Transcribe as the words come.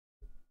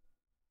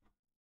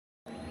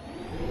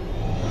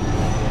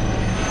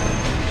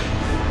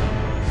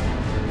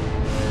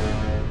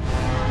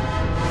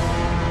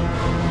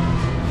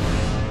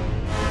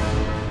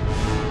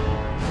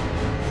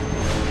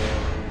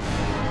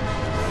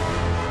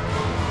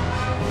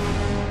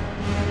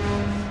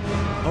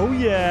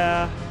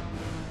yeah.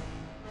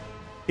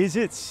 Is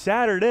it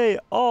Saturday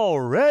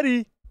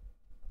already?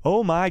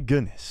 Oh my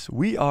goodness,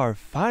 we are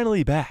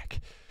finally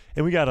back.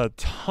 And we got a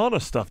ton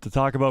of stuff to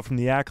talk about, from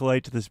the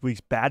Acolyte to this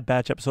week's Bad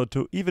Batch episode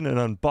to even an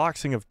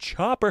unboxing of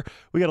Chopper.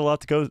 We got a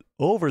lot to go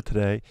over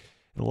today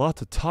and a lot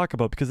to talk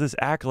about because this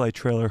Acolyte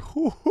trailer,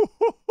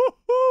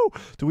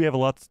 do we have a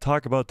lot to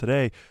talk about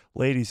today,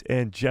 ladies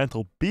and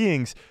gentle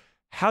beings.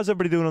 How's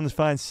everybody doing on this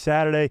fine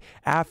Saturday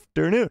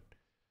afternoon?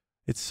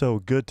 It's so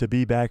good to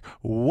be back.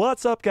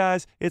 What's up,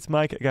 guys? It's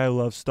Mike, a guy who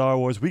loves Star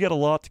Wars. We got a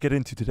lot to get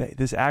into today.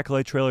 This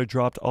Acolyte trailer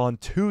dropped on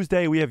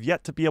Tuesday. We have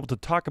yet to be able to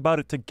talk about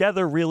it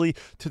together, really,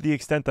 to the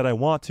extent that I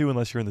want to,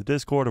 unless you're in the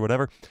Discord or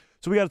whatever.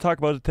 So we got to talk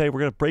about it today. We're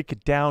going to break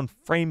it down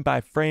frame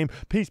by frame,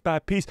 piece by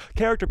piece,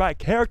 character by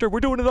character. We're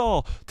doing it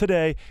all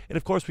today. And,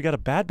 of course, we got a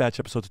Bad Batch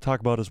episode to talk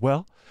about as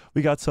well.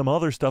 We got some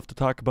other stuff to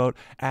talk about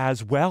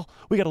as well.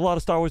 We got a lot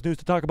of Star Wars news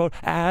to talk about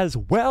as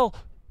well.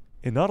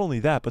 And not only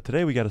that, but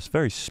today we got a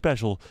very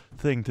special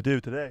thing to do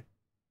today.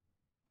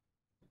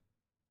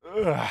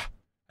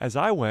 As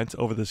I went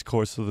over this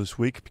course of this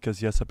week,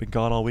 because yes, I've been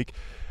gone all week,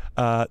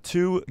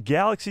 to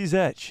Galaxy's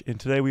Edge. And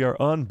today we are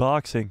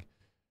unboxing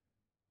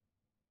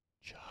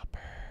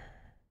Chopper.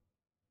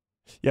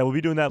 Yeah, we'll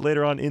be doing that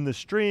later on in the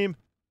stream.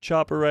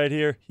 Chopper right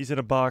here. He's in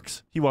a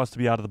box. He wants to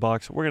be out of the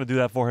box. We're going to do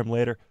that for him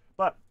later.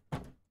 But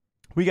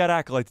we got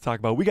Acolyte to talk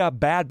about. We got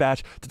Bad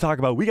Batch to talk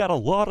about. We got a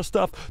lot of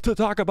stuff to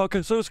talk about.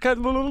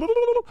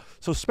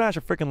 So smash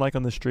a freaking like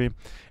on the stream,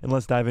 and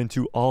let's dive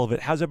into all of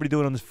it. How's everybody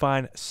doing on this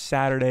fine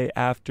Saturday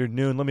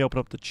afternoon? Let me open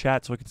up the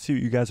chat so I can see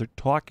what you guys are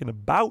talking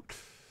about.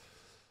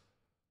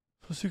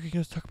 Let's see what you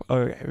guys talk about.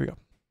 Okay, here we go.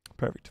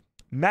 Perfect.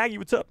 Maggie,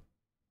 what's up?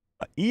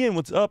 Ian,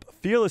 what's up?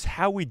 Fearless,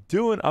 how we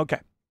doing? Okay.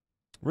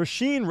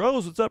 Rasheen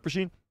Rose, what's up,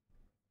 Rasheen?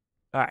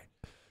 All right.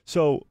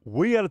 So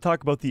we got to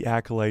talk about the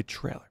Acolyte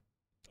trailer.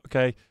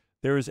 Okay.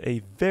 There is a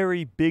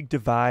very big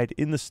divide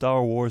in the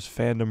Star Wars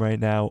fandom right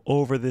now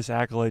over this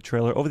Acolyte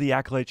trailer, over the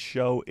Acolyte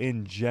show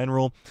in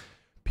general.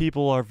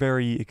 People are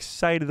very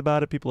excited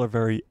about it. People are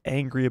very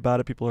angry about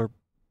it. People are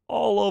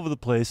all over the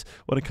place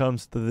when it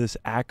comes to this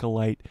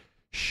Acolyte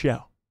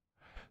show.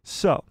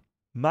 So,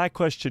 my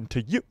question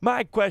to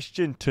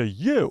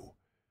you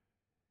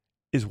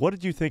is, what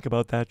did you think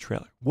about that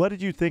trailer? What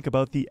did you think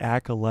about the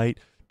Acolyte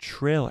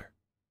trailer?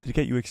 Did it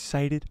get you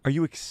excited? Are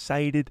you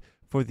excited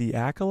for the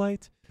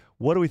Acolyte?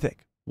 What do we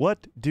think?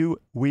 What do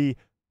we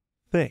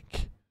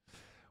think?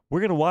 We're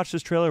going to watch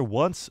this trailer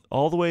once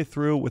all the way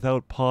through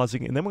without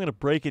pausing, and then we're going to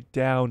break it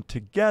down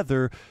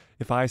together.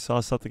 If I saw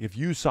something, if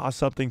you saw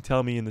something,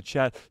 tell me in the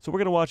chat. So we're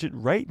going to watch it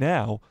right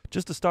now,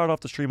 just to start off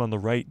the stream on the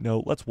right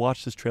note. Let's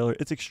watch this trailer.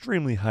 It's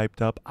extremely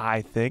hyped up,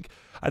 I think.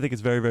 I think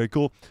it's very, very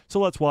cool. So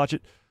let's watch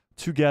it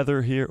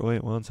together here.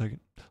 Wait, 1 second.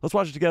 Let's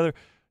watch it together.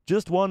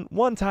 Just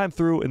one time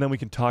through, and then we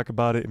can talk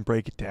about it and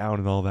break it down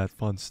and all that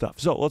fun stuff.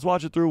 So let's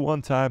watch it through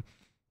one time.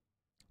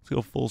 Let's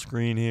go full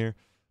screen here.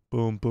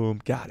 Boom,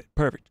 boom. Got it.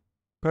 Perfect.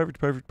 Perfect,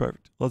 perfect,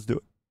 perfect. Let's do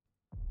it.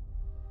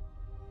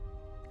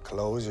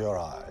 Close your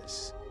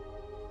eyes.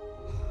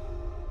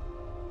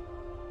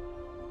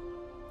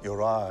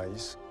 Your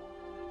eyes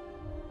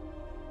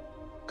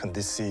can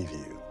deceive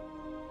you.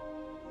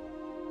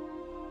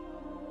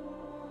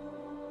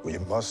 We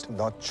must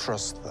not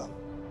trust them.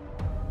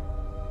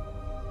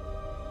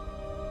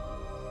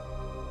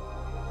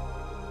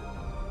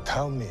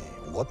 Tell me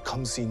what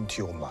comes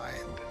into your mind.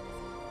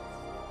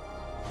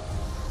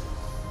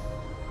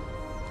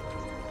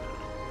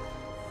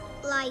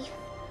 Life.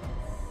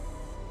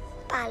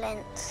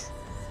 Balance.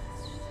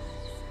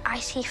 I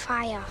see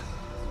fire.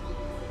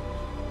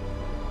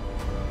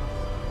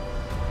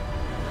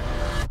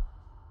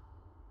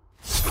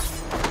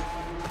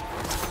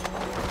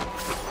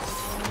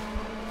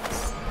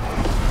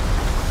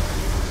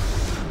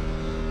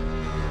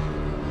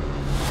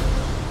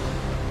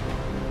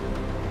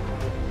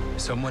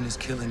 Someone is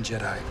killing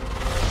Jedi.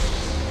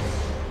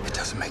 It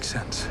doesn't make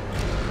sense.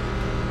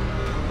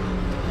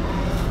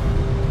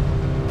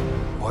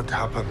 What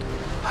happened?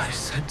 I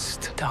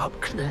sensed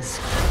darkness.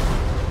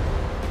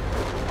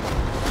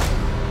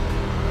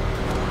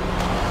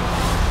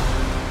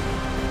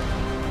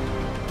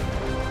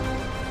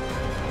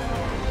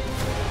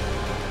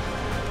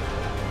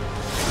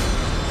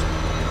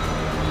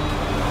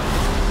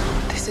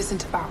 This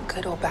isn't about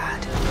good or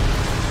bad.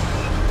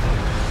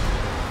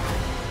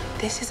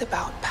 This is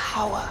about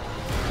power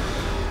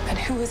and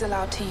who is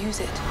allowed to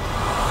use it.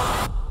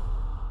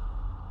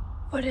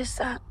 What is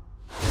that?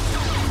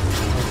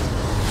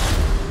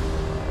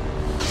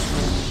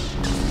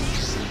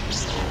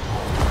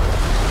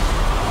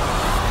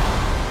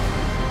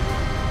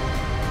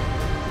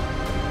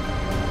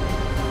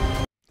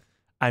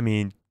 I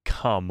mean,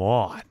 come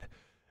on.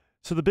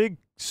 So the big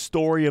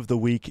story of the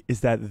week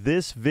is that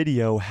this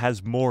video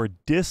has more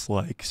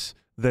dislikes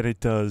than it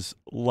does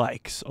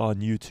likes on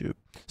YouTube.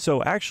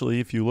 So actually,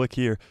 if you look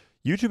here,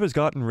 YouTube has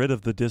gotten rid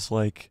of the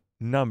dislike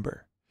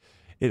number.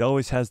 It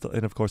always has,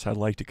 and of course I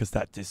liked it because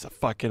that is a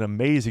fucking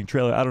amazing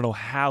trailer. I don't know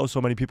how so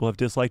many people have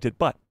disliked it,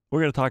 but we're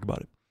going to talk about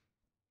it.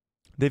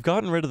 They've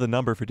gotten rid of the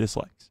number for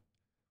dislikes,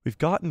 We've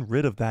gotten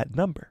rid of that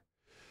number.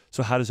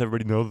 So how does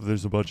everybody know that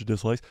there's a bunch of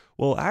dislikes?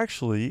 Well,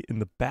 actually, in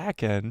the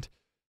back end,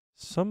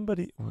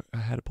 I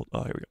had to pull,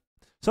 oh, here we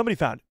go. Somebody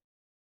found it.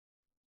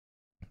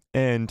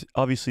 And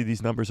obviously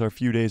these numbers are a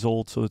few days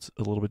old, so it's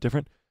a little bit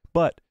different.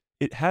 But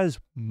it has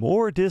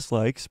more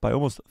dislikes by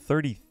almost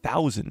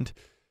 30,000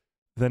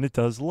 than it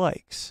does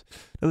likes.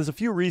 Now, there's a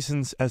few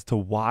reasons as to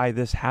why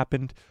this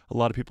happened. A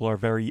lot of people are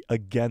very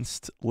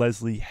against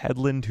Leslie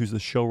Headland, who's the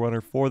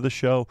showrunner for the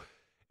show.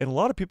 And a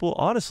lot of people,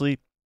 honestly,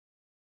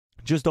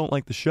 just don't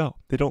like the show.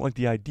 They don't like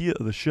the idea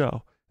of the show.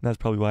 And that's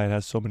probably why it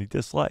has so many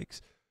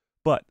dislikes.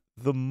 But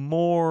the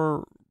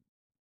more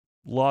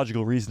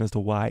logical reason as to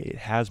why it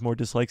has more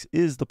dislikes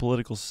is the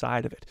political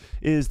side of it,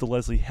 is the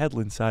Leslie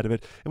Headland side of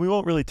it, and we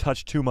won't really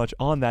touch too much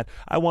on that.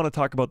 I want to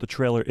talk about the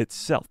trailer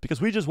itself,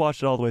 because we just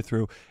watched it all the way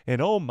through,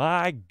 and oh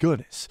my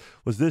goodness,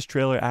 was this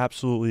trailer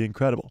absolutely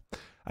incredible.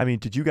 I mean,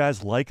 did you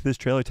guys like this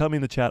trailer? Tell me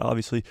in the chat,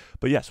 obviously.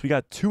 But yes, we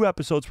got 2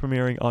 episodes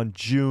premiering on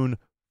June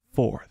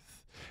 4th.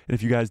 And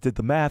if you guys did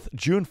the math,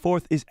 June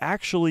 4th is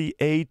actually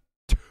a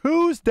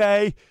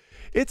Tuesday.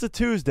 It's a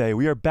Tuesday.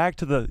 We are back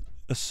to the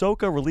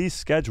Ahsoka release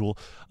schedule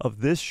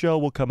of this show.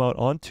 Will come out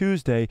on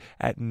Tuesday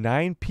at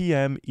 9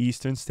 p.m.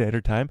 Eastern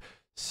Standard Time,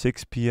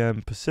 6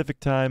 p.m. Pacific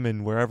Time,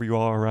 and wherever you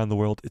are around the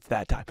world, it's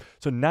that time.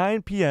 So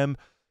 9 p.m.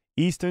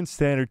 Eastern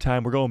Standard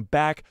Time. We're going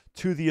back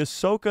to the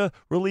Ahsoka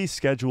release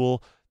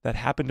schedule that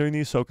happened during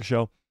the Ahsoka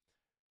show.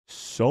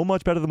 So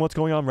much better than what's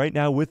going on right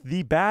now with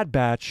the Bad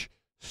Batch.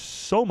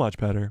 So much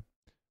better.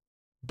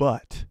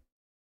 But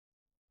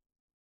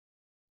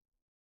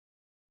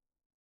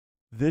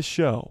this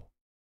show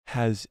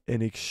has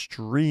an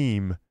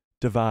extreme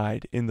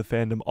divide in the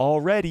fandom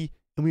already,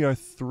 and we are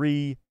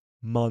 3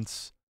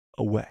 months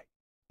away.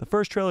 The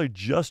first trailer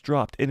just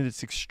dropped, and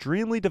it's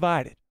extremely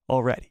divided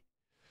already.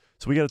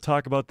 So we got to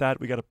talk about that.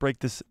 We got to break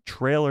this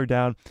trailer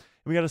down,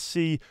 and we got to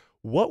see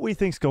what we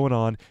think's going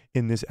on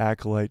in this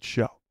Acolyte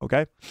show,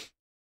 okay?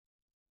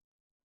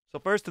 So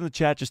first in the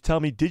chat, just tell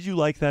me, did you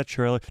like that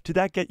trailer? Did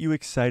that get you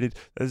excited?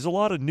 There's a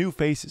lot of new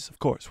faces, of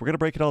course. We're going to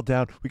break it all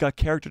down. We got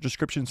character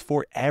descriptions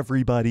for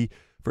everybody,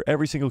 for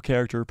every single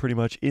character pretty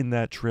much in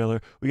that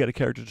trailer. We got a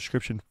character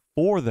description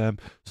for them.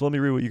 So let me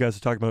read what you guys are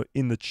talking about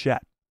in the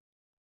chat.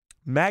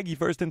 Maggie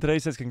first in today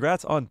says,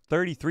 congrats on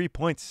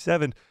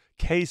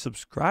 33.7K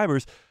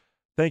subscribers.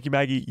 Thank you,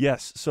 Maggie.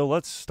 Yes, so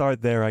let's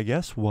start there, I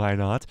guess. Why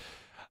not?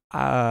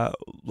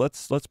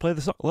 Let's play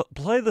the song.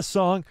 Play the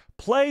song.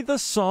 Play the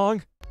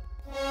song.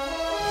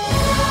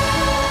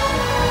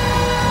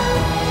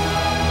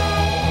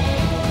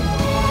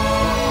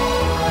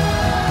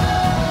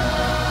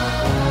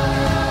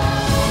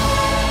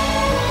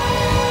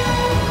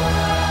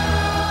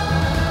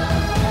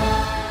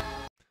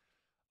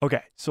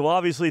 Okay, so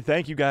obviously,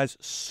 thank you guys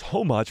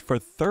so much for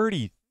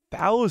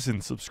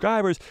 30,000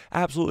 subscribers.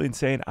 Absolutely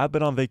insane. I've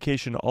been on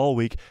vacation all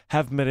week.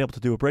 Haven't been able to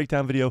do a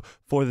breakdown video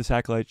for this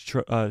Acolyte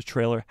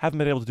trailer. Haven't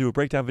been able to do a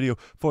breakdown video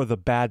for the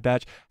Bad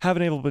Batch. Haven't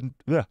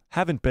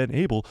been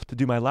able to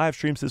do my live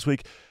streams this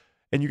week.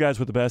 And you guys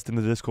were the best in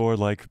the Discord.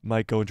 Like,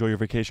 Mike, go enjoy your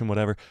vacation,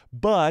 whatever.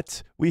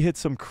 But we hit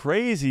some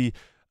crazy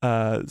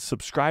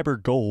subscriber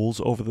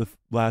goals over the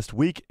last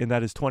week, and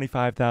that is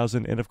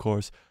 25,000 and, of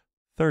course,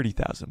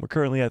 30,000. We're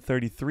currently at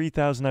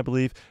 33,000, I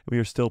believe, and we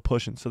are still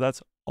pushing. So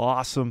that's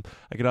awesome.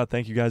 I cannot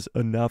thank you guys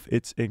enough.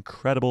 It's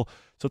incredible.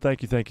 So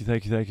thank you, thank you,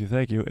 thank you, thank you,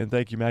 thank you, and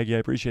thank you, Maggie. I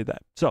appreciate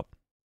that. So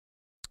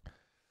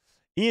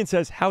Ian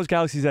says, how's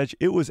Galaxy's Edge?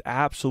 It was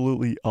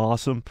absolutely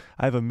awesome.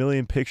 I have a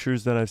million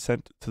pictures that I've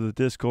sent to the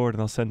Discord,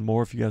 and I'll send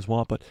more if you guys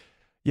want. But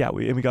yeah,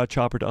 we got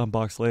Chopper to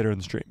unbox later in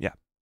the stream. Yeah.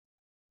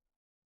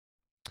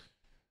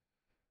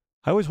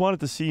 I always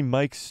wanted to see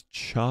Mike's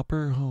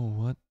Chopper.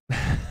 Oh,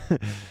 what?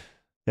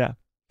 Yeah.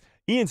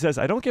 Ian says,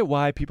 I don't get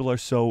why people are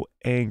so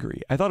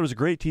angry. I thought it was a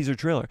great teaser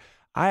trailer.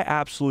 I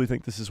absolutely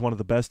think this is one of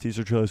the best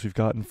teaser trailers we've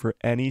gotten for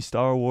any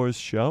Star Wars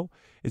show.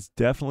 It's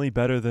definitely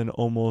better than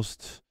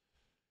almost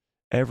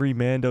every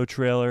Mando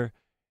trailer.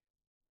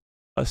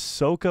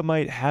 Ahsoka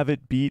might have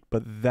it beat,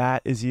 but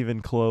that is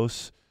even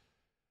close.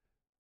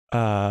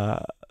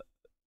 It's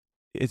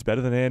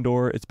better than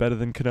Andor. It's better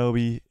than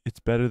Kenobi. It's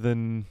better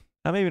than...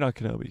 maybe not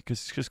Kenobi,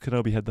 because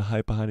Kenobi had the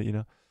hype behind it, you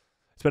know.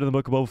 It's better than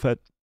Book of Boba Fett.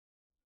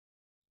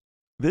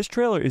 This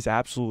trailer is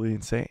absolutely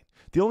insane.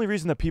 The only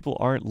reason that people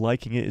aren't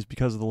liking it is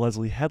because of the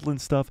Leslie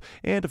Headland stuff,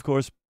 and of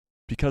course,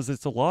 because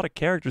it's a lot of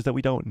characters that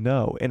we don't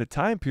know, in a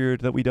time period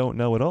that we don't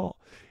know at all.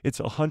 It's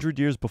 100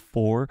 years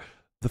before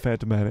The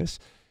Phantom Menace,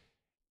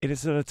 and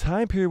it's in a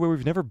time period where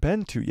we've never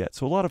been to yet,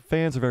 so a lot of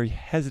fans are very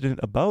hesitant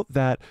about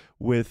that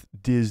with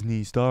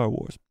Disney Star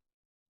Wars.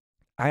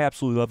 I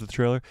absolutely love the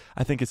trailer.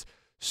 I think it's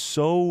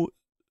so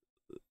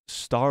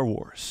Star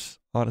Wars,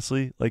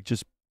 honestly, like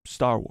just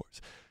Star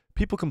Wars.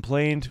 People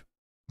complained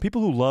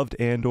people who loved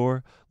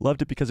Andor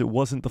loved it because it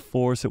wasn't the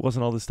Force, it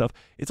wasn't all this stuff.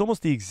 It's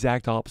almost the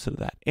exact opposite of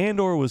that.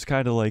 Andor was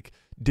kind of like,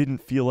 didn't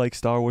feel like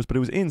Star Wars, but it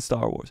was in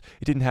Star Wars.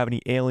 It didn't have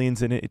any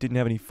aliens in it. It didn't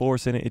have any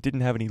Force in it. It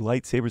didn't have any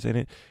lightsabers in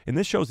it. And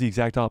this show's the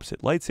exact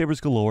opposite.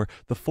 Lightsabers galore,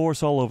 the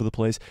Force all over the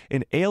place,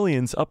 and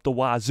aliens up the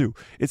wazoo.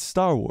 It's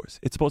Star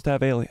Wars. It's supposed to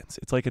have aliens.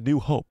 It's like A New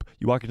Hope.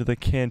 You walk into the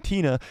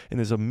cantina, and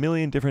there's a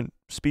million different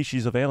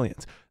species of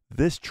aliens.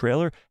 This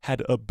trailer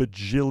had a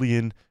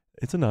bajillion,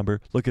 it's a number,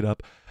 look it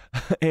up,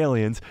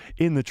 aliens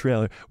in the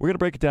trailer. We're going to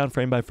break it down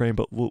frame by frame,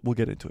 but we'll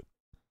get into it.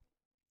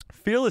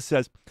 Fearless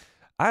says,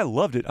 I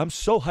loved it. I'm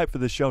so hyped for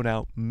this show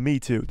now. Me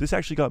too. This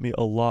actually got me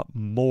a lot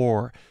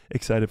more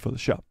excited for the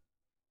show.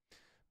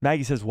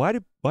 Maggie says, why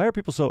are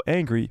people so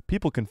angry?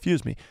 People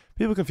confuse me.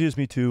 People confuse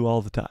me too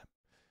all the time.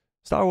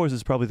 Star Wars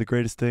is probably the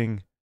greatest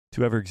thing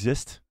to ever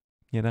exist,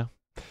 you know?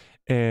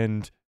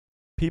 And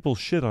people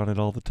shit on it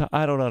all the time.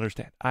 I don't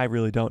understand. I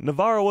really don't.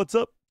 Navarro, what's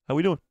up? How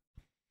we doing?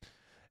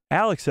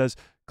 Alex says,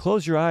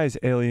 close your eyes,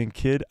 alien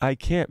kid. I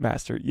can't,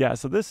 master. Yeah,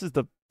 so this is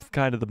the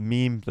kind of the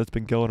meme that's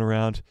been going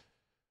around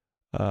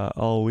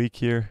all week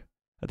here.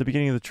 At the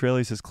beginning of the trailer,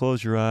 he says,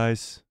 close your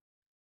eyes.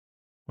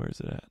 Where is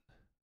it at? At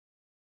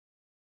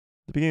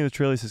the beginning of the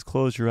trailer, he says,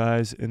 close your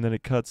eyes, and then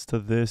it cuts to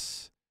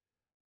this,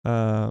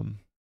 this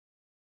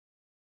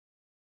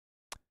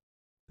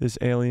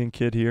alien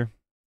kid here.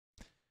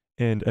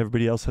 And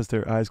everybody else has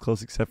their eyes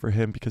closed except for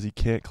him because he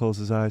can't close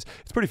his eyes.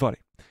 It's pretty funny.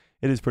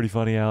 It is pretty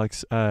funny,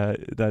 Alex.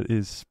 That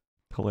is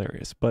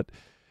hilarious. But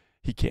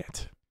he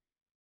can't.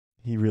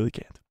 He really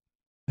can't.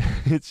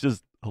 It's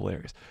just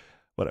hilarious.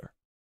 Whatever.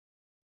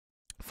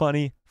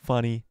 Funny.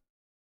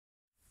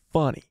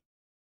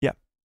 Yeah.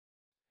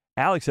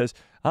 Alex says,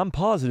 I'm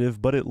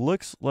positive, but it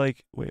looks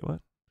like... Wait,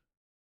 what?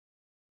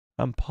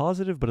 I'm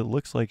positive, but it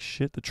looks like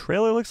shit. The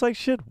trailer looks like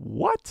shit?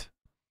 What?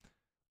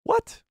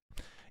 What?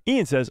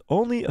 Ian says,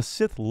 only a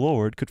Sith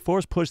Lord could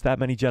force push that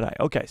many Jedi.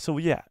 Okay, so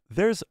yeah,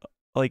 there's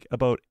like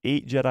about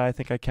 8 Jedi, I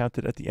think I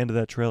counted at the end of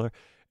that trailer.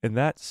 And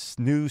that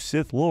new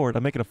Sith Lord,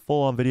 I'm making a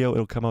full-on video.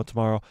 It'll come out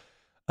tomorrow.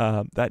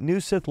 That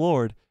new Sith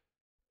Lord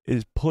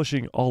is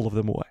pushing all of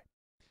them away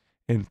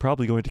and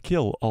probably going to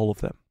kill all of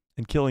them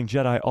and killing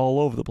Jedi all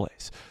over the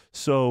place.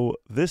 So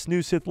this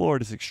new Sith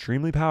Lord is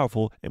extremely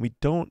powerful, and we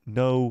don't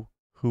know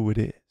who it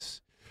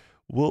is.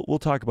 We'll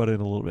talk about it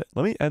in a little bit.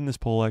 Let me end this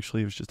poll.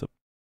 Actually, it was just a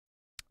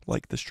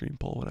like the stream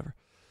poll, whatever.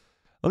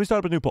 Let me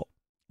start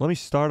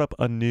up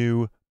a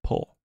new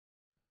poll.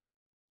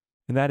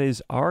 And that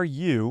is, are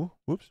you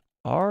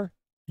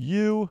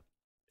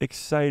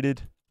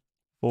excited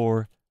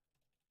for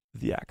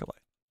The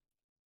Acolyte?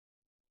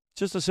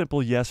 Just a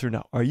simple yes or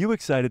no. Are you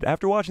excited?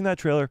 After watching that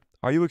trailer,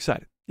 are you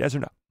excited? Yes or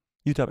no?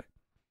 You tell me.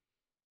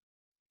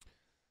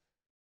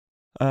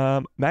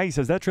 Maggie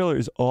says, that trailer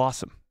is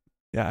awesome.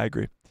 Yeah, I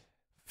agree.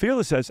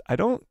 Fearless says, I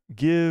don't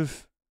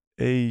give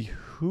a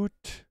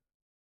hoot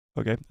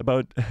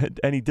about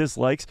any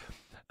dislikes.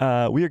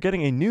 We are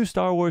getting a new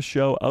Star Wars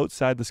show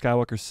outside the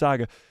Skywalker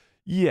saga.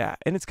 Yeah,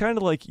 and it's kind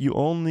of like you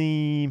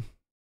only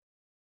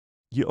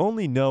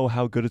know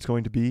how good it's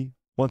going to be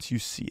once you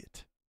see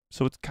it.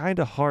 So it's kind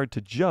of hard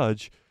to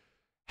judge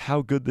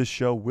how good this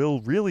show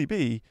will really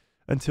be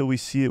until we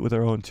see it with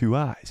our own 2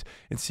 eyes.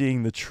 And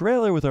seeing the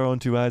trailer with our own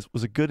 2 eyes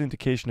was a good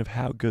indication of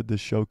how good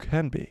this show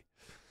can be.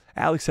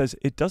 Alex says,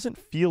 it doesn't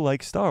feel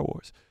like Star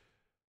Wars.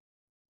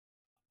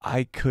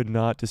 I could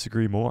not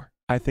disagree more.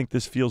 I think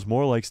this feels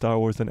more like Star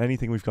Wars than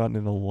anything we've gotten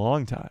in a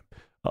long time.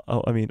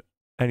 I mean,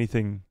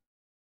 anything...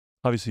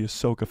 Obviously,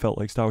 Ahsoka felt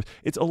like Star Wars.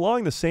 It's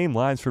along the same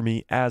lines for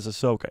me as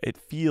Ahsoka. It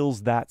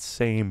feels that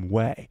same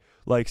way,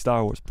 like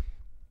Star Wars.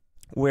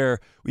 Where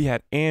we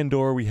had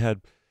Andor, we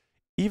had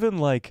even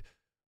like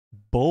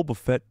Boba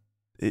Fett.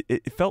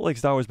 It felt like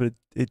Star Wars, but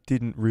it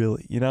didn't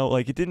really, you know?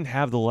 Like, it didn't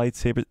have the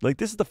lightsaber. Like,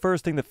 this is the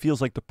first thing that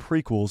feels like the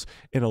prequels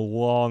in a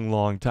long,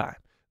 long time.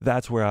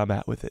 That's where I'm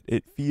at with it.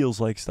 It feels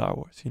like Star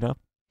Wars, you know?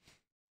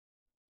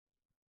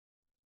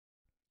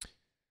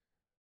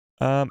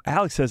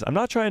 Alex says, I'm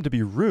not trying to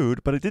be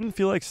rude, but it didn't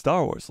feel like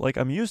Star Wars. Like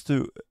I'm used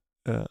to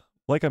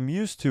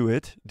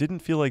it. Didn't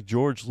feel like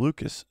George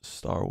Lucas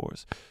Star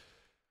Wars.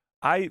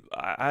 I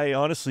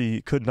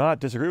honestly could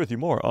not disagree with you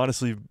more.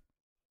 Honestly,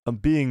 I'm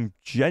being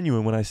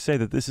genuine when I say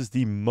that this is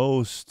the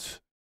most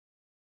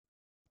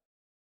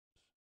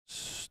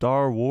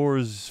Star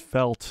Wars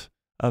felt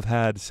I've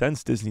had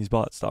since Disney's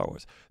bought Star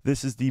Wars.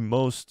 This is the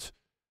most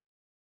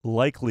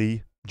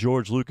likely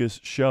George Lucas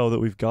show that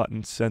we've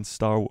gotten since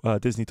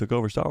Disney took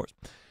over Star Wars.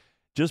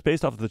 Just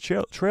based off of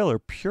the trailer,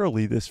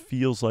 purely, this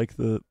feels like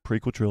the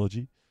prequel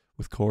trilogy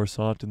with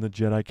Coruscant and the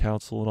Jedi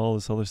Council and all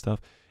this other stuff.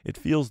 It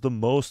feels the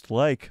most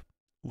like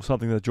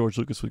something that George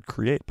Lucas would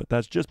create, but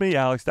that's just me,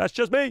 Alex. That's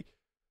just me.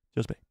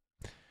 Just me.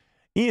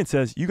 Ian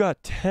says, you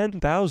got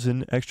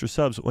 10,000 extra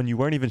subs when you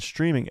weren't even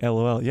streaming,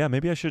 LOL. Yeah,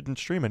 maybe I shouldn't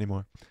stream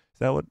anymore. Is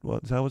that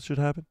what should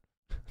happen?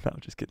 No,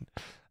 just kidding.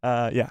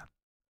 Yeah,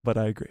 but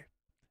I agree.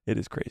 It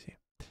is crazy.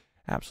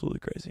 Absolutely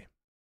crazy.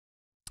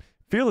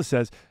 Fearless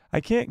says, I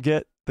can't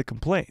get the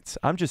complaints.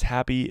 I'm just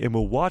happy and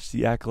will watch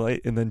The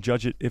Acolyte and then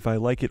judge it if I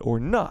like it or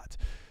not.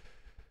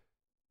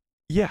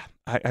 Yeah,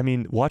 I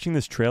mean, watching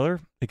this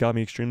trailer, it got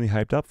me extremely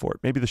hyped up for it.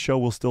 Maybe the show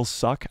will still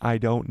suck, I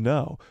don't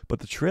know. But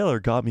the trailer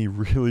got me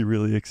really,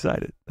 really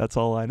excited. That's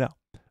all I know.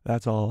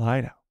 That's all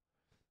I know.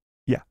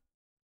 Yeah.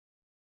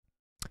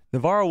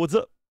 Navarro, what's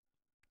up?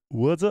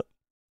 What's up?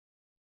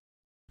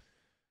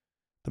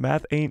 The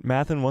math ain't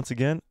mathin' once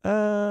again.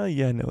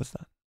 Yeah, no, it's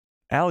not.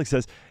 Alex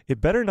says, it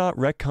better not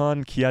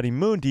retcon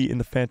Ki-Adi-Mundi in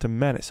The Phantom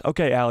Menace.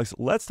 Okay, Alex,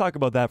 let's talk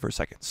about that for a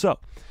second. So,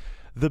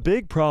 the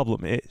big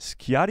problem is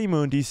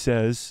Ki-Adi-Mundi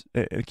says,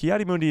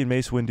 Ki-Adi-Mundi and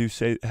Mace Windu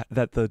say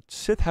that the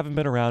Sith haven't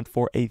been around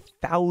for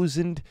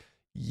 1,000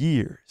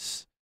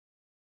 years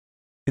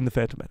in The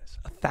Phantom Menace.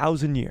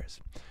 1,000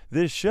 years.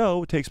 This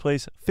show takes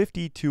place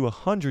 50 to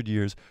 100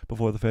 years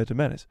before The Phantom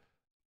Menace.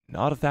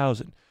 Not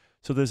 1,000.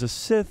 So there's a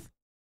Sith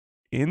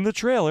in the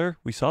trailer.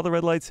 We saw the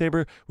red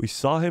lightsaber. We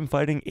saw him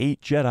fighting 8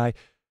 Jedi.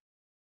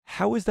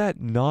 How is that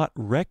not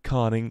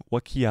retconning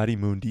what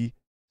Ki-Adi-Mundi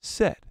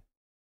said?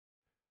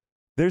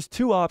 There's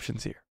 2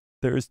 options here.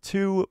 There's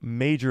 2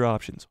 major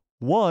options.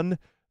 One,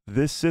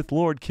 this Sith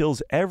Lord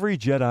kills every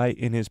Jedi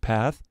in his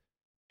path,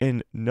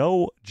 and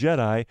no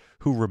Jedi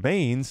who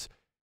remains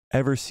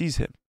ever sees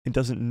him and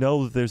doesn't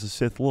know that there's a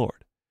Sith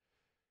Lord.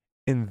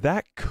 And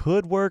that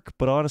could work,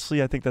 but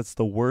honestly, I think that's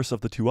the worst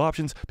of the 2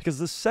 options, because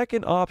the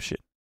second option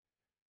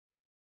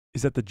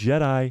is that the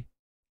Jedi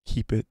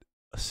keep it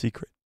a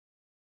secret.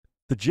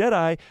 The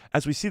Jedi,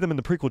 as we see them in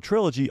the prequel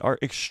trilogy, are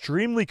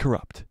extremely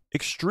corrupt,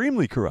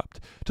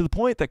 to the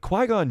point that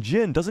Qui-Gon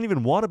Jinn doesn't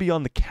even want to be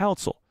on the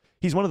council.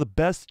 He's one of the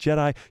best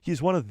Jedi.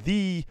 He's one of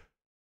the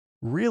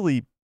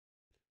really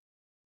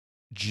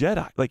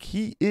Jedi. Like,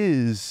 he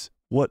is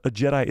what a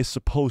Jedi is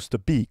supposed to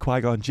be,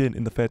 Qui-Gon Jinn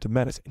in The Phantom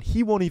Menace. And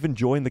he won't even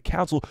join the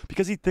council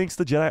because he thinks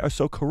the Jedi are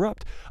so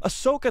corrupt.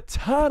 Ahsoka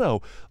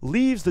Tano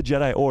leaves the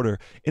Jedi Order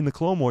in the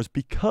Clone Wars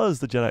because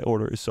the Jedi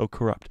Order is so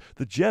corrupt.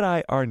 The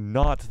Jedi are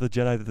not the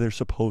Jedi that they're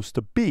supposed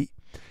to be.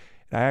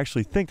 And I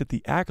actually think that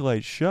the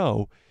Acolyte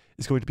show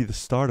is going to be the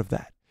start of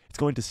that. It's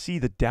going to see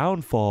the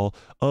downfall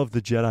of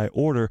the Jedi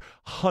Order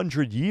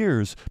 100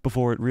 years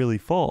before it really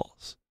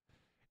falls.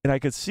 And I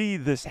could see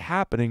this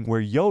happening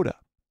where Yoda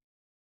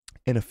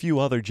and a few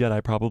other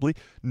Jedi probably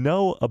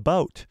know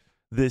about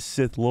this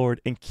Sith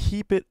Lord and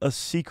keep it a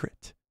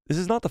secret. This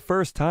is not the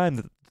first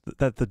time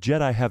that the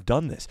Jedi have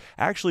done this.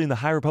 Actually, in the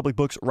High Republic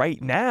books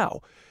right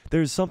now,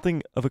 there's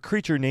something of a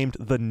creature named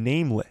the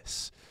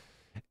Nameless.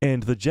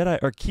 And the Jedi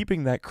are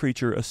keeping that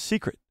creature a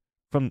secret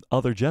from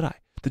other Jedi.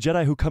 The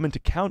Jedi who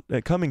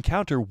come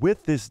encounter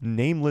with this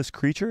nameless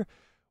creature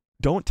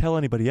don't tell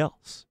anybody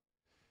else.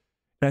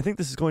 And I think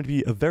this is going to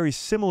be a very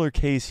similar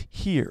case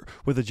here,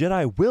 where the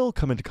Jedi will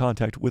come into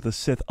contact with a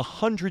Sith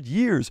 100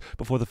 years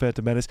before The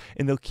Phantom Menace,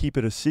 and they'll keep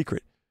it a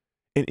secret.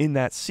 And in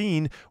that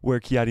scene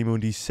where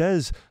Ki-Adi-Mundi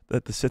says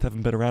that the Sith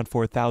haven't been around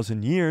for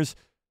 1,000 years,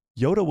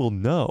 Yoda will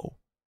know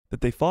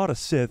that they fought a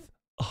Sith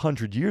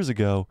 100 years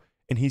ago,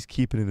 and he's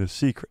keeping it a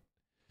secret.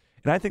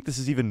 And I think this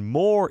is even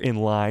more in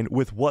line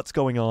with what's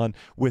going on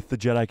with the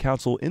Jedi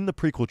Council in the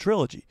prequel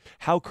trilogy.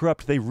 How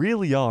corrupt they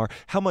really are,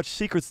 how much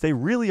secrets they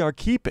really are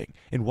keeping,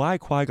 and why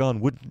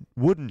Qui-Gon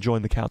wouldn't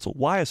join the council,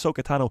 why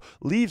Ahsoka Tano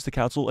leaves the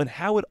council, and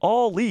how it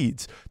all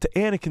leads to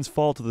Anakin's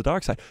fall to the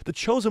dark side. The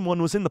Chosen One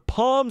was in the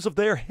palms of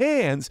their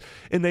hands,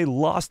 and they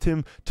lost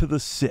him to the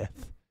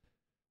Sith.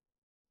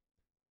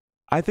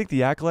 I think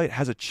the Acolyte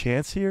has a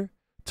chance here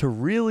to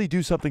really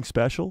do something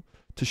special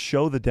to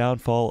show the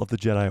downfall of the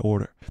Jedi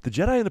Order. The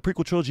Jedi in the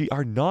prequel trilogy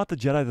are not the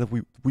Jedi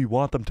that we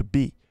want them to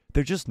be.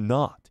 They're just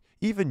not.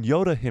 Even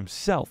Yoda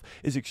himself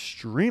is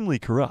extremely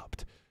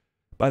corrupt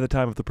by the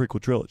time of the prequel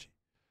trilogy.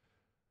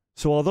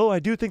 So although I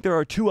do think there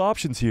are 2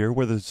 options here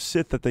where the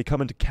Sith that they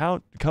come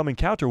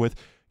encounter with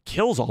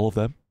kills all of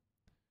them,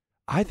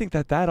 I think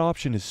that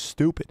option is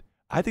stupid.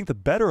 I think the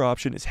better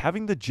option is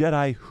having the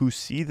Jedi who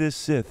see this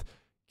Sith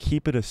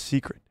keep it a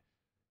secret.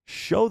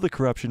 Show the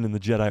corruption in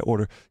the Jedi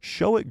Order.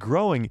 Show it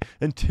growing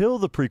until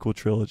the prequel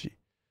trilogy.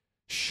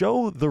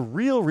 Show the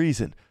real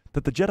reason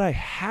that the Jedi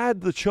had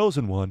the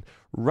Chosen One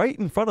right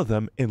in front of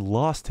them and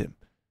lost him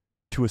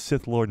to a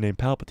Sith Lord named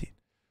Palpatine.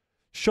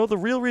 Show the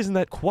real reason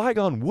that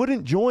Qui-Gon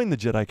wouldn't join the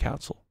Jedi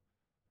Council.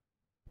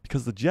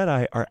 Because the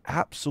Jedi are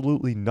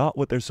absolutely not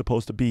what they're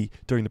supposed to be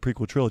during the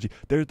prequel trilogy.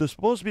 They're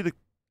supposed to be the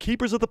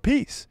keepers of the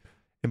peace.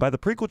 And by the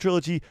prequel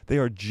trilogy, they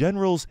are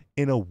generals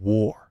in a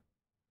war.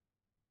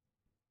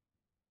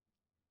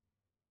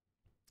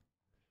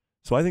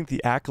 So I think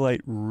the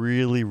Acolyte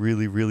really,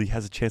 really, really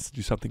has a chance to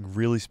do something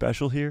really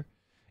special here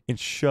and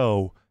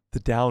show the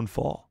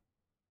downfall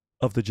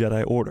of the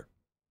Jedi Order.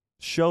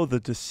 Show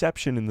the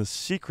deception and the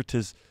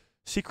secretism,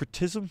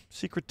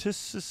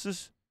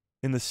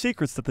 and the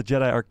secrets that the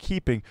Jedi are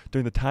keeping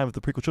during the time of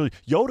the prequel trilogy.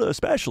 Yoda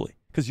especially,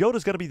 because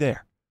Yoda's going to be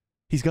there.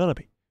 He's going to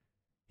be.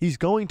 He's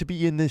going to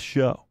be in this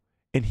show.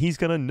 And he's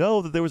going to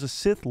know that there was a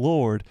Sith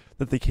Lord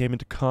that they came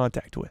into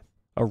contact with.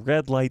 A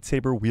red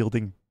lightsaber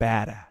wielding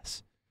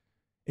badass.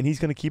 And he's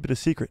going to keep it a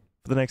secret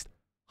for the next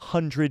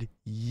 100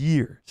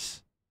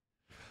 years.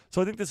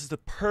 So I think this is the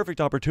perfect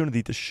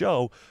opportunity to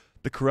show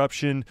the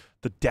corruption,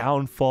 the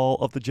downfall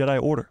of the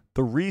Jedi Order.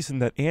 The reason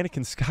that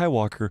Anakin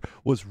Skywalker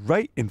was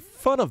right in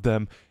front of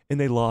them and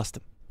they lost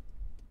him.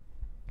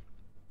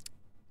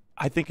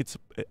 I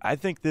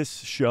think this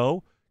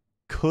show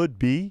could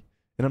be,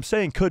 and I'm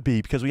saying could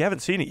be because we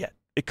haven't seen it yet.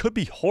 It could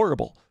be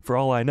horrible for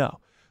all I know.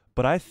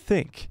 But I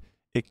think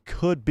it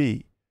could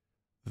be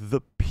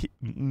the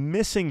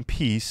missing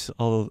piece,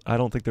 although I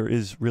don't think there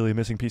is really a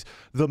missing piece,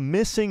 the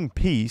missing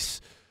piece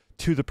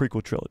to the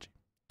prequel trilogy,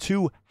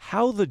 to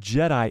how the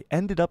Jedi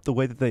ended up the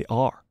way that they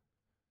are.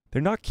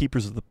 They're not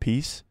keepers of the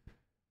peace.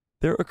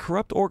 They're a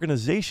corrupt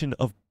organization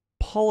of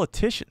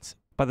politicians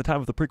by the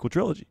time of the prequel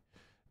trilogy.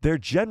 They're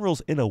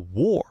generals in a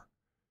war.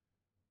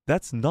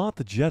 That's not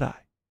the Jedi.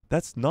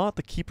 That's not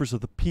the keepers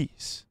of the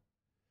peace.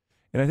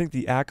 And I think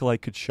the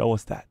Acolyte could show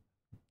us that.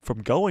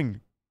 From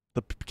going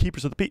the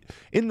keepers of the peace.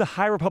 In the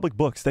High Republic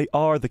books, they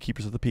are the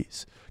keepers of the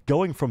peace.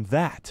 Going from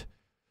that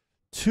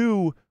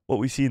to what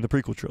we see in the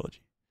prequel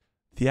trilogy.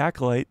 The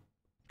Acolyte,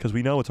 because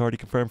we know it's already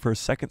confirmed for a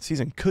second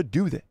season, could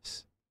do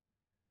this.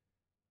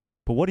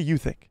 But what do you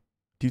think?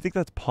 Do you think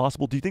that's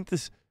possible? Do you think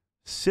this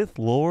Sith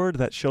Lord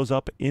that shows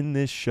up in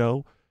this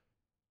show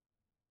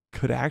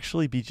could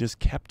actually be just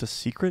kept a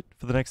secret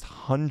for the next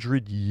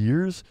 100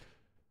 years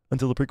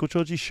until the prequel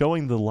trilogy,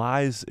 showing the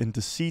lies and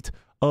deceit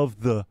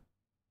of the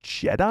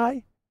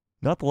Jedi?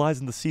 Not the lies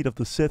and deceit of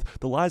the Sith,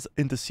 the lies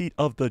and deceit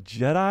of the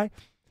Jedi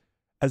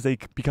as they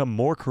become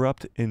more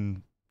corrupt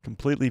and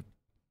completely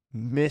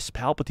miss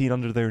Palpatine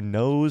under their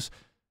nose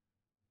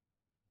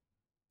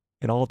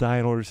and all die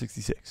in Order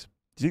 66.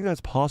 Do you think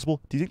that's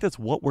possible? Do you think that's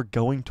what we're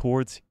going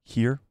towards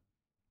here?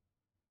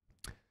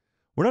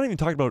 We're not even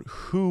talking about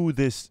who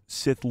this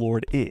Sith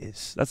Lord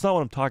is. That's not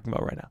what I'm talking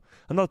about right now.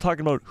 I'm not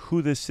talking about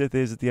who this Sith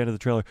is at the end of the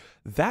trailer.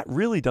 That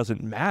really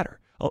doesn't matter.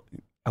 Oh,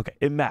 okay,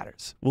 it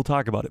matters. We'll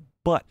talk about it.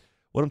 But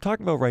what I'm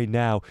talking about right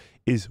now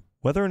is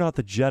whether or not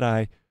the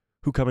Jedi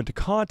who come into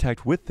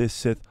contact with this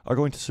Sith are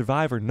going to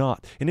survive or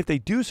not. And if they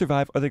do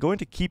survive, are they going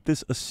to keep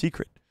this a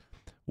secret?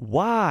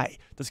 Why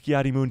does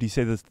Ki-Adi-Mundi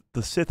say that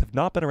the Sith have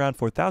not been around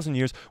for 1,000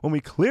 years when we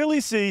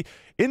clearly see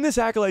in this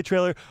Acolyte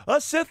trailer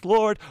a Sith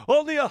Lord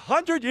only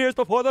 100 years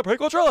before the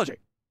prequel trilogy?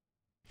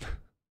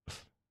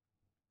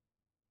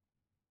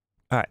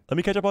 All right, let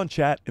me catch up on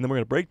chat, and then we're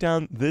going to break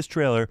down this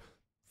trailer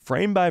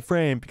frame by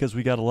frame because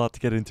we got a lot to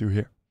get into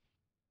here.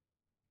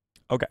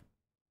 Okay.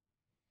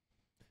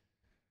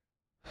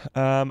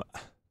 Here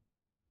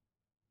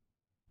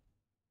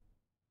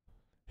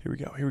we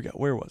go.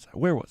 Where was I?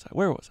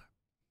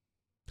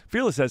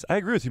 Fearless says, I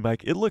agree with you,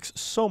 Mike. It looks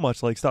so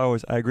much like Star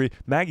Wars. I agree.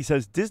 Maggie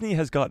says, Disney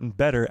has gotten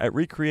better at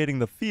recreating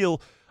the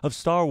feel of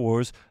Star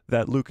Wars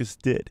that Lucas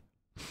did.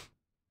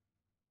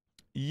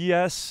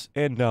 Yes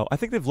and no. I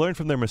think they've learned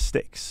from their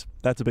mistakes.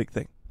 That's a big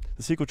thing.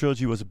 The sequel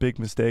trilogy was a big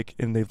mistake,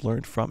 and they've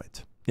learned from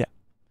it. Yeah.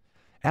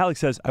 Alex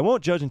says, I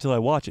won't judge until I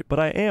watch it, but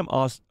I am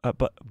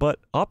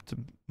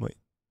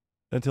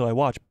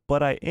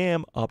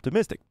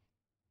optimistic.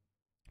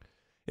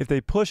 If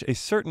they push a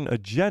certain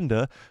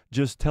agenda,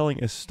 just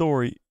telling a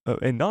story,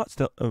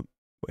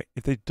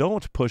 if they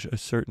don't push a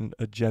certain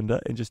agenda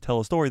and just tell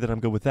a story, then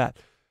I'm good with that.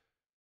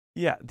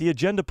 Yeah, the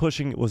agenda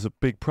pushing was a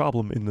big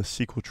problem in the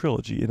sequel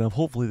trilogy, and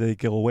hopefully they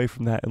go away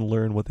from that and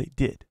learn what they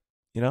did,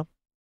 you know?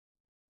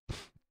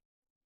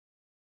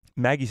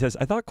 Maggie says,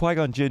 I thought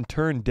Qui-Gon Jinn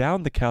turned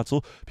down the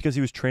council because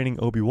he was training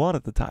Obi-Wan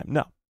at the time.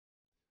 No.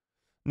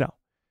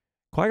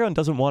 Qui-Gon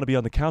doesn't want to be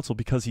on the council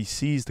because he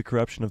sees the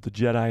corruption of the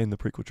Jedi in the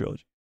prequel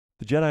trilogy.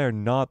 The Jedi are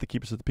not the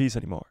keepers of the peace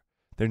anymore.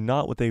 They're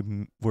not what they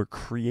were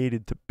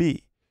created to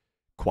be.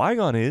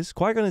 Qui-Gon is.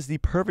 Qui-Gon is the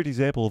perfect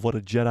example of what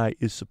a Jedi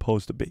is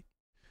supposed to be.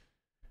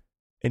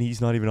 And he's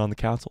not even on the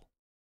council.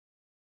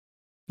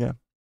 Yeah.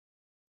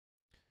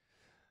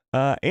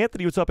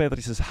 Anthony, what's up?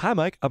 Anthony says, hi,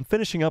 Mike. I'm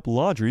finishing up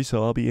laundry,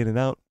 so I'll be in and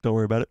out. Don't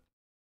worry about it.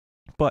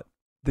 But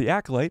the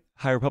Acolyte,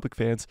 High Republic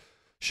fans,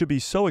 should be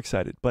so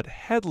excited. But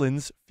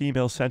Headland's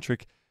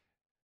female-centric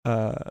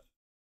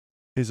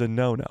is a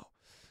no-no.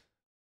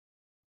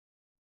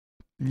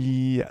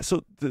 Yeah,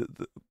 so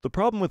the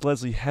problem with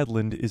Leslie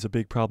Headland is a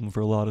big problem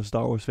for a lot of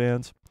Star Wars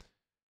fans.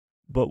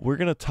 But we're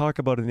going to talk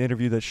about an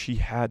interview that she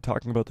had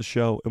talking about the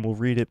show, and we'll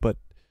read it, but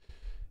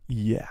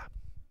yeah.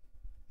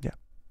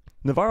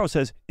 Navarro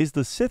says, is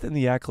the Sith in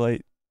the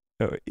Acolyte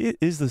Darth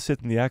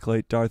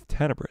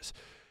Tenebris?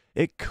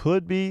 It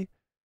could be,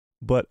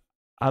 but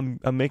I'm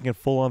making a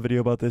full-on video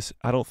about this.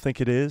 I don't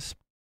think it is.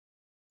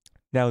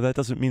 Now, that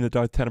doesn't mean that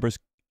Darth Tenebris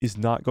is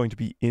not going to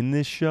be in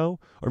this show,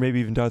 or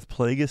maybe even Darth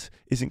Plagueis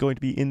isn't going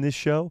to be in this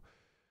show,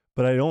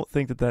 but I don't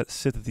think that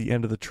Sith at the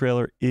end of the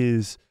trailer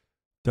is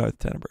Darth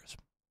Tenebris.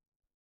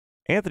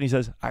 Anthony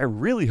says, I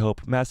really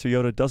hope Master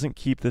Yoda doesn't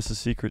keep this a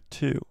secret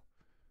too.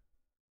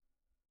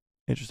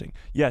 Interesting.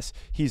 Yes,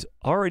 he's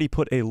already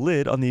put a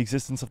lid on the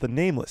existence of the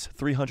Nameless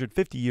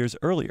 350 years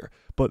earlier,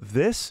 but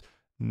this,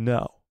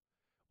 no.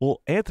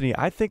 Well, Anthony,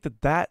 I think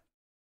that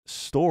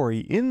story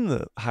in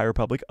the High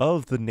Republic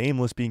of the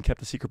Nameless being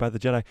kept a secret by the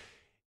Jedi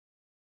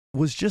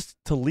was just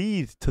to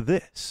lead to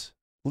this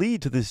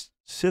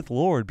Sith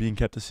Lord being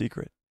kept a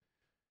secret.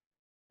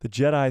 The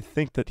Jedi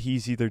think that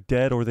he's either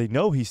dead or they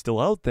know he's still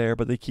out there,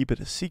 but they keep it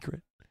a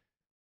secret.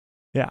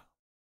 Yeah.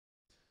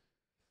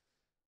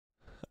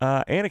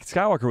 Anakin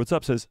Skywalker, what's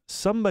up, says,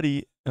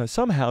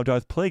 somehow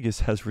Darth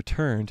Plagueis has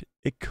returned.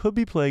 It could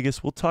be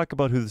Plagueis. We'll talk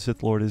about who the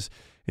Sith Lord is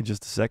in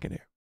just a second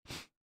here.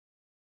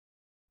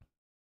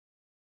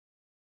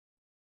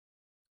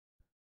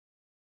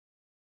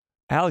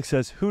 Alex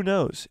says, who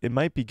knows? It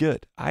might be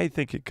good. I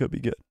think it could be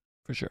good,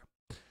 for sure.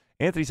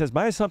 Anthony says,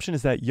 my assumption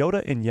is that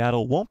Yoda and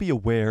Yaddle won't be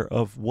aware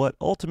of what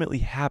ultimately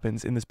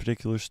happens in this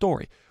particular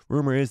story.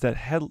 Rumor is that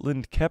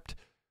Hedlund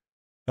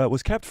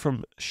was kept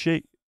from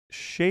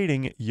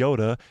shading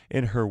Yoda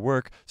in her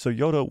work, so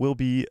Yoda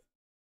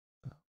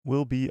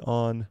will be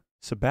on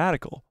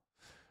sabbatical.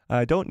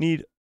 I don't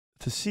need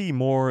to see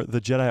more the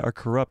Jedi are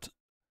corrupt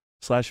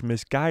 /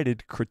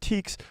 misguided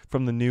critiques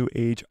from the New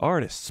Age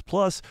artists.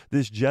 Plus,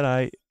 this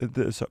may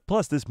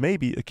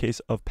be a case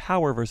of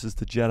power versus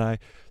the Jedi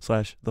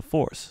 / the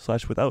Force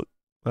 / without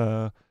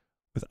the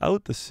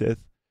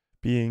Sith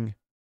being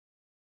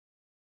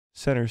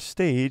center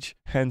stage,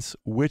 hence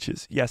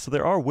witches. Yeah, so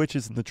there are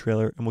witches in the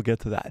trailer, and we'll get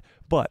to that.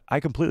 But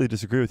I completely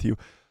disagree with you.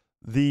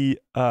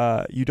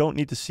 You don't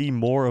need to see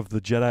more of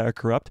the Jedi are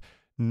corrupt.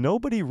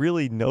 Nobody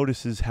really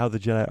notices how the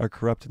Jedi are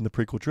corrupt in the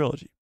prequel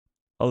trilogy,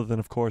 other than,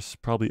 of course,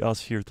 probably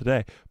us here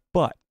today.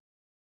 But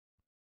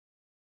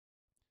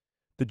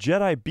the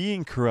Jedi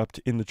being corrupt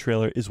in the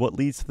trailer is what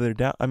leads to their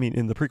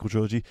in the prequel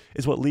trilogy,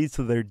 is what leads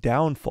to their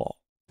downfall.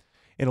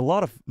 And a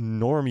lot of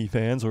normie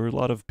fans, or a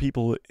lot of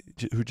people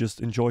who just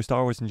enjoy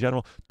Star Wars in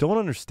general, don't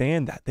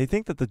understand that. They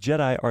think that the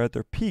Jedi are at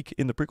their peak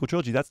in the prequel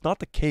trilogy. That's not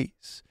the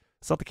case.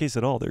 It's not the case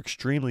at all. They're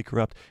extremely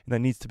corrupt, and that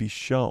needs to be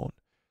shown.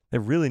 That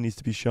really needs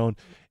to be shown.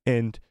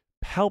 And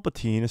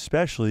Palpatine,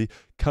 especially,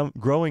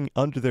 growing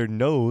under their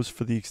nose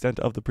for the extent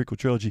of the prequel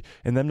trilogy,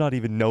 and them not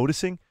even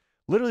noticing.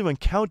 Literally, when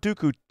Count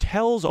Dooku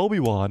tells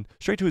Obi-Wan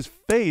straight to his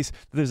face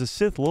that there's a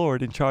Sith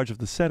Lord in charge of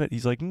the Senate,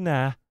 he's like,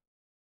 nah,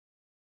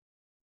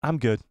 I'm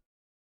good.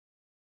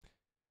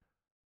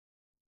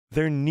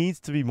 There needs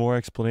to be more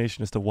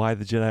explanation as to why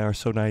the Jedi are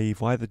so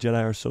naive, why the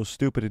Jedi are so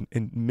stupid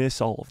and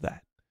miss all of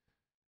that.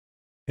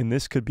 And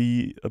this could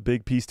be a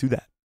big piece to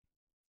that.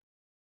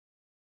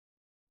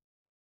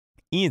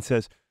 Ian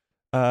says,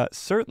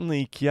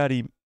 certainly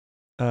Kiadi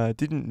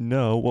didn't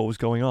know what was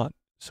going on,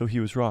 so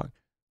he was wrong.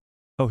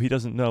 Oh, he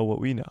doesn't know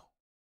what we know.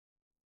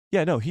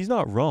 Yeah, no, he's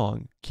not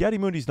wrong. Kiadi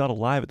Mundi's not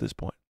alive at this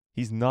point.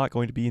 He's not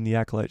going to be in the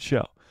Acolyte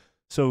show.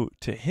 So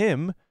to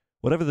him,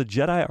 whatever the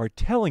Jedi are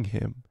telling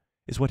him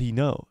is what he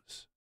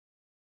knows.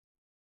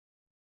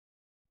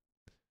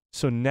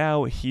 So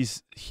now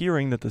he's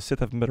hearing that the Sith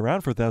haven't been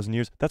around for 1,000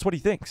 years. That's what he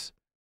thinks.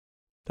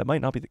 That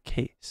might not be the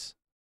case.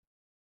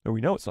 Or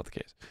we know it's not the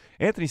case.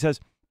 Anthony says,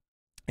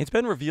 it's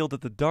been revealed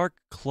that the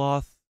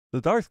dark-clothed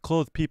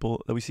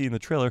people that we see in the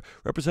trailer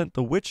represent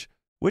the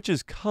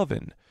witch's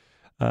coven.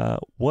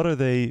 What are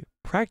they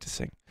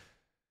practicing?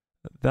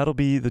 That'll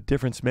be the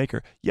difference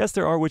maker. Yes,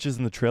 there are witches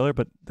in the trailer,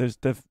 but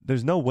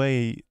there's no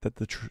way that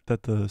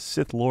the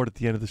Sith Lord at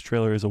the end of this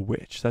trailer is a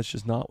witch. That's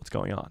just not what's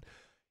going on.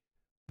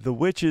 The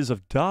witches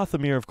of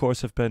Dathomir, of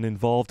course, have been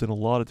involved in a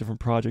lot of different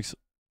projects,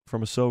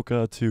 from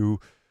Ahsoka to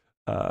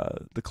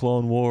the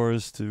Clone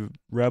Wars to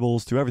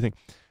Rebels to everything.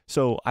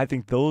 So I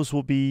think those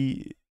will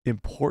be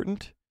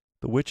important,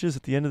 the witches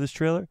at the end of this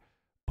trailer,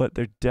 but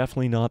they're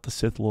definitely not the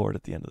Sith Lord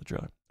at the end of the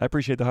trailer. I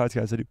appreciate the hearts,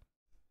 guys. I do.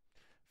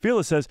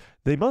 Fearless says,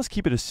 they must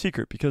keep it a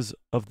secret because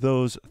of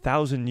those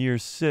 1,000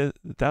 years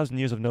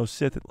of no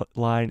Sith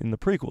line in the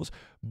prequels.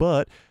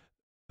 But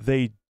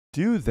they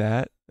do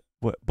that.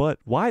 But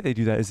why they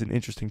do that is an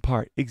interesting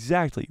part.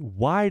 Exactly.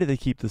 Why do they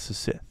keep this a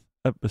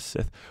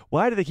Sith?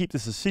 Why do they keep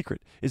this a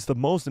secret? It's the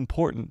most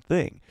important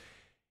thing.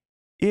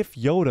 If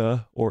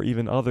Yoda or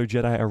even other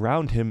Jedi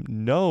around him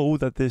know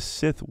that this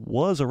Sith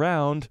was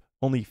around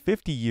only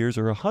 50 years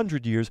or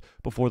 100 years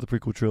before the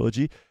prequel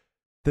trilogy,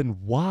 then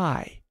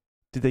why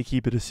did they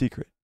keep it a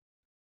secret?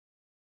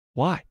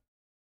 Why?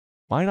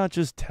 Why not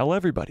just tell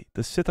everybody?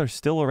 The Sith are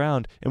still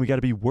around and we got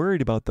to be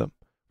worried about them.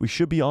 We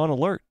should be on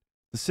alert.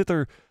 The Sith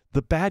are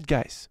the bad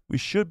guys. We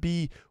should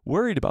be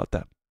worried about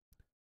them.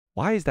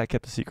 Why is that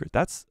kept a secret?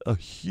 That's a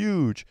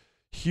huge,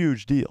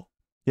 huge deal.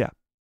 Yeah.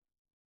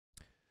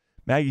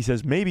 Maggie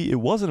says, maybe it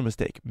wasn't a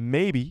mistake.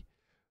 Maybe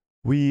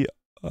we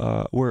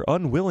were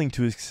unwilling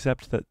to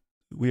accept that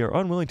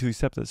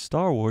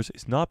Star Wars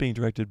is not being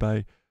directed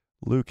by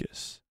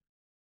Lucas.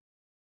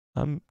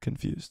 I'm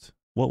confused.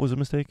 What was a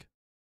mistake?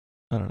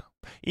 I don't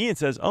know. Ian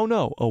says, oh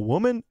no, a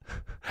woman?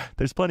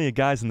 There's plenty of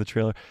guys in the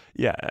trailer.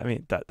 Yeah, I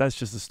mean, that's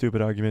just a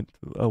stupid argument.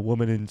 A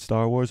woman in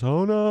Star Wars?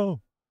 Oh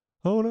no.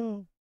 Oh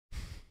no.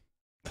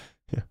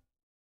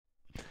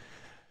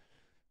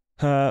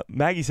 Yeah.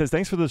 Maggie says,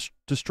 thanks for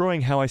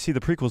destroying how I see the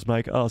prequels,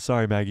 Mike. Oh,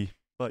 sorry, Maggie.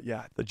 But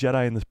yeah, the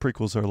Jedi in the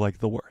prequels are like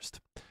the worst.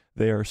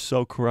 They are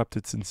so corrupt,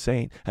 it's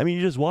insane. I mean,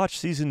 you just watch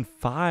season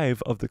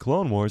 5 of the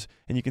Clone Wars,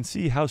 and you can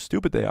see how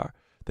stupid they are.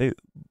 They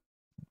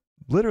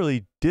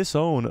literally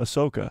disown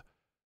Ahsoka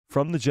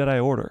from the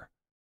Jedi Order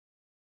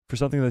for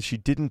something that she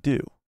didn't do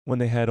when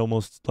they had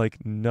almost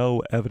like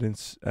no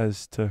evidence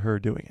as to her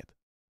doing it.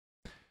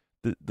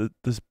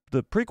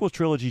 The prequel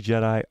trilogy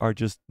Jedi are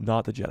just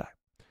not the Jedi.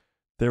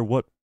 They're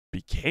what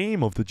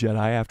became of the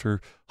Jedi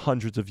after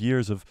hundreds of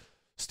years of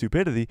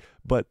stupidity,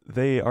 but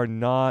they are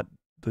not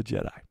the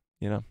Jedi,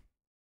 you know?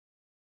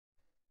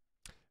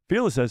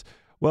 Fearless says,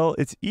 well,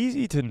 it's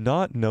easy to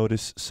not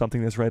notice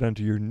something that's right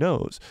under your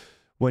nose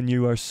when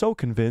you are so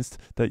convinced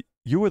that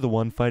you are the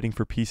one fighting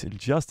for peace and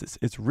justice.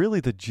 It's really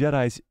the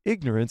Jedi's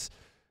ignorance,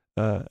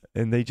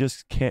 and they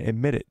just can't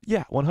admit it.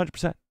 Yeah,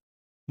 100%.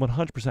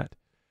 100%.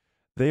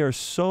 They are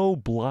so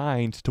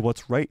blind to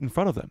what's right in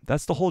front of them.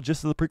 That's the whole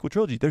gist of the prequel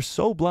trilogy. They're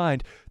so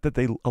blind that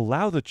they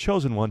allow the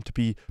Chosen One to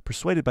be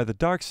persuaded by the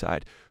dark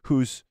side,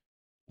 who's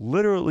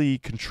literally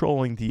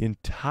controlling the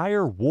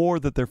entire war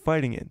that they're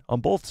fighting in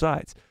on both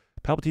sides.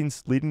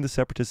 Palpatine's leading the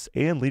Separatists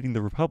and leading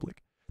the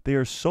Republic. They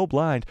are so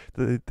blind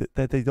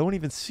that they don't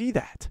even see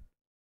that.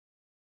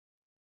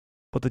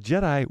 But the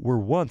Jedi were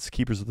once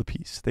keepers of the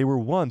peace. They were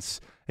once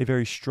a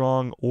very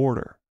strong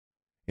order.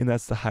 And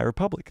that's the High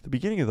Republic, the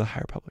beginning of the High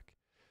Republic.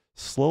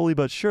 Slowly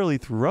but surely,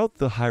 throughout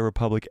the High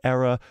Republic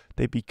era,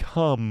 they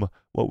become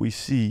what we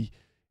see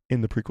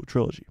in the prequel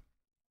trilogy.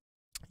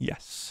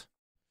 Yes.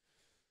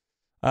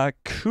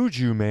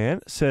 Kuju Man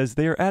says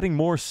they are adding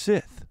more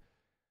Sith.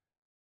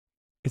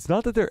 It's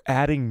not that they're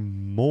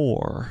adding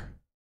more.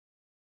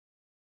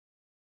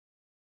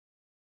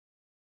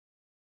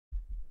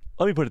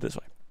 Let me put it this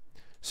way.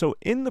 So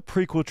in the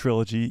prequel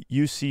trilogy,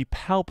 you see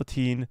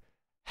Palpatine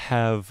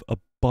have a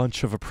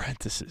bunch of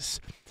apprentices.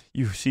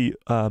 You see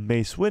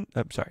Mace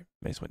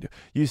Windu.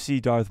 You see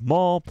Darth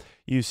Maul.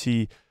 You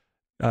see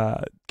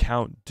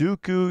Count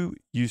Dooku.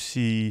 You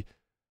see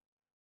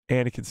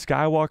Anakin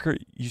Skywalker.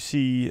 You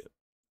see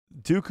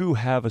Dooku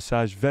have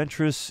Asajj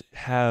Ventress,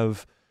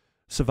 have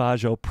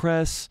Savage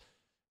Opress,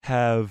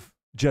 have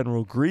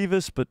General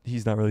Grievous, but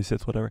he's not really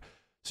Sith, whatever.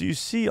 So you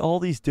see all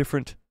these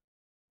different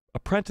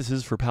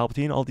apprentices for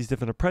Palpatine, all these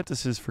different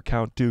apprentices for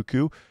Count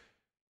Dooku.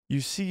 You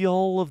see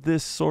all of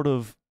this sort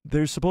of,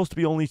 there's supposed to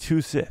be only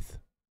 2 Sith.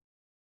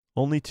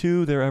 Only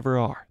 2 there ever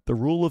are. The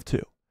rule of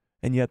 2.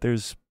 And yet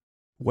there's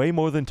way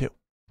more than 2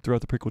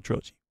 throughout the prequel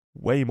trilogy.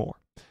 Way more.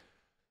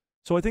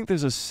 So I think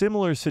there's a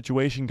similar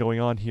situation going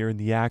on here in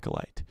the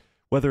Acolyte.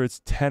 Whether it's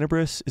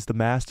Tenebris is the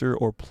master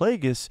or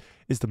Plagueis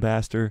is the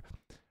master,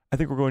 I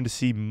think we're going to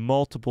see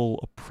multiple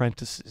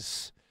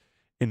apprentices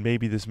in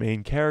maybe this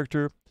main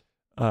character.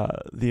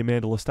 The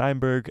Amanda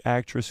Steinberg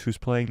actress who's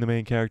playing the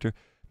main character,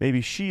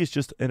 maybe she is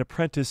just an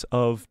apprentice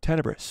of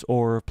Tenebris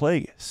or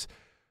Plagueis.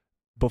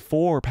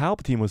 Before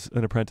Palpatine was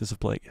an apprentice of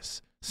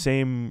Plagueis.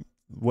 Same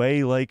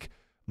way like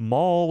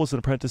Maul was an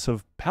apprentice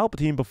of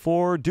Palpatine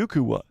before Dooku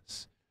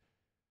was.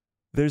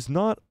 There's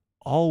not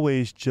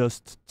always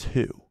just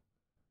 2.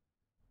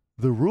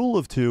 The rule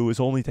of 2 is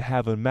only to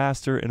have a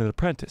master and an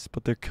apprentice,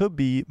 but there could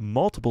be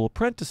multiple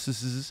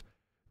apprentices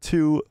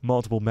to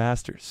multiple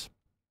masters.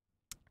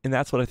 And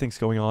that's what I think is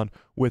going on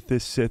with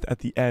this Sith at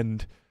the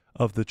end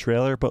of the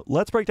trailer. But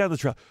let's break down the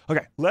trailer.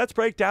 Okay, let's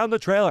break down the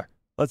trailer.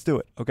 Let's do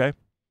it, okay?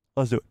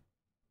 Let's do it.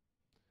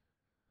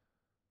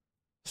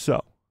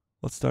 So,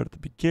 let's start at the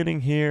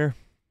beginning here,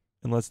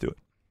 and let's do it.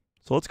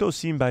 So let's go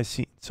scene by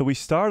scene. So we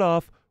start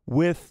off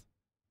with,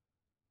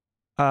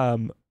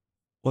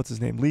 what's his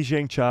name? Li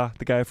Zhang-Cha,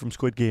 the guy from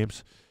Squid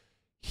Games.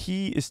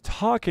 He is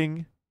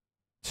talking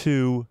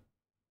to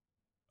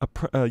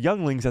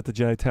younglings at the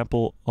Jedi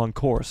Temple on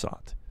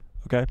Coruscant.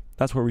 Okay?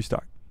 That's where we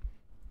start.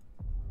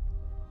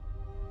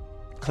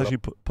 Let's actually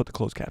put the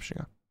closed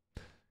captioning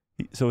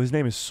on. So his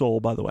name is Soul,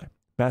 by the way.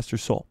 Master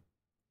Soul.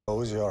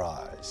 Close your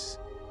eyes.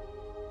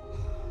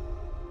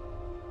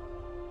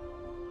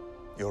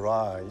 Your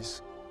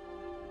eyes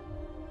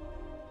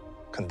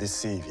can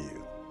deceive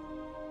you.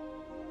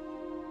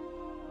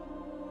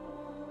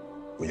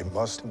 We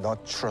must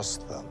not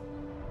trust them.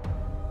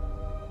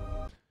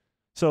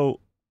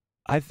 So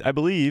I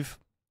believe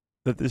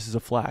that this is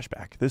a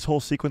flashback. This whole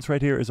sequence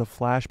right here is a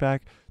flashback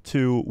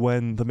to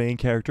when the main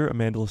character,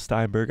 Amanda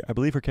Steinberg, I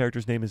believe her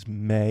character's name is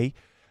May,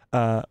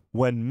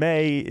 when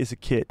May is a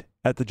kid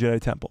at the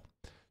Jedi Temple.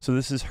 So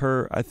this is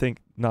her, I think,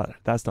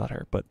 that's not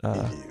her, but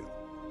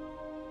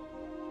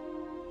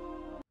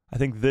I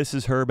think this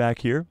is her back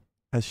here,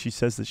 as she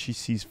says that she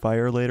sees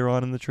fire later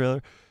on in the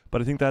trailer. But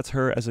I think that's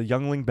her as a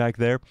youngling back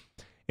there.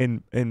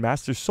 In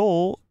Master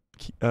Soul,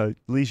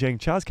 Li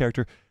Zhang-Cha's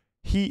character,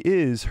 he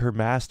is her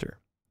master,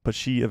 but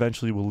she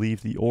eventually will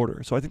leave the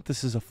order. So I think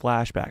this is a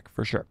flashback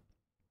for sure.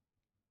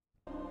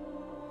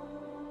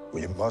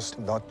 We must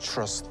not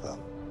trust them.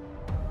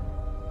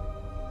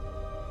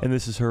 And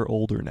this is her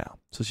older now.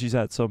 So she's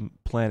at some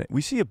planet.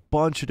 We see a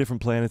bunch of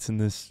different planets in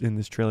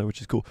this trailer,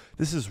 which is cool.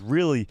 This is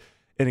really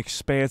an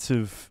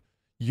expansive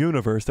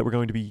universe that we're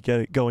going to be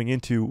going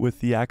into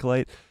with the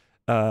Acolyte.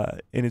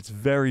 And it's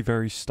very,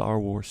 very Star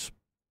Wars.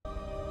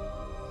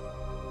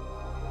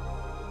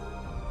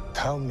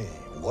 Tell me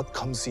what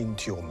comes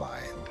into your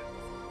mind.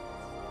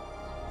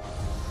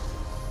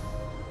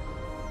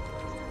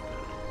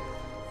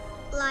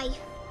 Life.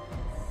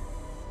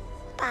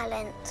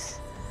 Balance.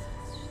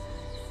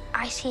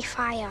 I see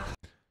fire.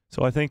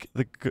 So I think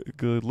the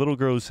little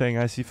girl who's saying,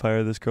 I see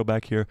fire, this girl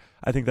back here,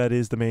 I think that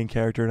is the main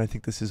character, and I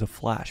think this is a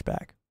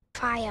flashback.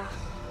 Fire.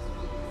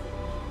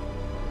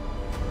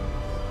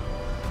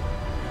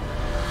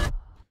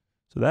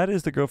 So that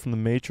is the girl from The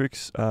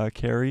Matrix,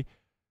 Carrie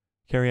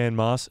Ann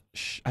Moss.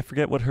 I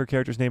forget what her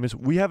character's name is.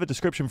 We have a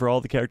description for all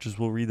the characters.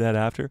 We'll read that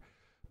after.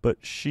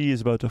 But she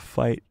is about to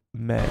fight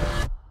May.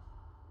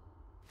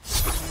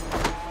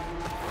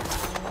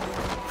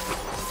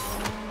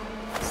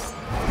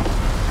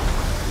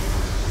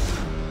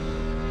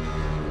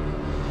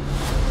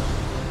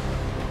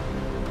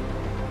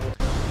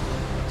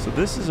 So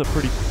this is a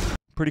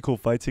pretty cool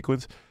fight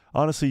sequence.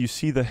 Honestly, you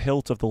see the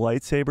hilt of the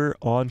lightsaber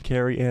on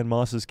Carrie Ann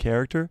Moss's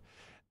character.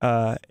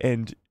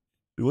 And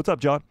what's up,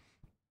 John?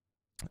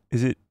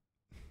 Is it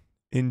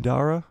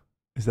Indara?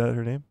 Is that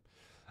her name?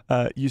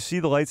 You see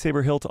the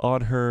lightsaber hilt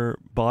on her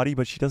body,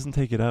 but she doesn't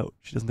take it out.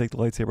 She doesn't take the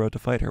lightsaber out to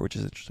fight her, which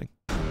is interesting.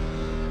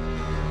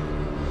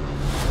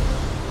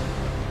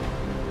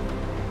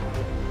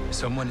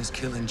 Someone is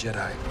killing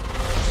Jedi.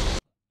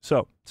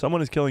 So,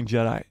 someone is killing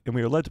Jedi, and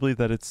we are led to believe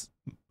that it's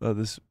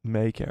this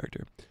May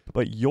character.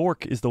 But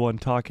York is the one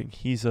talking.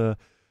 He's a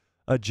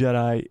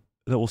Jedi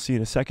that we'll see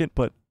in a second,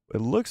 but it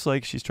looks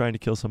like she's trying to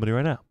kill somebody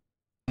right now.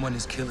 Someone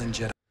is killing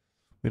Jedi.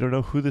 We don't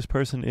know who this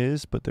person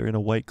is, but they're in a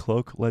white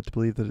cloak, led to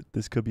believe that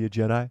this could be a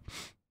Jedi.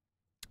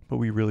 But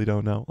we really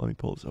don't know. Let me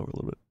pull this over a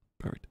little bit.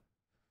 Perfect.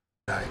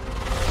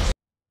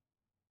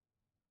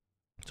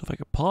 So if I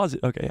could pause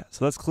it. Okay, yeah.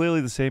 So that's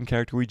clearly the same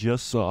character we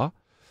just saw.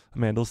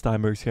 Amanda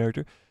Steinberg's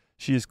character.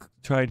 She is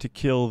trying to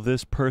kill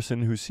this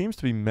person who seems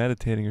to be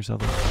meditating or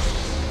something.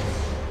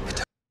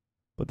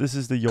 But this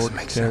is the Yord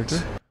character.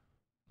 Sense.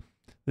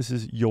 This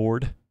is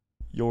Yord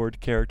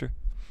character.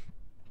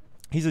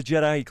 He's a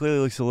Jedi. He clearly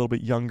looks a little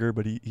bit younger,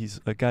 but he's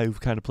a guy who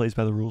kind of plays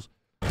by the rules.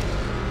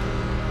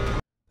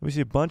 We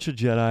see a bunch of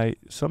Jedi.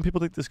 Some people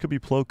think this could be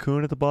Plo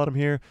Koon at the bottom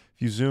here.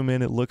 If you zoom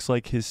in, it looks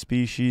like his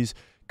species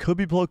could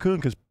be Plo Koon,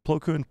 because Plo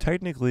Koon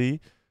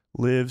technically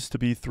lives to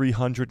be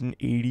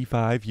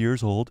 385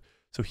 years old.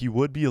 So he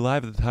would be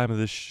alive at the time of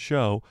this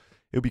show.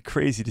 It would be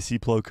crazy to see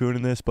Plo Koon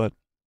in this, but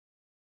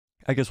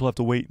I guess we'll have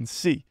to wait and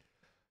see.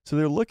 So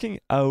they're looking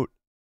out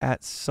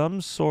at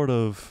some sort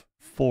of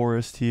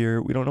forest here.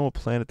 We don't know what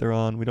planet they're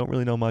on. We don't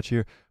really know much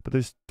here, but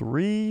there's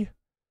 3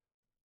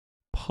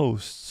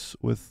 posts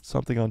with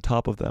something on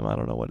top of them. I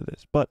don't know what it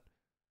is, but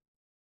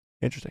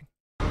interesting.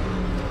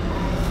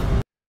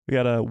 We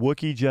got a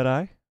Wookiee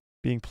Jedi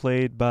being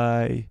played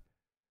by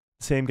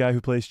the same guy who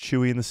plays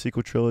Chewie in the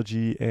sequel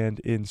trilogy and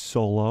in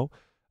Solo.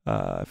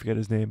 I forget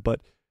his name,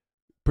 but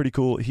pretty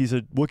cool. He's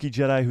a Wookiee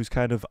Jedi who's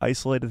kind of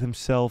isolated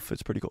himself.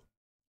 It's pretty cool.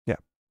 Yeah.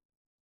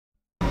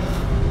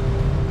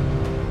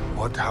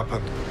 What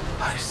happened?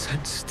 I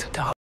sensed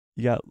doubt.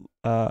 You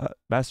got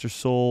Master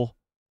Soul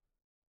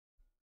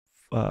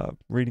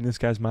reading this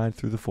guy's mind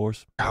through the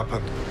Force.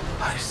 Happened.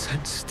 I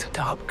sensed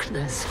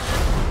darkness.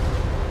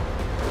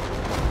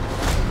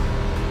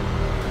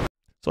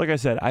 So like I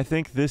said, I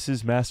think this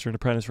is Master and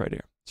Apprentice right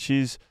here.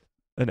 She's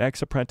an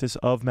ex-apprentice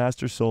of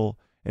Master Soul,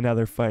 and now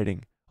they're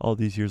fighting all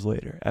these years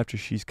later, after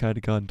she's kind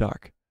of gone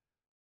dark.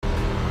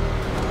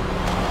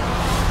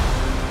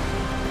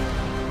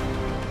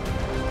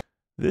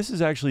 This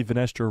is actually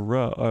Venestra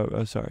Rowe.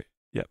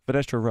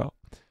 Venestra Rowe.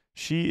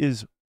 She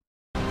is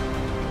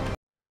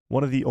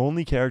one of the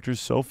only characters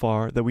so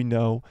far that we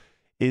know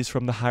is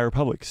from the High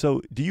Republic.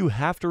 So do you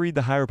have to read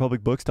the High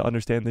Republic books to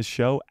understand this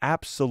show?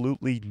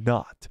 Absolutely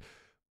not.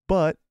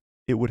 But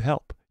it would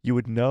help. You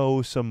would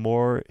know some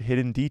more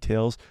hidden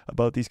details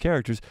about these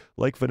characters.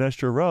 Like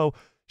Venestra Rowe,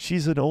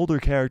 she's an older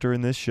character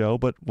in this show,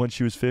 but when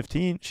she was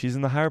 15, she's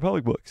in the High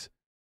Republic books.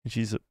 And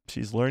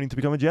she's learning to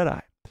become a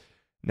Jedi.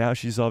 Now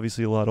she's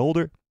obviously a lot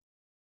older,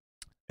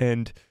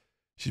 and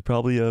she's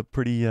probably a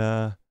pretty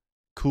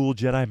cool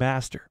Jedi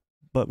Master,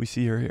 but we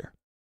see her here.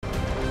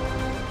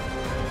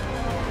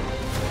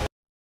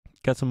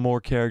 Got some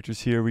more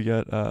characters here. We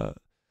got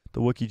the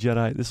Wookiee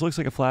Jedi. This looks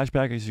like a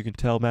flashback. As you can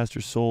tell, Master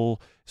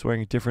Soul is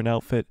wearing a different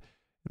outfit,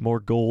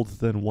 more gold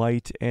than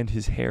white, and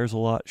his hair's a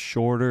lot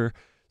shorter.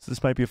 So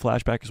this might be a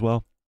flashback as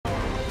well.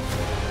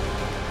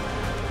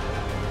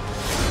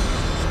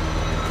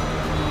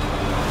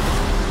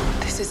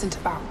 This isn't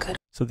about good.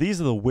 So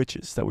these are the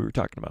witches that we were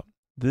talking about.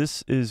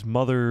 This is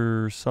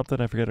Mother something.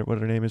 I forget what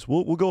her name is.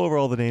 We'll go over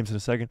all the names in a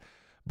second.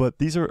 But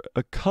these are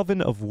a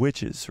coven of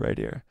witches right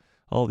here.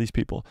 All these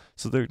people.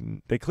 So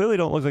they clearly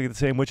don't look like the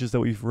same witches that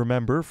we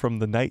remember from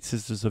the Night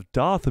Sisters of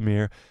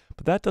Dathomir,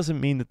 but that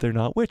doesn't mean that they're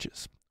not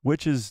witches.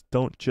 Witches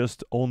don't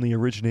just only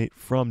originate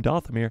from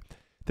Dathomir.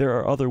 There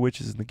are other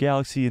witches in the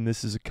galaxy, and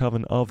this is a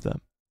coven of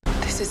them.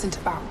 This isn't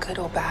about good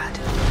or bad.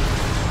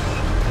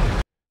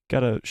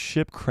 Got a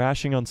ship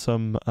crashing on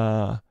some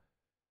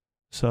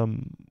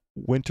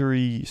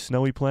wintry,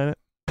 snowy planet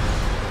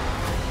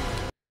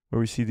where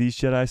we see these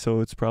Jedi, so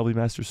it's probably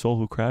Master Soul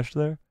who crashed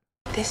there.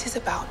 This is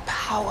about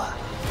power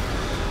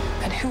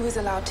and who is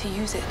allowed to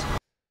use it.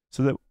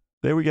 So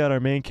there we got our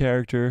main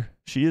character.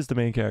 She is the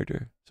main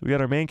character. So we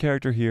got our main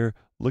character here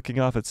looking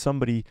off at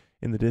somebody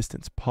in the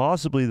distance,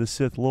 possibly the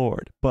Sith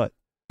Lord, but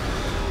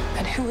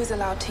who is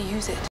allowed to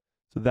use it.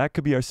 So that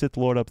could be our Sith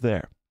Lord up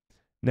there.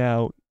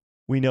 Now,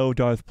 we know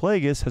Darth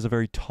Plagueis has a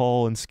very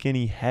tall and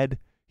skinny head.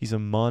 He's a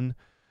Mun.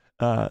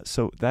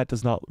 So that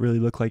does not really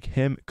look like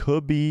him.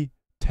 Could be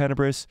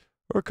Tenebris,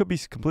 or it could be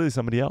completely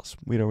somebody else.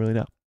 We don't really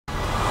know.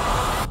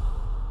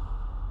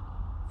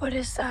 What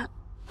is that?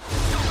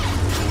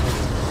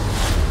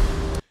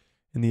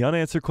 And the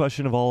unanswered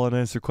question of all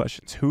unanswered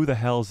questions, who the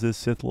hell is this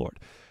Sith Lord?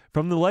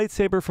 From the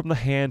lightsaber, from the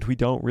hand, we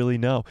don't really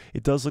know.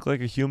 It does look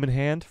like a human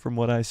hand from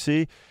what I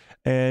see,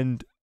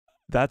 and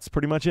that's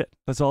pretty much it.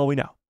 That's all we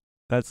know.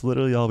 That's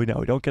literally all we know.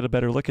 We don't get a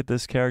better look at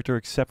this character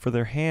except for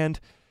their hand.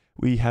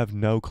 We have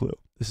no clue.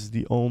 This is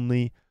the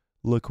only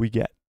look we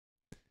get.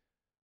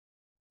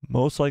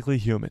 Most likely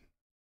human,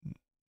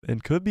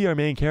 and could be our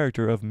main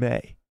character of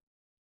May,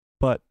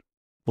 but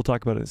we'll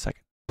talk about it in a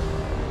second.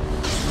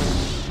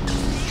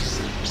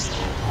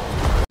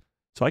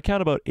 So I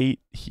count about 8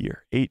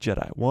 here. 8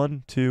 Jedi.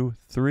 1, 2,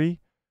 3,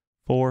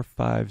 4,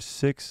 5,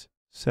 6,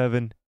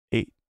 7,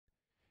 8.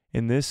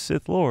 And this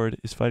Sith Lord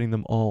is fighting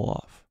them all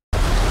off.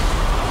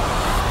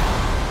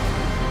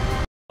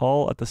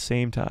 All at the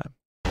same time.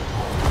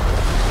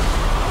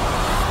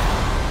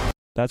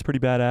 That's pretty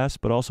badass,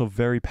 but also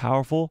very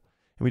powerful,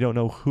 and we don't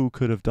know who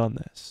could have done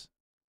this.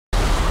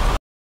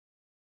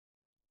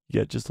 You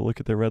get just a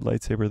look at their red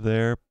lightsaber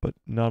there, but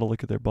not a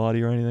look at their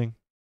body or anything.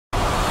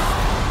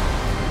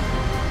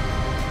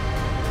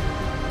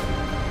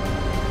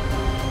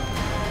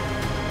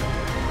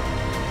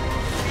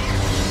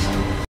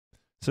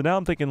 So now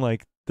I'm thinking,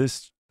 like,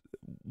 this,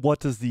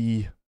 what does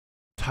the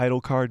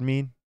title card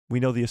mean? We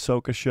know the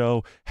Ahsoka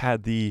show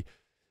had the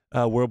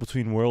World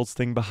Between Worlds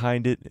thing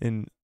behind it,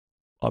 and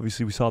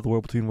obviously we saw the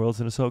World Between Worlds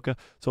in Ahsoka.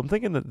 So I'm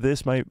thinking that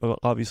this might,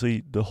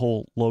 obviously the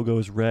whole logo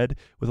is red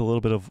with a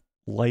little bit of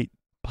light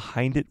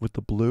behind it with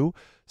the blue.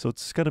 So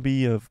it's going to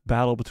be a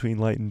battle between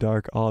light and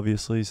dark,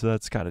 obviously. So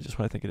that's kind of just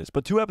what I think it is.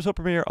 But 2-episode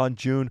premiere on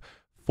June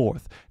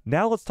 4th.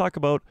 Now let's talk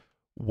about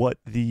what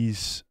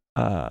these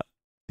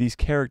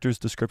characters'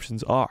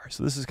 descriptions are.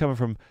 So this is coming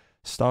from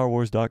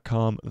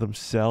StarWars.com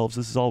themselves.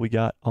 This is all we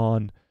got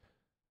on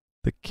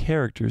the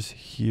characters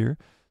here.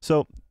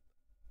 So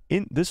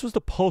this was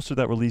the poster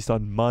that released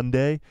on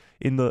Monday.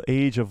 In the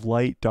Age of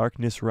Light,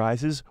 Darkness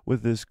Rises,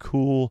 with this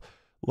cool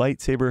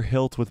lightsaber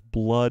hilt with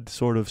blood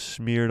sort of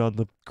smeared on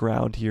the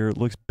ground here. It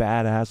looks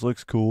badass,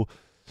 looks cool.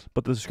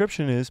 But the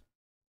description is,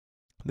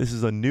 this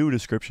is a new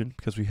description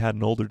because we had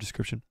an older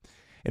description.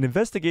 An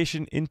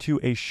investigation into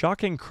a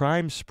shocking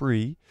crime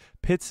spree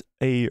pits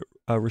a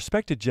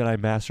respected Jedi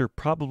Master,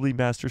 probably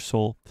Master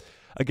Soul,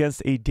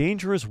 against a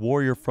dangerous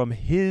warrior from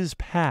his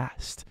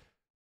past,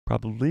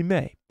 probably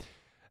May.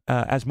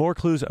 As more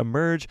clues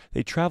emerge,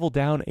 they travel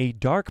down a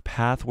dark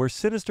path where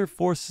sinister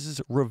forces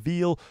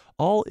reveal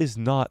all is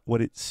not what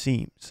it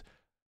seems.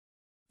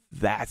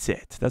 That's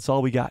it. That's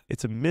all we got.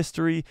 It's a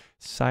mystery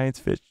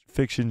science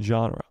fiction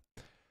genre.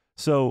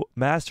 So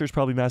Master is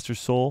probably Master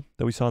Soul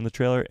that we saw in the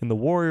trailer, and the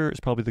warrior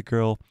is probably the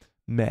girl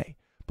May.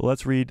 But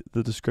let's read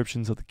the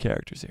descriptions of the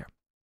characters here.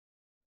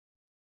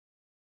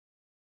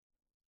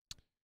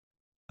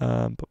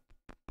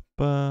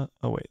 Oh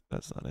wait,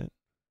 that's not it.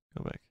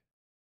 Go back.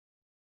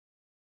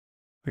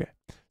 Okay,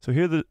 so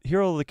here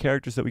are all the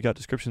characters that we got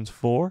descriptions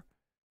for.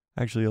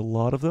 Actually, a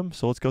lot of them.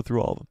 So let's go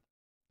through all of them.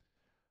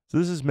 So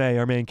this is May,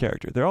 our main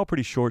character. They're all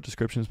pretty short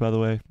descriptions, by the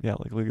way. Yeah,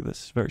 like look at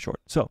this, it's very short.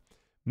 So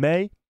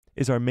May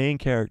is our main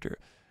character.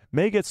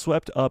 May gets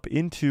swept up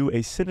into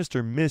a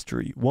sinister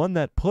mystery, one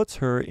that puts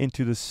her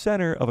into the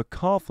center of a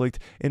conflict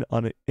in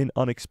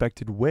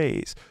unexpected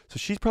ways. So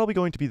she's probably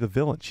going to be the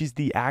villain. She's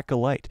the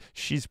Acolyte.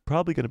 She's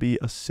probably going to be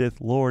a Sith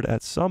Lord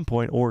at some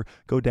point, or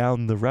go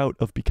down the route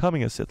of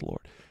becoming a Sith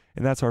Lord.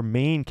 And that's our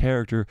main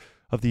character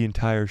of the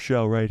entire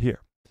show right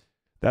here.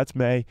 That's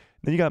May.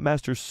 Then you got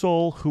Master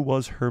Soul, who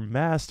was her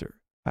master.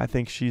 I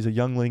think she's a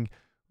youngling,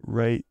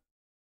 right,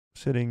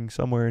 sitting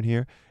somewhere in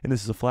here. And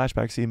this is a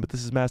flashback scene, but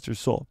this is Master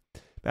Soul.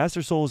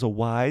 Master Soul is a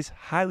wise,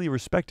 highly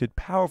respected,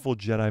 powerful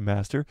Jedi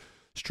Master,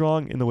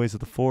 strong in the ways of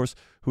the Force,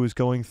 who is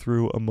going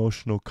through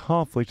emotional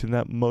conflict. And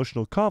that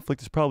emotional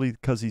conflict is probably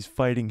because he's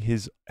fighting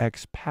his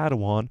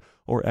ex-Padawan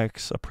or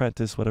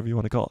ex-apprentice, whatever you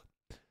want to call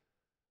it.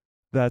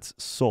 That's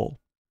Soul.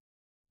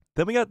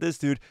 Then we got this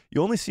dude.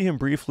 You only see him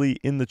briefly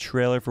in the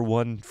trailer for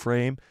one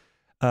frame.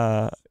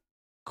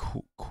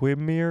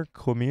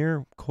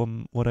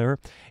 Whatever,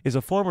 is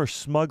a former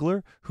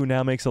smuggler who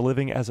now makes a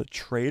living as a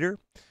trader,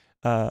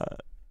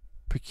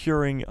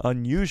 procuring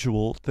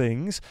unusual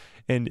things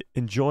and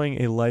enjoying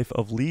a life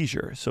of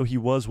leisure. So he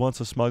was once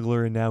a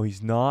smuggler and now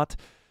he's not.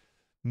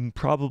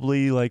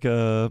 Probably like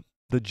the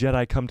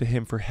Jedi come to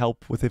him for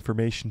help with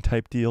information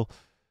type deal.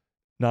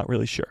 Not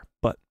really sure,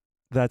 but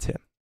that's him.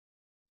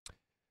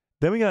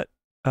 Then we got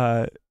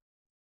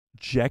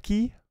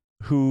Jecki,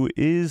 who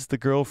is the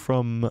girl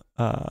from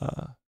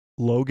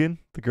Logan,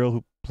 the girl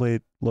who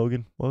played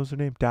Logan. What was her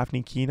name?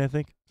 Daphne Keane, I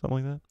think.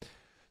 Something like that.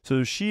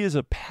 So she is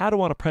a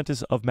Padawan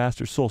apprentice of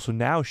Master Soul. So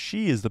now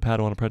she is the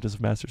Padawan apprentice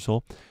of Master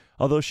Soul.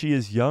 Although she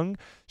is young,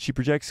 she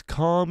projects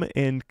calm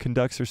and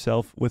conducts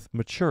herself with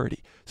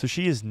maturity. So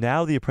she is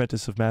now the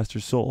apprentice of Master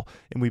Soul,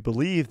 and we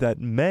believe that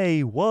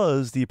May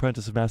was the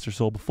apprentice of Master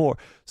Soul before.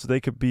 So they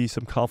could be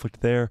some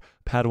conflict there.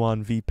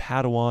 Padawan v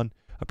Padawan,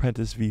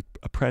 apprentice v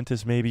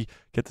apprentice, maybe.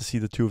 Get to see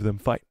the two of them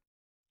fight.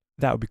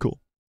 That would be cool.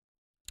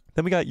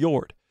 Then we got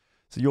Yord.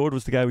 So Yord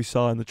was the guy we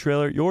saw in the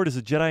trailer. Yord is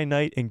a Jedi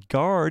Knight and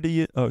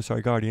guardian of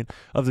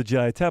the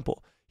Jedi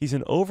Temple. He's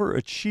an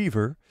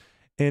overachiever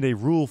and a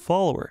rule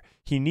follower.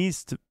 He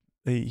needs to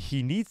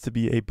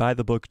be a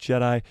by-the-book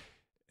Jedi.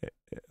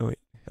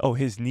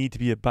 His need to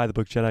be a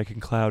by-the-book Jedi can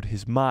cloud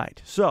his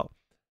mind. So,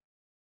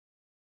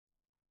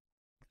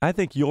 I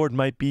think Yord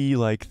might be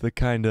like the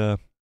kind of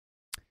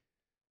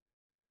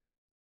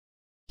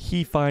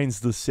he finds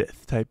the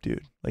Sith type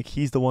dude. Like,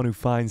 he's the one who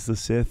finds the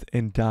Sith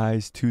and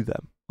dies to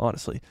them,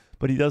 honestly.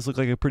 But he does look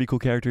like a pretty cool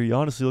character. He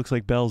honestly looks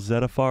like Bel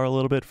Zettifar a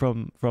little bit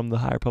from the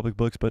High Republic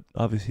books, but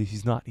obviously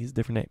he's not. He's a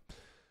different name.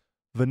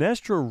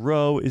 Venestra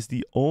Rowe is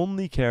the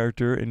only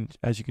character, and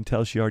as you can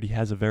tell, she already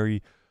has a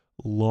very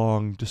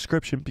long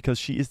description because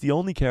she is the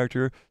only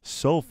character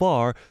so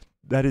far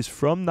that is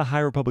from the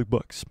High Republic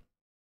books.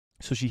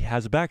 So she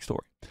has a backstory.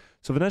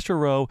 So Venestra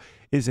Rowe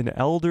is an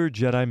elder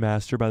Jedi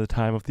Master by the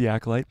time of the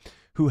Acolyte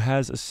who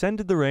has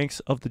ascended the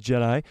ranks of the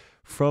Jedi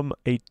from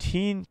a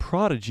teen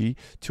prodigy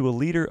to a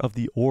leader of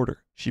the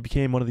Order. She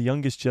became one of the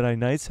youngest Jedi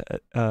Knights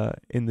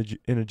in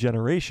a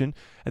generation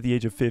at the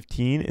age of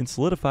 15 and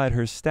solidified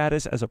her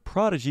status as a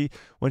prodigy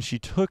when she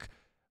took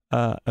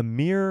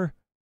Amir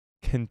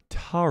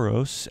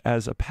Kentaros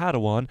as a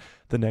Padawan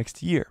the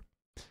next year.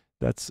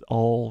 That's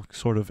all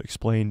sort of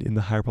explained in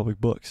the High Republic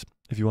books,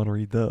 if you want to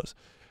read those.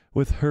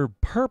 With her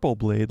purple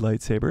blade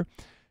lightsaber,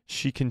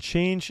 she can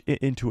change it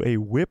into a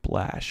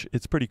whiplash.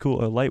 It's pretty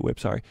cool. A light whip,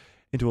 sorry.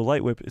 Into a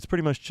light whip. It's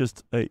pretty much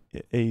just a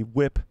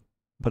whip,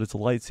 but it's a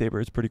lightsaber.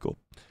 It's pretty cool.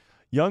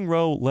 Young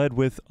Rowe led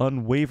with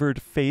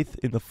unwavered faith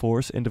in the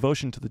Force and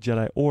devotion to the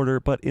Jedi Order,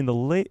 but in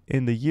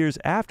the years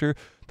after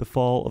the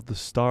fall of the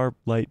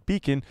Starlight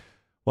Beacon,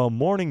 while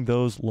mourning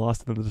those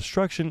lost in the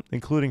destruction,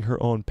 including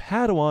her own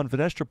Padawan,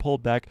 Venestra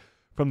pulled back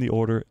from the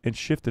Order and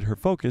shifted her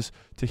focus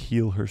to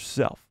heal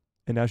herself.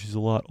 And now she's a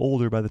lot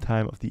older by the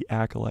time of the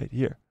Acolyte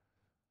here.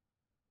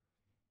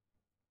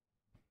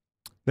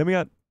 Then we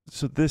got,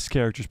 so this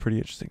character's pretty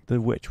interesting.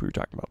 The witch we were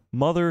talking about.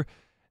 Mother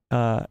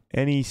Anicia,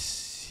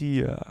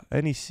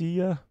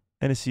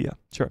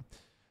 sure.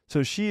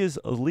 So she is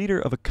a leader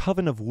of a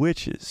coven of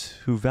witches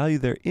who value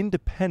their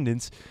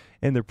independence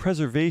and their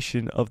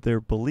preservation of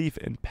their belief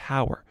and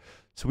power.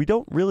 So we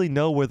don't really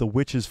know where the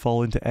witches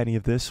fall into any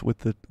of this with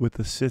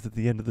the Sith at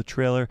the end of the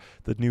trailer,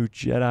 the new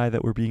Jedi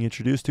that we're being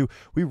introduced to.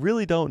 We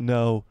really don't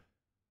know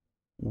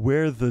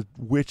where the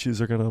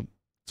witches are going to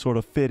sort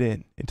of fit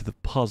into the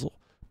puzzle.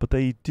 But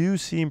they do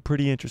seem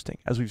pretty interesting,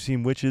 as we've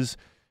seen witches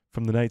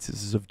from the Night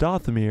Sisters of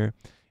Dathomir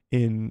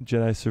in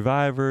Jedi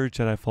Survivor,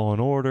 Jedi Fallen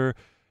Order,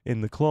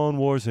 in the Clone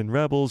Wars, in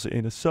Rebels,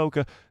 in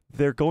Ahsoka.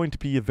 They're going to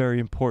be a very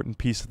important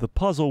piece of the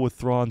puzzle with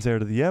Thrawn's heir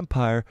to the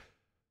Empire.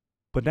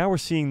 But now we're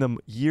seeing them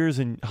years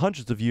and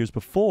hundreds of years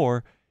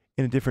before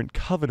in a different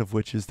coven of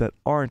witches that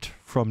aren't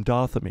from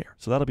Dathomir.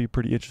 So that'll be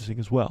pretty interesting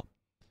as well.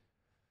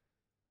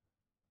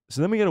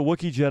 So then we get a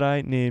Wookiee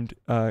Jedi named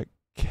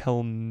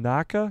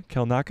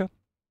Kelnaka.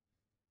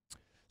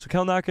 So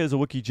Kelnaka is a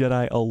Wookiee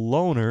Jedi, a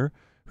loner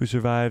who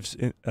survives,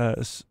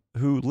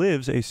 who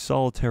lives a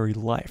solitary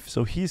life.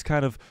 So he's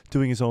kind of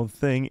doing his own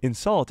thing in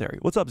solitary.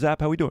 What's up,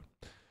 Zap? How we doing?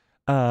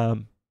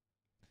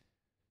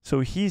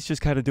 So he's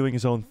just kind of doing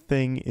his own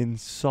thing in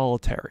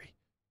solitary.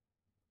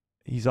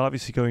 He's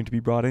obviously going to be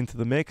brought into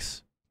the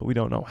mix, but we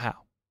don't know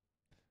how.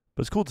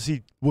 But it's cool to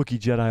see Wookiee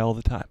Jedi all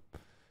the time.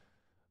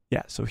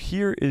 Yeah, so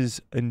here is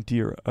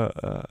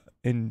Indara.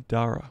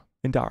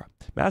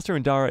 Master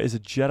Indara is a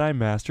Jedi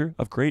Master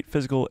of great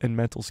physical and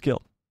mental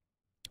skill.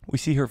 We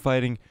see her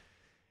fighting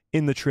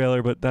in the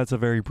trailer, but that's a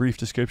very brief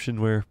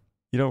description where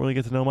you don't really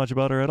get to know much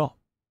about her at all.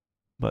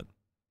 But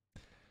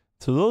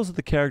so those are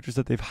the characters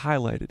that they've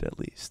highlighted, at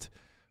least,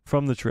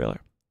 from the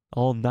trailer.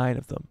 All 9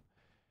 of them,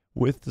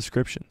 with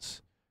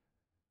descriptions.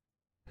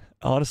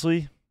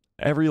 Honestly,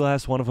 every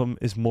last one of them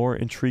is more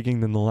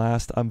intriguing than the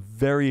last. I'm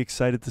very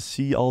excited to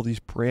see all these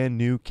brand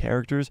new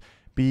characters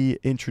be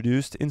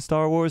introduced in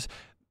Star Wars,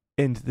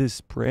 and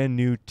this brand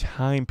new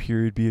time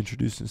period be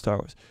introduced in Star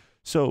Wars.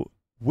 So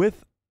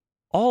with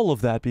all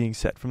of that being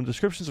said, from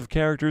descriptions of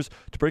characters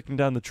to breaking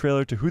down the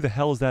trailer to who the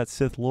hell is that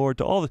Sith Lord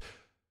to all this,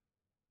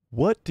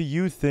 what do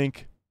you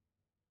think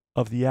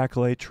of the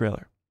Acolyte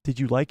trailer? Did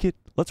you like it?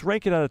 Let's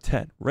rank it out of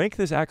 10. Rank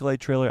this Acolyte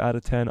trailer out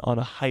of 10 on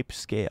a hype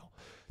scale.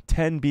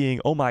 10 being,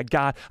 oh my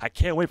God, I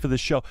can't wait for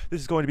this show. This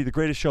is going to be the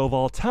greatest show of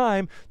all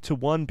time, to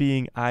 1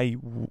 being, I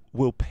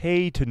will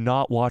pay to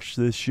not watch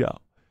this show.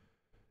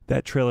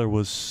 That trailer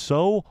was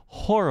so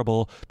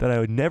horrible that I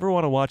would never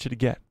want to watch it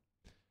again.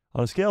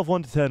 On a scale of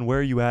 1 to 10, where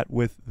are you at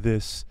with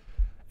this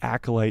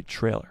Acolyte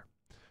trailer?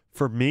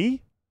 For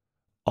me,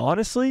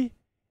 honestly,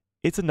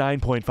 it's a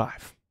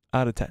 9.5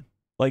 out of 10.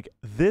 Like,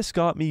 this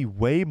got me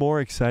way more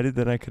excited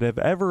than I could have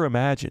ever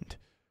imagined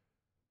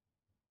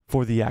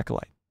for the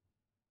Acolyte.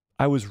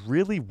 I was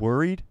really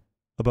worried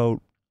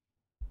about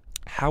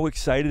how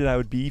excited I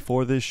would be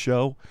for this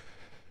show,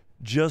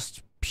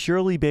 just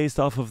purely based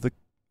off of the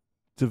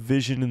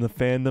division in the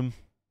fandom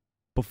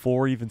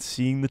before even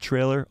seeing the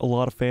trailer. A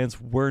lot of fans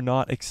were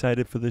not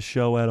excited for this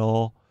show at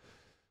all.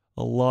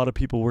 A lot of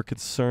people were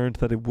concerned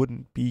that it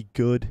wouldn't be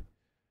good,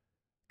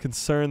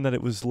 concerned that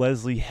it was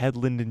Leslie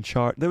Headland in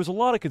charge. There was a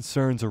lot of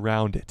concerns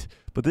around it,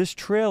 but this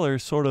trailer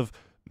sort of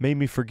made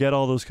me forget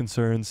all those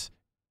concerns,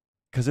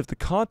 because if the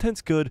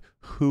content's good,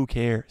 who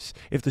cares?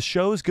 If the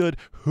show's good,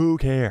 who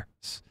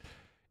cares?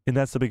 And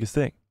that's the biggest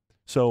thing.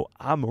 So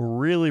I'm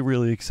really,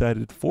 really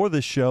excited for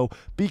this show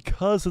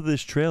because of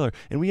this trailer.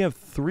 And we have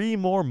 3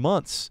 more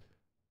months.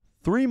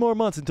 3 more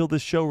months until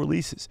this show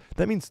releases.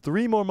 That means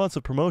 3 more months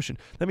of promotion.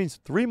 That means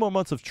 3 more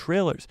months of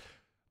trailers,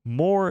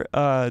 more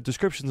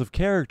descriptions of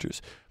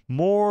characters,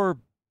 more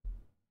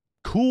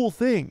cool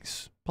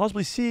things,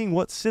 possibly seeing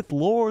what Sith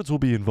Lords will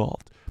be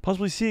involved,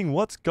 possibly seeing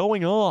what's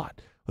going on.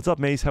 What's up,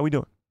 Mace? How we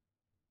doing?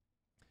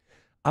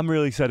 I'm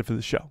really excited for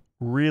this show.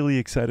 Really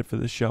excited for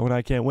this show, and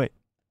I can't wait.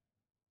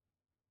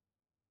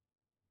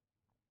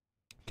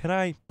 Can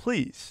I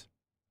please,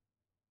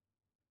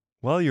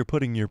 while you're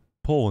putting your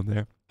poll in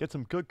there, get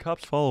some good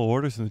cups follow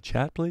orders in the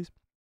chat, please?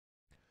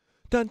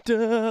 Dun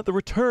dun! The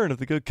return of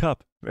the good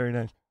cup. Very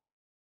nice.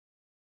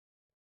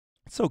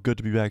 It's so good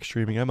to be back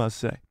streaming, I must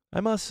say. I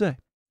must say.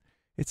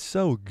 It's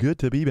so good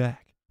to be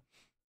back.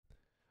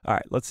 All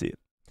right, let's see it.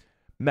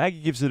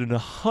 Maggie gives it an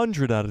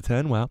 100 out of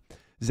 10. Wow.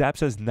 Zap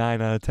says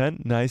 9 out of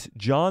 10. Nice.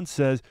 John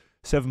says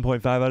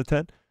 7.5 out of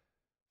 10.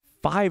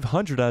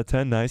 500 out of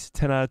 10. Nice.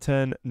 10 out of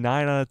 10.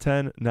 9 out of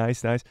 10.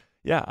 Nice, nice.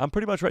 Yeah, I'm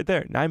pretty much right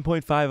there.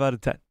 9.5 out of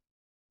 10.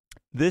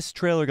 This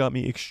trailer got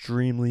me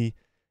extremely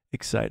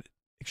excited.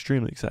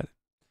 Extremely excited.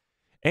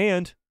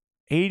 And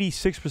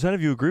 86%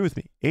 of you agree with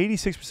me.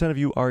 86% of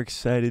you are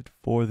excited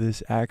for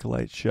this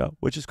Acolyte show,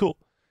 which is cool.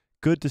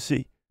 Good to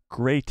see.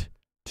 Great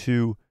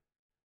to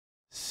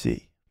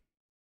see.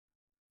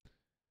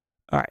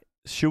 All right.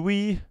 Should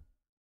we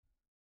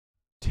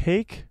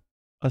take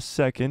a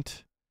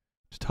second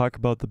to talk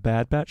about the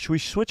Bad Batch? Should we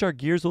switch our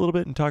gears a little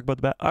bit and talk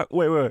about the Bad...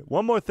 wait.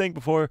 One more thing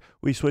before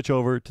we switch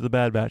over to the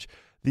Bad Batch.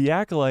 The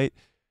Acolyte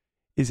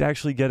is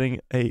actually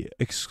getting a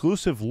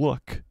exclusive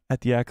look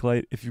at the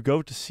Acolyte if you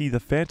go to see The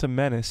Phantom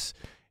Menace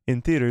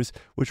in theaters,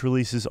 which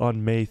releases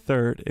on May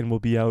 3rd and will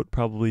be out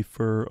probably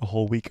for a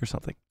whole week or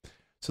something.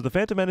 So The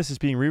Phantom Menace is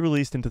being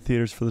re-released into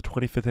theaters for the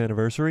 25th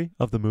anniversary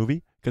of the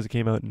movie because it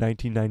came out in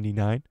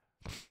 1999.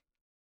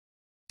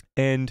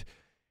 And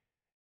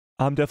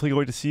I'm definitely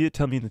going to see it.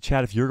 Tell me in the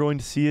chat if you're going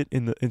to see it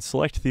in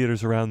select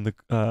theaters around the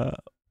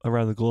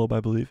globe,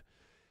 I believe.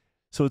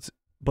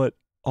 But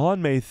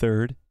on May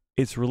 3rd,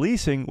 it's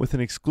releasing with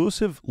an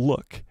exclusive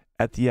look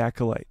at the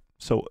Acolyte.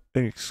 So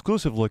an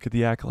exclusive look at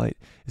the Acolyte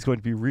is going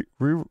to be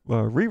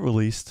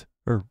re-released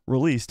or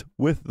released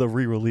with the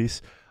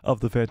re-release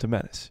of The Phantom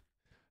Menace.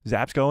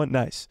 Zap's going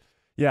nice.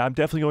 Yeah, I'm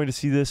definitely going to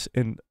see this,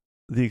 and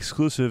the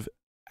exclusive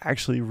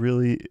actually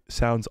really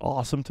sounds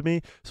awesome to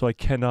me. So I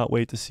cannot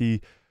wait to see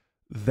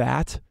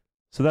that.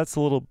 So that's a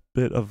little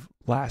bit of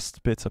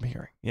last bits I'm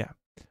hearing. Yeah,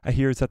 I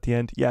hear it's at the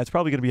end. Yeah, it's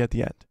probably going to be at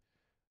the end.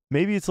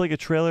 Maybe it's like a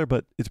trailer,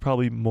 but it's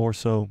probably more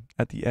so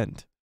at the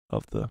end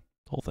of the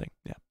whole thing.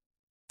 Yeah.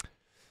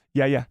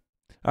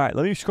 All right,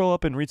 let me scroll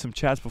up and read some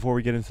chats before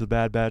we get into the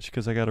Bad Batch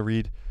because I got to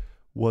read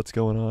what's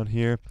going on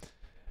here.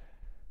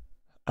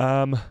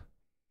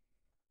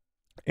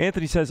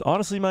 Anthony says,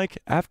 honestly, Mike,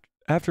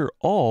 after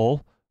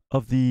all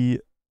of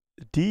the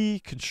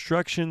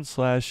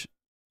deconstruction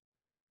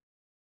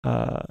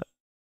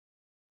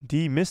 /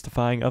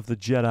 demystifying of the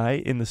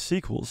Jedi in the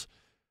sequels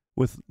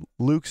with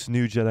Luke's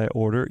new Jedi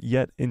Order,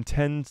 yet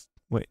intend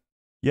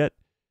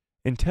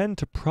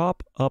to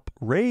prop up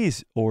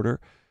Rey's order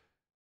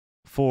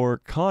for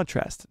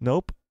contrast.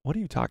 Nope. What are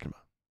you talking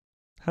about?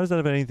 How does that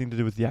have anything to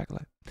do with the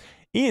Acolyte?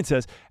 Ian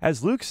says,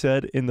 as Luke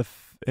said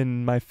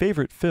in my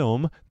favorite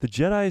film, the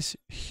Jedi's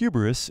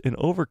hubris and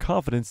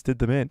overconfidence did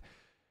them in.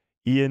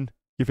 Ian,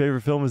 your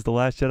favorite film is The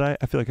Last Jedi?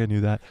 I feel like I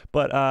knew that.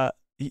 But,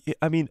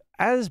 I mean,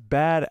 as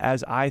bad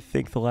as I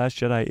think The Last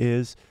Jedi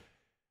is,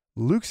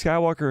 Luke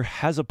Skywalker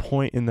has a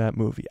point in that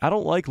movie. I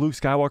don't like Luke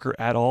Skywalker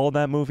at all in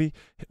that movie.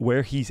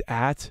 Where he's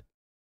at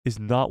is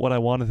not what I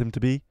wanted him to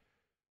be.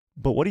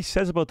 But what he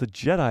says about the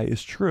Jedi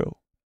is true.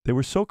 They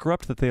were so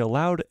corrupt that they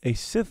allowed a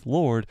Sith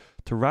Lord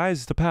to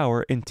rise to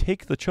power and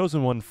take the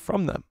chosen one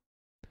from them.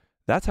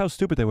 That's how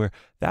stupid they were.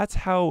 That's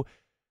how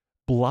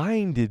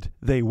blinded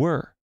they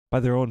were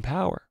by their own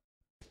power.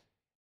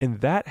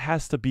 And that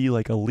has to be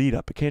like a lead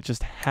up. It can't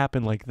just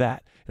happen like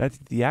that. And I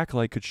think the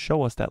Acolyte could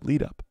show us that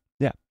lead up.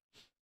 Yeah.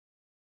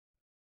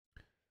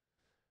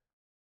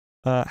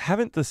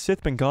 Haven't the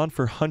Sith been gone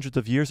for hundreds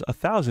of years?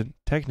 1,000,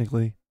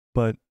 technically.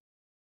 But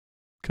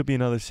could be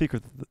another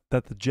secret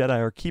that the Jedi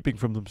are keeping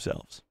from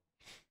themselves.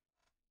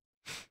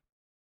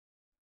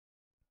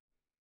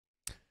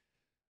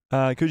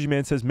 Kuji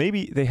Man says,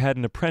 maybe they had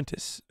an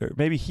apprentice, or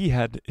maybe he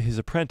had his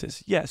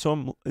apprentice. Yeah,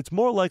 so it's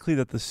more likely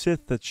that the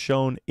Sith that's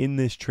shown in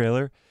this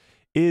trailer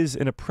is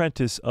an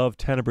apprentice of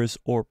Tenebris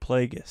or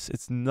Plagueis.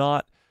 It's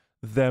not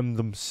them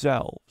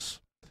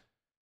themselves.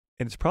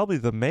 And it's probably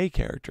the main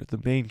character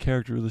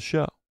of the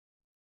show.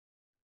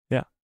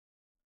 Yeah.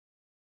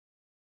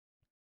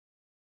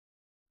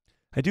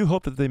 I do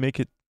hope that they make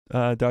it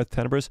Darth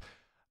Tenebris.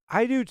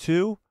 I do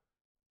too,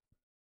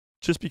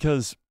 just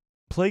because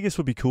Plagueis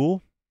would be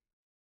cool.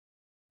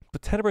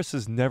 But Tenebris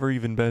has never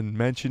even been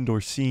mentioned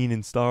or seen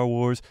in Star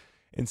Wars,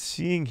 and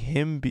seeing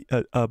him be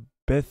a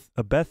Bith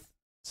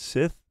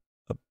Sith,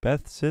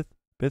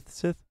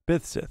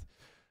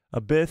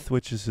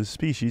 which is his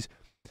species,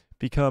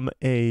 become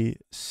a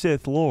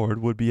Sith Lord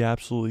would be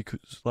absolutely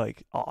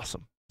like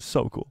awesome,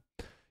 so cool.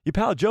 Your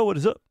pal Joe, what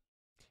is up?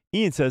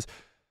 Ian says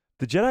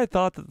the Jedi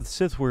thought that the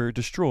Sith were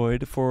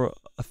destroyed for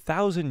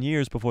 1,000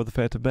 years before the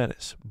Phantom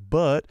Menace,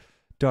 but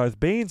Darth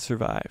Bane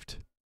survived.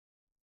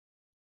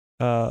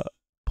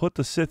 Put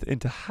the Sith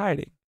into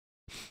hiding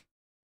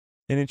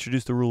and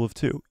introduced the rule of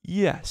two.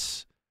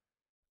 Yes,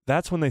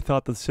 that's when they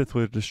thought the Sith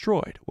were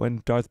destroyed,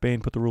 when Darth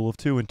Bane put the rule of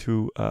two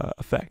into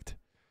effect.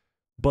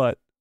 But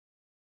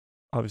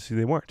obviously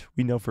they weren't.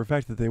 We know for a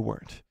fact that they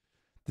weren't.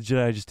 The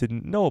Jedi just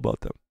didn't know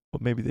about them,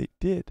 but maybe they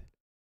did.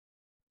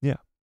 Yeah.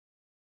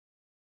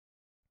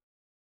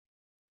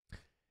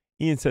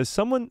 Ian says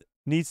someone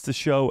needs to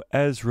show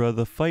Ezra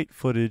the fight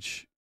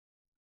footage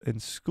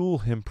and school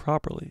him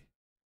properly.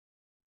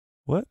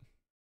 What?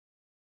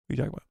 What are you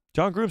talking about?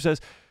 John Groom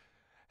says,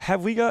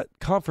 have we got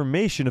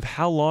confirmation of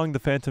how long before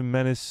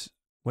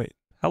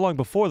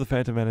the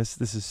Phantom Menace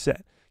this is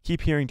set?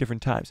 Keep hearing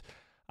different times.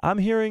 I'm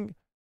hearing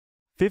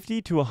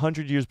 50 to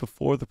 100 years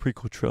before the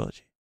prequel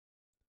trilogy.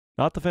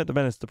 Not the Phantom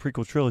Menace, the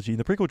prequel trilogy.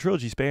 The prequel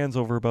trilogy spans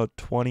over about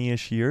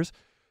 20-ish years.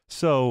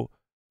 So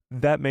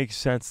that makes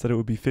sense that it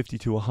would be 50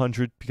 to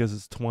 100 because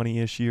it's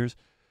 20-ish years.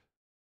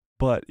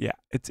 But yeah,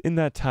 it's in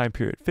that time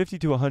period. 50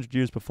 to 100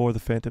 years before the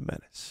Phantom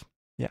Menace.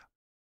 Yeah.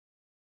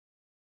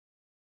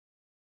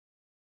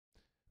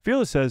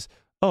 Fearless says,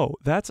 oh,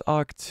 that's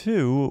Arc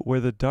 2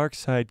 where the Dark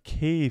Side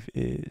Cave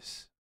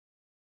is.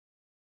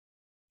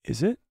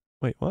 Is it?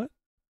 Wait, what?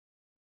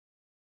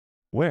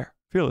 Where?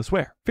 Fearless,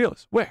 where?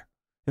 Fearless, where?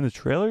 In the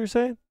trailer, you're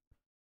saying?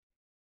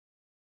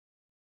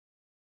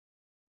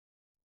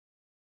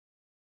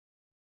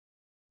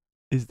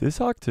 Is this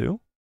Arc 2?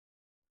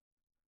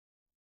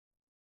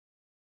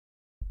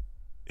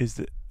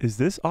 Is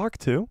this Arc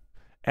 2?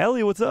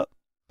 Ellie, what's up?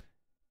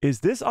 Is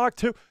this Arc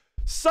 2?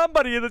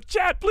 Somebody in the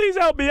chat, please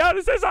help me out.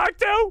 Is this Arc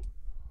 2?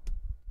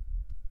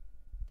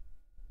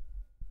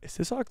 Is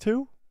this Arc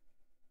 2?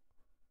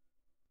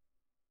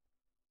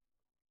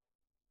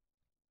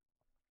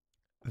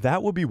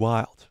 That would be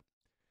wild.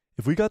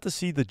 If we got to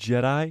see the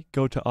Jedi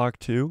go to Arc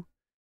 2,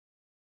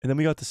 and then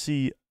we got to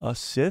see a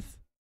Sith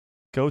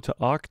go to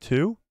Arc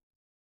 2.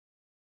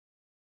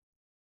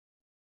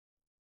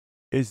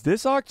 Is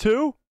this Arc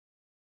 2?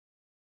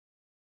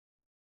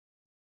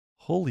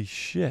 Holy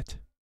shit.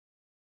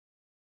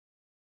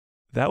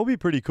 That would be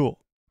pretty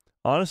cool.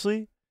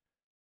 Honestly,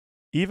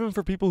 even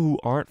for people who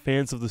aren't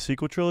fans of the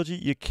sequel trilogy,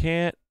 you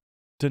can't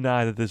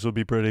deny that this would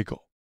be pretty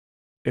cool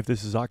if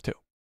this is Arc 2.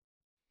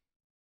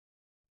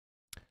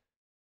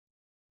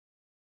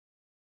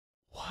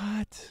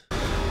 What?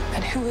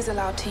 And who is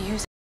allowed to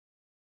use it?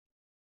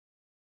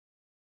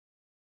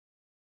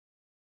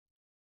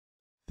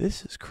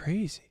 This is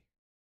crazy.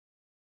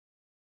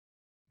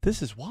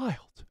 This is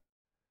wild.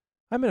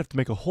 I'm going to have to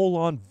make a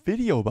whole-on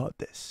video about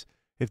this.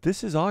 If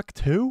this is Arc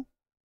 2,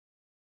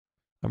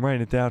 I'm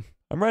writing it down.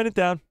 I'm writing it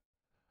down.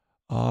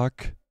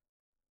 Arc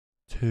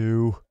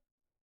 2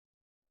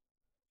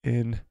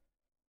 in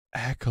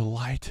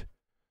Acolyte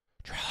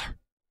trailer.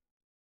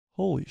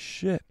 Holy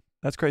shit.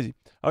 That's crazy.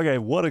 Okay,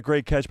 what a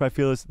great catch by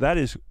Fearless. That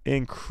is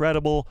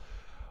incredible.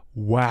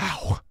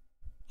 Wow.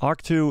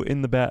 Arc 2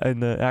 in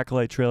the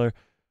Acolyte trailer.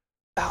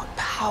 About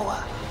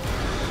power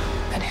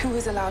and who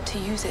is allowed to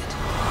use it.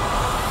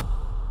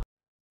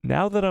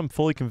 Now that I'm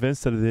fully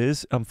convinced that it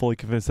is, I'm fully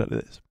convinced that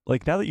it is.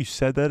 Like, now that you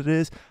said that it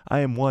is,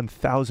 I am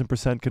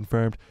 1,000%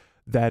 confirmed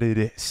that it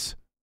is.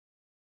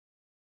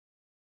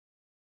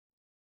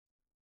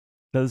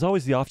 Now, there's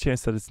always the off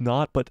chance that it's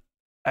not, but,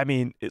 I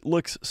mean, it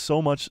looks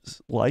so much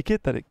like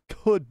it that it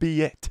could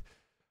be it.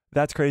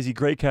 That's crazy.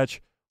 Great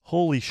catch.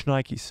 Holy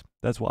shnikes.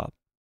 That's wild.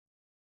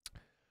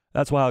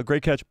 That's wild.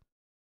 Great catch.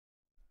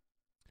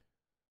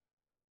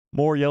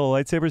 More yellow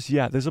lightsabers?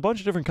 Yeah, there's a bunch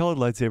of different colored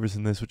lightsabers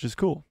in this, which is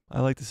cool.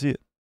 I like to see it.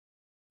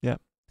 Yeah.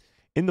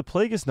 In the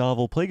Plagueis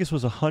novel, Plagueis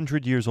was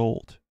 100 years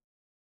old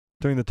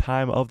during the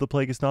time of the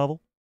Plagueis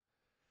novel.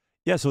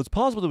 Yeah, so it's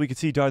possible that we could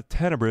see Darth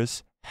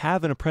Tenebris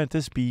have an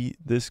apprentice be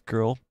this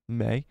girl,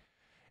 May,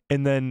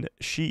 and then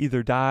she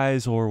either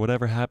dies or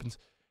whatever happens,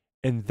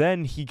 and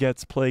then he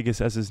gets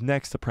Plagueis as his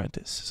next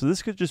apprentice. So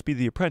this could just be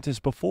the apprentice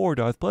before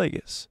Darth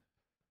Plagueis.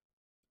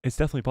 It's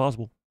definitely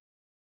possible.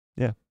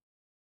 Yeah.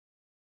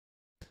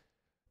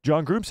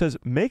 John Groom says,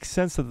 makes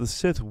sense that the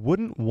Sith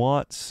wouldn't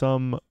want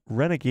some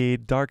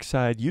renegade dark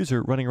side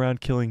user running around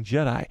killing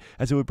Jedi,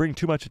 as it would bring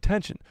too much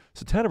attention.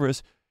 So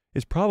Tenebris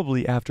is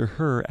probably after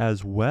her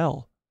as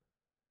well.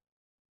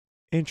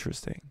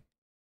 Interesting.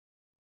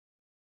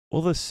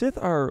 Well, the Sith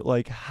are,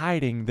 like,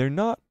 hiding. They're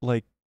not,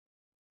 like,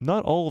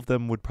 not all of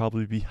them would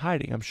probably be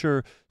hiding. I'm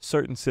sure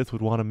certain Sith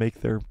would want to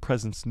make their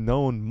presence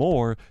known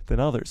more than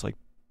others. Like,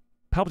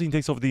 Palpatine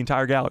takes over the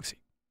entire galaxy,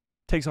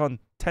 takes on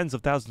tens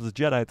of thousands of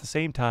Jedi at the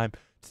same time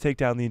to take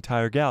down the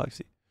entire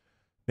galaxy.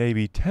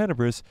 Maybe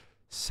Tenebris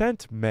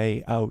sent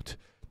May out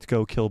to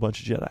go kill a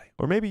bunch of Jedi.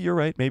 Or maybe you're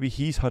right, maybe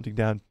he's hunting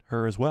down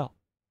her as well.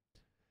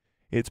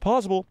 It's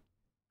possible.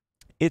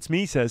 It's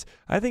Me says,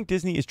 I think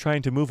Disney is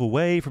trying to move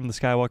away from the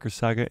Skywalker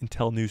saga and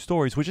tell new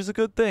stories, which is a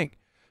good thing,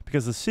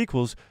 because the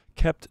sequels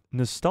kept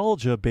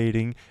nostalgia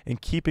baiting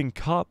and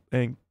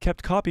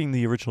kept copying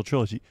the original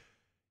trilogy.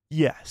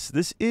 Yes,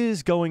 this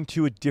is going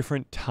to a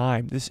different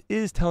time. This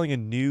is telling a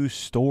new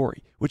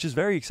story, which is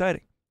very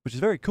exciting, which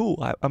is very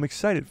cool. I'm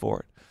excited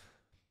for it.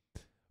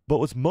 But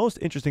what's most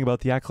interesting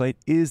about The Acolyte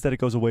is that it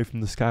goes away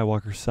from the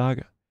Skywalker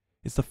saga.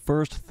 It's the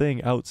first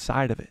thing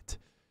outside of it.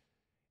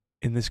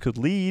 And this could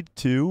lead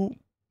to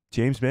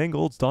James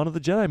Mangold's Dawn of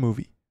the Jedi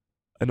movie,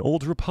 an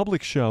Old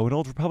Republic show, an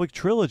Old Republic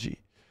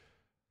trilogy.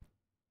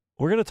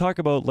 We're going to talk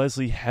about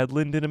Leslie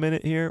Headland in a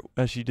minute here,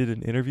 as she did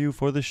an interview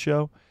for this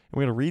show. And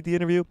we're going to read the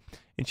interview,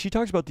 and she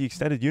talks about the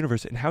extended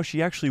universe and how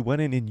she actually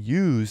went in and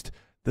used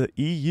the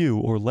EU,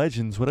 or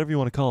Legends, whatever you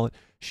want to call it.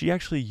 She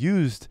actually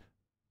used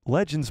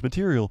Legends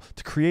material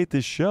to create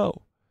this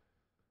show.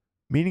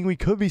 Meaning we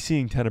could be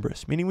seeing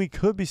Tenebris, meaning we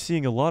could be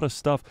seeing a lot of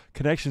stuff,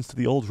 connections to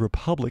the Old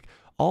Republic,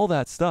 all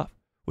that stuff,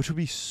 which would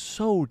be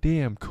so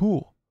damn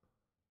cool.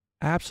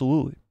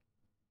 Absolutely.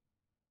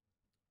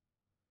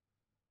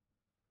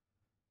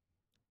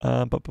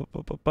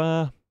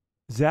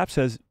 Zap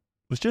says,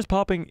 was just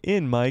popping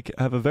in, Mike.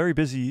 I have a very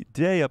busy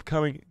day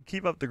upcoming.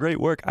 Keep up the great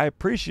work. I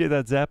appreciate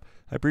that, Zap.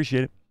 I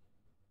appreciate it.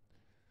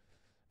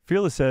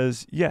 Fearless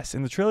says, yes,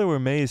 in the trailer where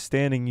May is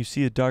standing, you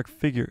see a dark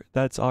figure.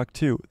 That's Oct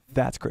 2.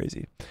 That's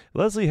crazy.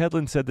 Leslie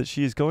Headland said that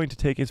she is going to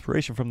take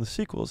inspiration from the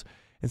sequels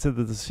and said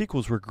that the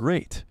sequels were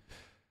great.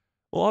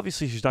 Well,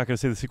 obviously, she's not going to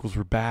say the sequels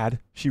were bad.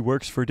 She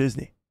works for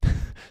Disney.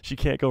 She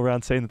can't go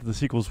around saying that the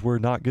sequels were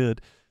not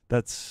good.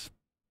 That's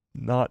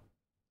not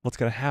what's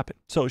going to happen.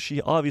 So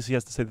she obviously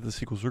has to say that the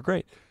sequels were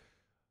great.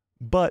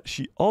 But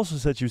she also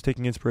said she was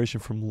taking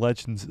inspiration from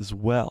Legends as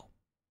well.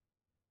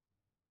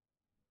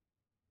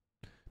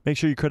 Make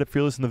sure you credit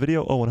Fearless in the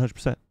video. Oh,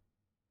 100%.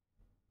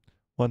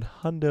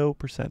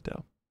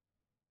 100%.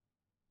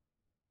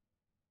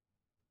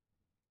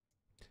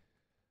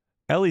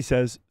 Ellie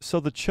says, so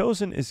The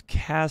Chosen is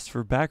casting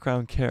for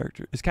background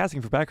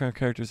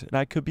characters, and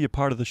I could be a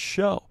part of the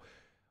show.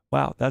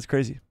 Wow, that's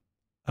crazy.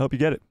 I hope you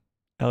get it.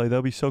 Ellie, that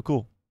would be so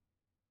cool.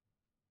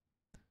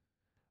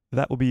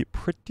 That will be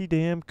pretty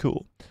damn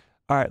cool.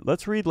 All right,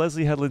 let's read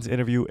Leslie Headland's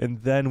interview, and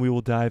then we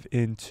will dive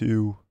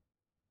into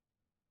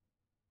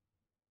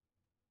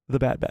The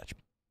Bad Batch.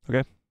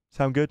 Okay?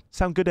 Sound good?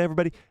 Sound good to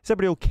everybody? Is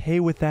everybody okay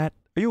with that?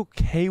 Are you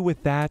okay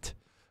with that?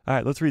 All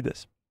right, let's read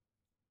this.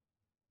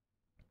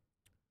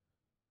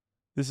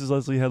 This is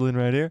Leslie Headland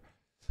right here.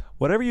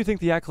 Whatever you think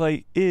The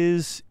Acolyte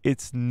is,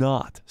 it's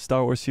not.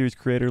 Star Wars series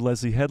creator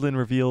Leslie Headland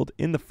revealed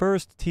in the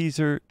first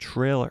teaser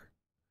trailer.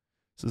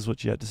 This is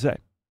what she had to say.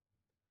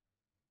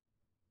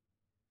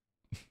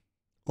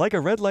 Like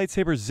a red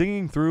lightsaber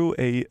zinging through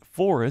a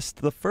forest,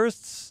 the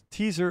first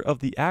teaser of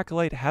The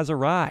Acolyte has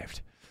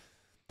arrived.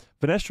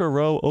 Vanestra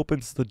Rowe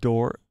opens the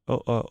door.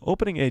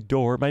 Opening a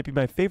door might be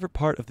my favorite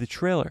part of the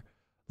trailer,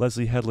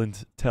 Leslie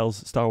Headland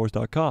tells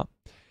StarWars.com.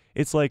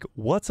 It's like,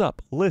 what's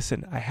up?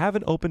 Listen, I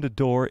haven't opened a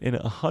door in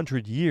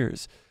 100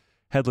 years,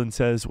 Headland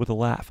says with a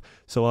laugh.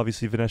 So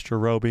obviously Vanestra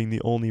Rowe being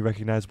the only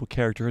recognizable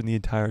character in the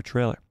entire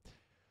trailer.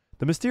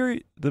 The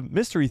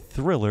mystery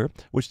thriller,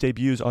 which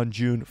debuts on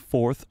June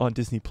 4th on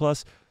Disney+,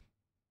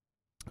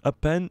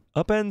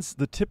 upends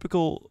the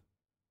typical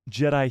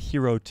Jedi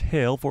hero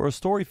tale for a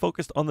story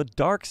focused on the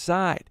dark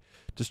side,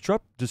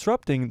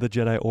 disrupting the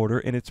Jedi Order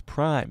in its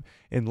prime,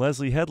 and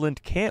Leslie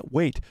Headland can't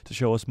wait to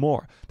show us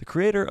more. The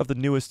creator of the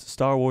newest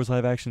Star Wars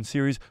live-action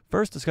series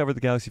first discovered the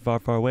galaxy far,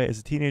 far away as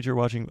a teenager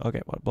watching...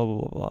 Okay, blah, blah,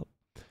 blah,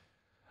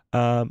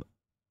 blah.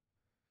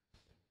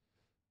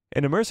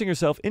 And immersing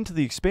herself into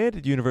the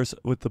expanded universe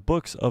with the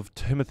books of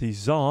Timothy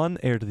Zahn,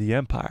 Heir to the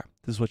Empire.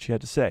 This is what she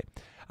had to say.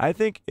 I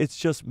think it's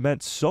just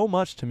meant so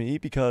much to me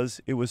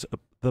because it was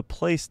the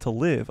place to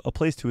live, a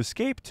place to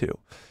escape to.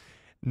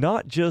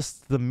 Not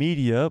just the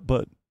media,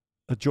 but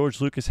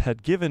George Lucas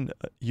had given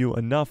you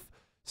enough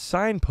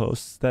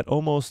signposts that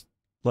almost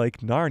like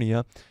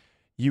Narnia,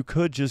 you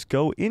could just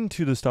go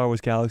into the Star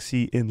Wars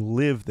galaxy and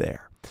live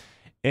there.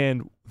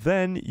 And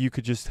then you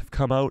could just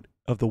come out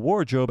of the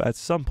wardrobe at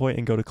some point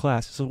and go to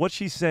class. So what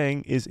she's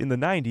saying is in the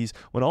 90s,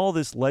 when all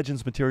this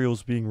Legends material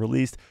was being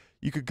released,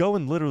 you could go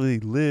and literally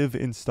live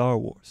in Star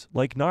Wars.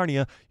 Like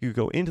Narnia, you could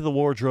go into the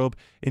wardrobe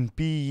and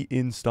be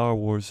in Star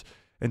Wars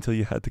until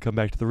you had to come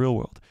back to the real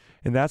world.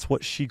 And that's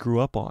what she grew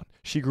up on.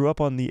 She grew up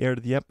on the Heir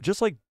to the Empire,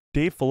 just like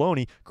Dave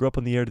Filoni grew up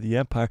on the Heir to the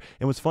Empire.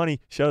 And what's funny,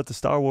 shout out to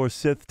Star Wars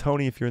Sith,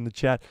 Tony, if you're in the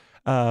chat.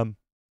 Shout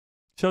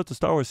out to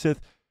Star Wars Sith.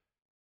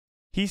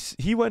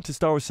 He went to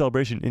Star Wars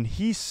Celebration and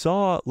he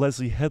saw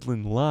Leslie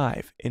Headland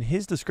live. And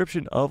his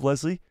description of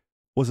Leslie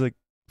was a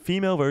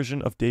female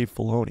version of Dave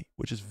Filoni,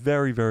 which is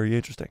very, very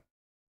interesting.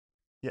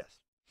 Yes.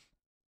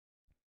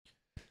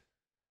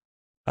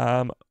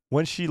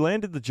 When she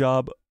landed the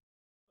job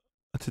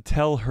to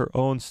tell her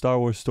own Star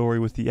Wars story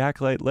with the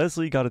Acolyte,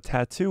 Leslie got a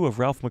tattoo of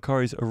Ralph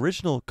McQuarrie's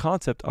original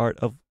concept art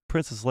of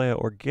Princess Leia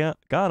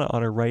Organa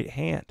on her right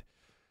hand.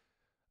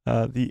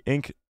 The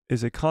ink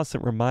is a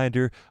constant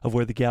reminder of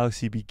where the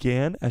galaxy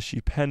began as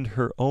she penned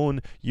her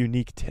own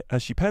unique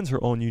pens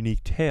her own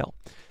unique tale.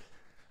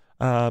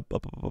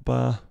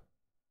 The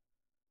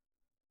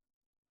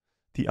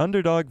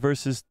underdog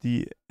versus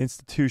the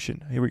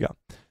institution. Here we go.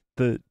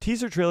 The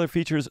teaser trailer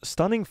features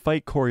stunning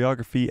fight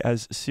choreography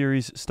as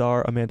series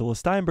star Amanda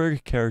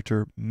Steinberg,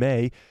 character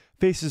May,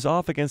 faces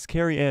off against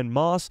Carrie-Anne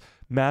Moss,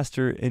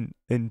 Master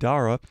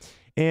Indara,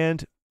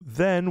 and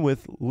then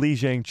with Li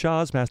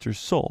Zhang-Cha's Master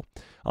Soul.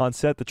 On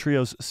set, the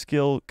trio's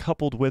skill,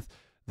 coupled with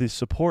the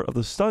support of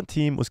the stunt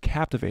team, was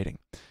captivating.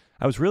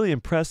 I was really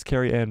impressed.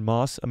 Carrie-Anne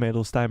Moss,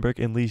 Amanda Steinberg,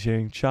 and Li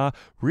Zhang-Cha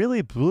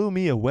really blew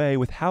me away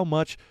with how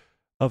much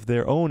of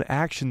their own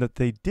action that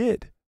they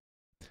did.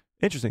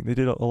 Interesting. They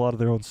did a lot of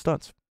their own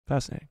stunts.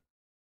 Fascinating.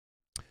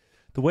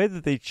 The way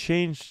that they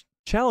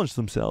challenged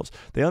themselves,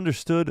 they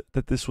understood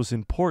that this was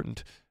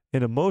important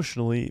and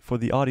emotionally for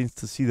the audience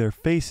to see their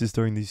faces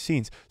during these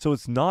scenes. So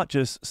it's not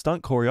just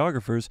stunt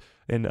choreographers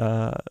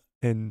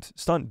and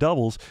stunt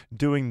doubles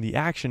doing the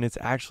action. It's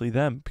actually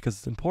them because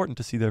it's important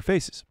to see their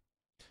faces.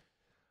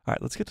 All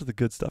right, let's get to the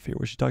good stuff here,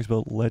 where she talks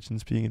about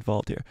legends being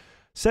involved here.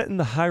 Set in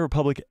the High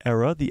Republic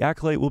era, the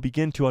Acolyte will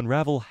begin to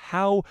unravel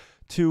how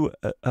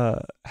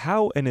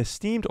an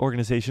esteemed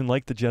organization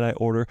like the Jedi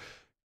Order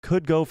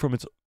could go from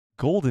its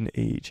golden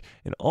age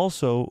and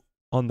also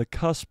on the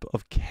cusp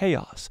of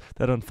chaos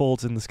that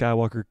unfolds in the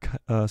Skywalker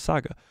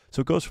saga.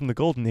 So it goes from the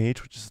golden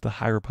age, which is the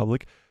High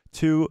Republic,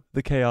 to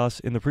the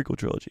chaos in the prequel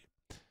trilogy.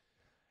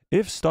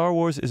 If Star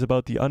Wars is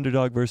about the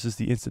underdog versus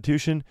the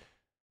institution,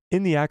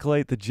 in the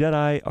Acolyte, the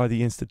Jedi are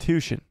the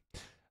institution.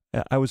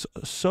 I was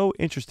so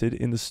interested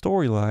in the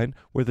storyline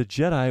where the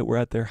Jedi were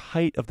at their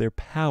height of their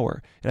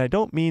power. And I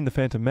don't mean the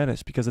Phantom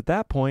Menace, because at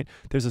that point,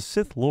 there's a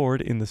Sith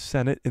Lord in the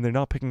Senate, and they're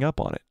not picking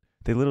up on it.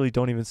 They literally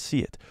don't even see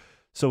it.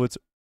 So it's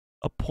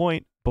a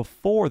point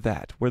before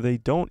that where they're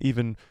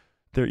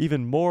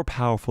even more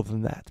powerful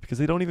than that, because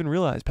they don't even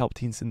realize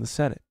Palpatine's in the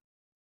Senate.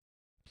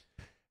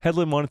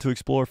 Headland wanted to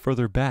explore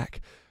further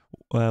back,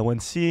 when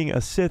seeing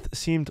a Sith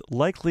seemed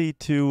likely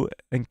to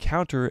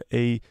encounter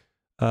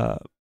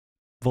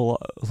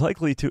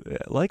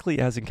likely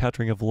as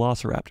encountering a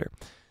velociraptor.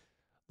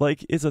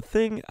 Like, it's a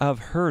thing I've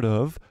heard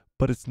of,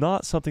 but it's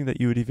not something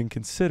that you would even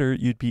consider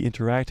you'd be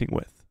interacting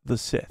with, the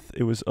Sith.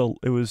 It was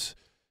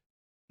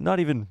not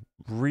even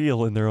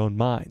real in their own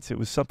minds. It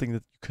was something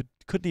that you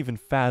couldn't even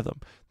fathom.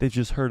 They've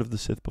just heard of the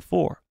Sith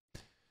before.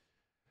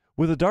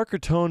 With a darker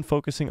tone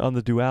focusing on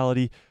the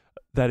duality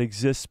that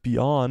exists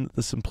beyond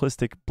the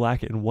simplistic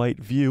black and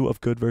white view of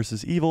good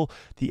versus evil,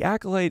 the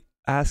Acolyte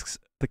asks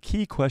the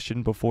key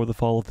question before the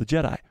fall of the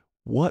Jedi: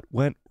 what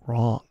went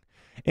wrong?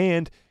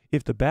 And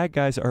if the bad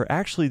guys are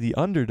actually the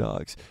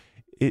underdogs,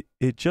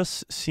 it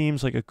just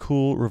seems like a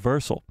cool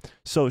reversal.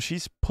 So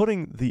she's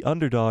putting the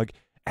underdog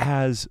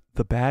as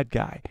the bad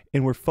guy,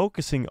 and we're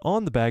focusing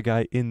on the bad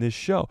guy in this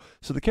show.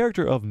 So the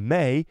character of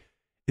May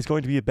is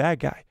going to be a bad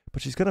guy,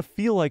 but she's going to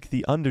feel like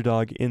the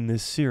underdog in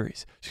this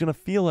series. She's going to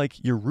feel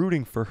like you're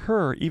rooting for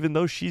her, even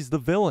though she's the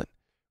villain,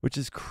 which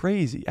is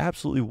crazy,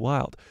 absolutely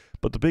wild.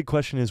 But the big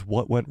question is,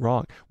 what went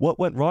wrong? What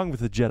went wrong with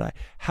the Jedi?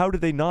 How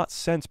did they not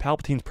sense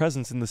Palpatine's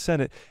presence in the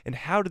Senate? And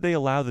how did they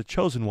allow the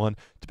Chosen One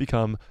to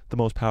become the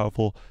most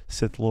powerful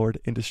Sith Lord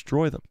and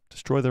destroy them,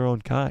 destroy their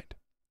own kind?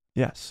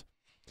 Yes.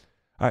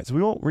 All right, so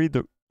we won't read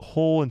the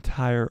whole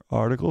entire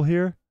article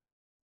here.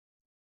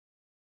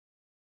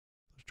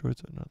 Those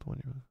droids are not the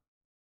one you...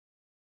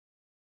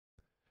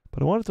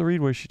 But I wanted to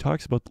read where she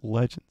talks about the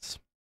legends.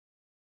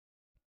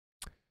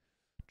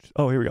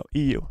 Oh, here we go.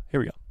 EU. Here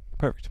we go.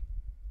 Perfect.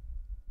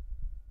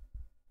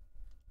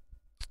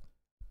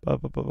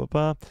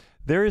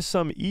 There is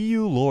some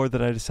EU lore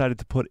that I decided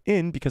to put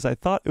in because I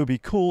thought it would be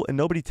cool and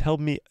nobody told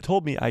me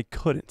I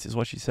couldn't, is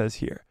what she says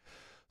here.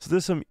 So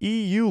there's some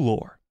EU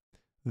lore.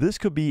 This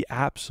could be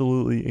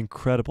absolutely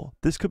incredible.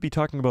 This could be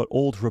talking about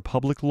Old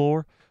Republic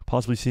lore,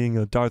 possibly seeing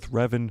a Darth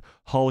Revan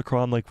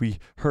holocron like we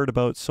heard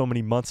about so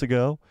many months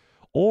ago.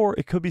 Or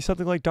it could be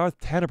something like Darth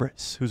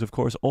Tenebris, who's of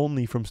course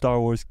only from Star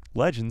Wars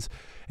Legends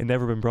and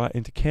never been brought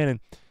into canon.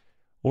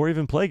 Or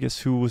even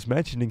Plagueis, who was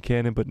mentioned in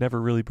canon but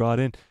never really brought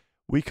in.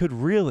 We could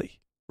really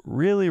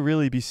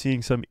be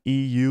seeing some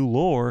EU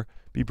lore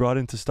be brought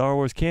into Star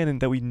Wars canon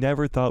that we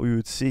never thought we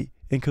would see,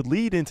 and could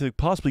lead into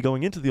possibly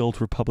going into the Old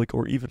Republic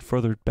or even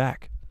further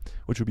back,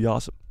 which would be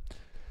awesome.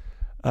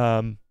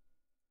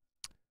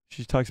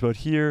 She talks about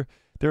here,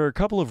 there are a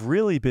couple of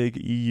really big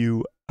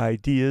EU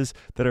ideas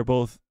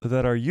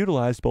that are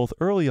utilized both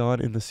early on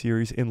in the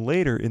series and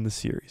later in the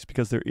series,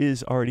 because there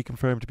is already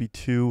confirmed to be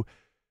 2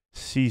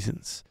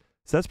 seasons.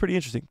 So that's pretty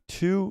interesting.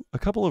 A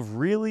couple of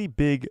really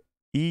big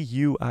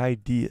EU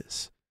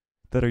ideas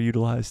that are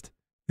utilized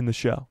in the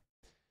show.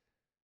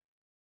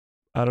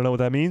 I don't know what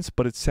that means,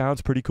 but it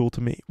sounds pretty cool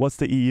to me. What's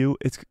the EU?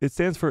 It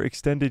stands for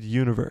Extended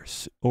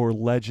Universe or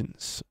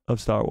Legends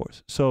of Star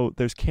Wars. So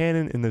there's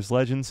canon and there's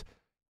legends.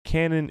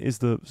 Canon is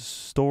the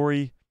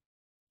story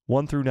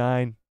 1 through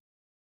 9.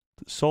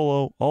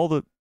 Solo, all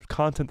the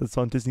content that's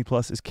on Disney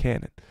Plus is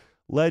canon.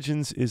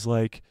 Legends is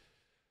like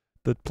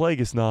the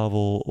Plagueis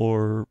novel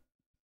or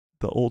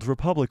the Old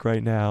Republic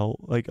right now.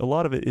 Like a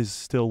lot of it is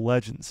still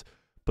legends,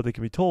 but they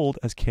can be told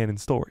as canon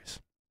stories.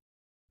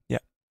 Yeah.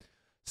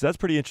 So that's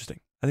pretty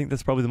interesting. I think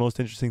that's probably the most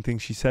interesting thing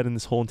she said in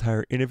this whole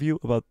entire interview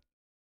about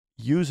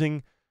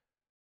using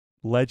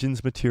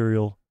legends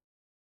material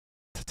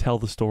to tell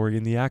the story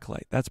in The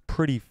Acolyte. That's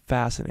pretty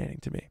fascinating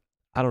to me.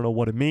 I don't know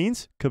what it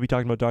means. Could be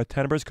talking about Darth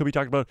Tenebris, could be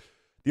talking about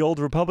the Old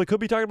Republic, could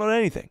be talking about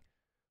anything.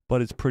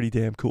 But it's pretty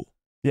damn cool.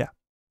 Yeah.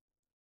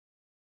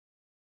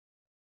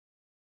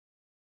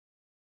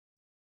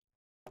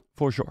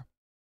 For sure.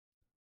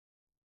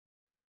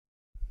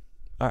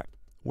 All right.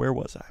 Where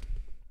was I?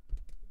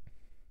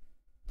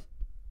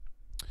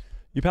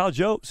 Your pal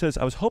Joe says,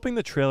 I was hoping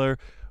the trailer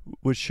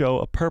would show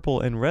a purple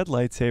and red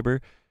lightsaber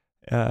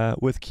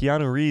with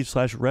Keanu Reeves /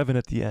 Revan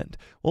at the end.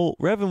 Well,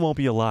 Revan won't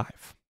be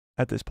alive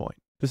at this point.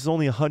 This is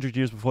only 100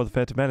 years before The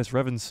Phantom Menace.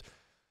 Revan's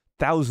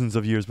thousands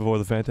of years before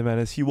The Phantom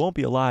Menace. He won't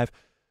be alive,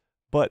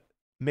 but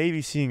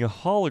maybe seeing a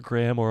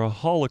hologram or a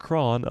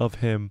holocron of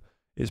him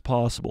is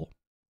possible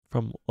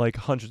from like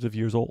hundreds of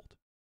years old.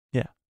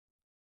 Yeah.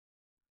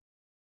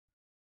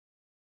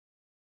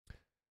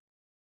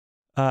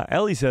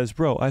 Ellie says,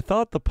 bro, I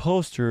thought the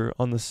poster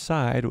on the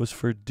side was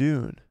for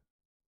Dune.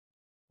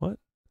 What?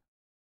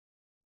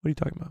 What are you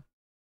talking about?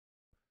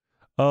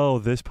 Oh,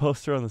 this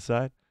poster on the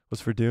side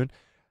was for Dune.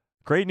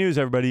 Great news,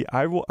 everybody.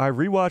 I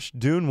rewatched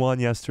Dune 1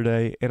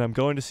 yesterday, and I'm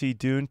going to see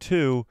Dune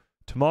 2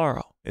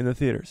 tomorrow in the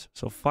theaters.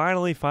 So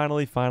finally,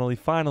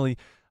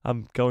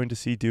 I'm going to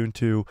see Dune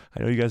 2. I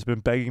know you guys have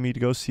been begging me to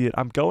go see it.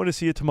 I'm going to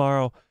see it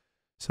tomorrow.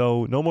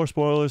 So no more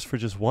spoilers for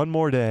just one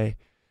more day,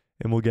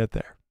 and we'll get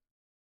there.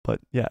 But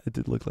yeah, it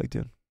did look like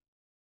Dune.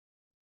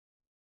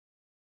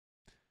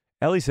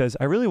 Ellie says,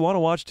 I really want to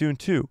watch Dune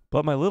 2,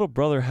 but my little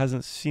brother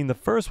hasn't seen the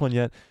first one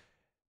yet,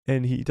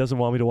 and he doesn't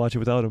want me to watch it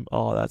without him.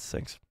 Oh, that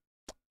stinks.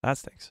 That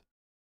stinks.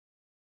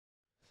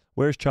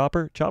 Where's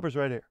Chopper? Chopper's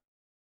right here.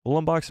 We'll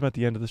unbox him at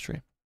the end of the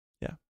stream.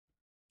 Yeah.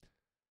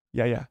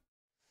 Yeah.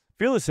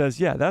 Fearless says,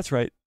 yeah, that's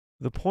right.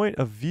 The point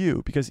of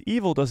view, because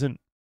evil doesn't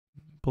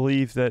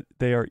believe that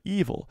they are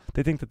evil.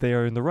 They think that they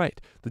are in the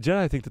right. The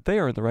Jedi think that they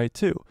are in the right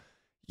too.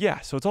 Yeah,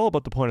 so it's all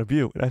about the point of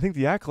view. And I think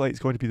the Acolyte is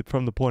going to be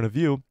from the point of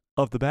view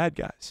of the bad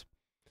guys,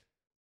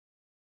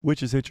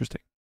 which is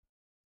interesting.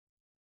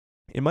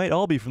 It might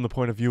all be from the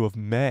point of view of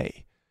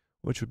May,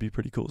 which would be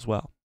pretty cool as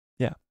well.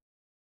 Yeah.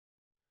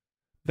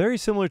 Very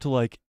similar to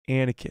like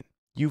Anakin.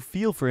 You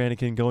feel for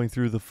Anakin going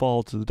through the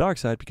fall to the dark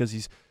side because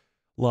he's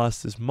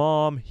lost his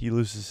mom, he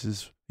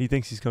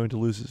thinks he's going to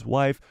lose his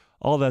wife,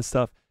 all that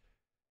stuff.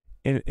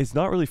 And it's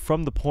not really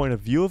from the point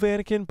of view of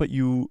Anakin, but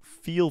you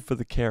feel for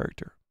the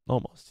character,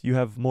 almost. You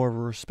have more of a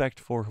respect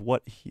for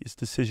what his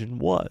decision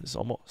was,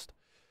 almost.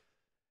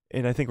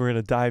 And I think we're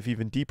going to dive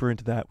even deeper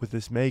into that with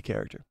this May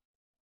character.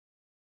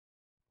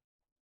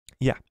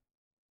 Yeah.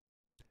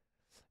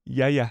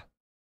 Yeah.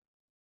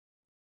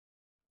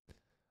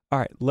 All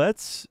right,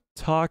 let's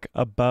talk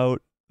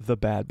about the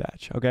Bad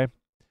Batch, okay?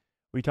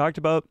 We talked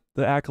about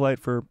the Acolyte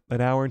for an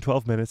hour and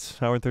 12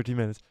 minutes, hour and 13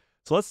 minutes.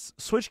 So let's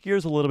switch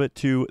gears a little bit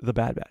to the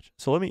Bad Batch.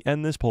 So let me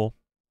end this poll.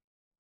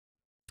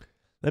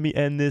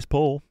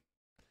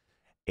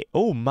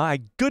 Oh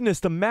my goodness,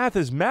 the math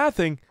is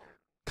mathing.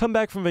 Come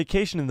back from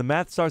vacation and the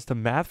math starts to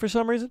math for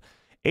some reason.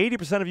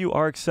 80% of you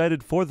are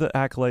excited for the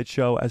Acolyte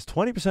show, as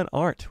 20%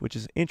 aren't, which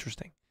is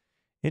interesting.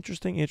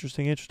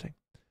 Interesting.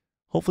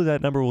 Hopefully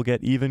that number will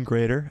get even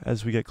greater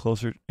as we get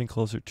closer and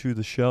closer to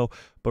the show.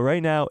 But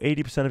right now,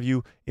 80% of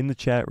you in the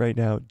chat right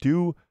now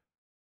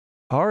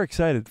are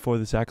excited for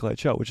this Acolyte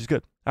show, which is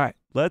good. All right,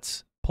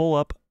 let's pull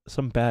up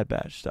some Bad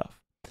Batch stuff.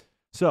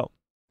 So,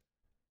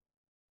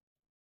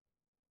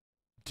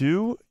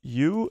 do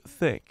you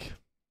think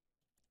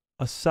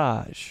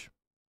Asajj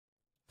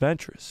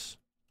Ventress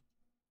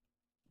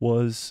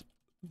was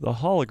the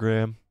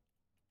hologram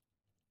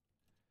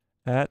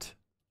at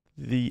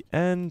the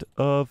end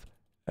of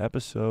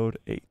Episode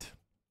 8?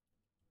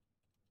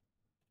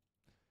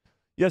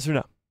 Yes or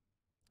no?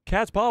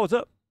 Cat's Paw, what's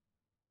up?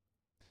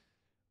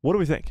 What do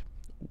we think?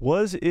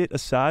 Was it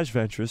Asajj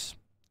Ventress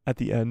at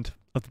the end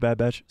of the Bad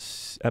Batch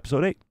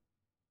Episode 8?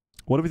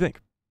 What do we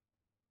think?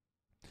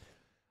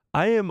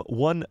 I am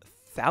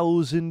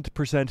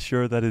 1000%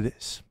 sure that it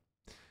is.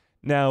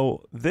 Now,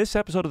 this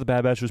episode of the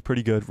Bad Batch was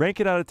pretty good. Rank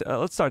it out.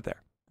 Let's start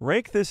there.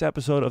 Rank this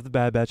episode of the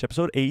Bad Batch,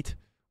 Episode 8,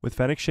 with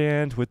Fennec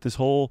Shand, with this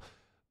whole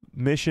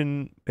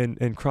mission and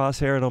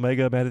Crosshair and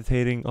Omega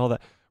meditating, all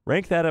that.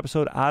 Rank that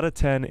episode out of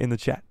 10 in the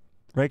chat.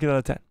 Rank it out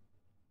of 10.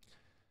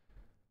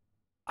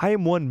 I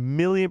am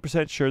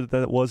 1,000,000% sure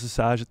that it was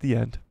Asajj at the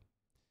end.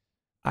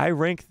 I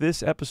rank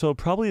this episode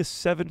probably a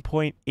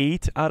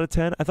 7.8 out of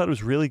 10. I thought it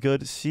was really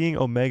good seeing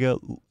Omega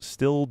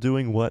still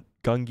doing what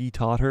Gungi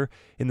taught her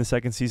in the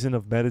second season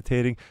of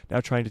meditating, now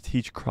trying to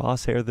teach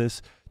Crosshair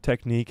this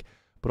technique,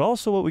 but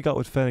also what we got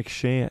with Fennec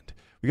Shand.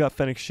 We got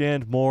Fennec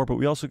Shand more, but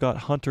we also got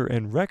Hunter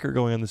and Wrecker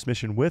going on this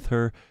mission with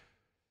her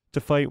to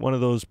fight one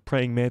of those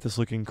praying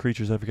mantis-looking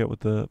creatures. I forget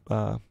what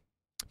the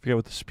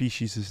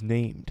species is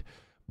named,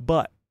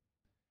 but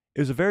it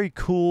was a very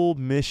cool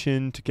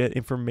mission to get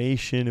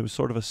information. It was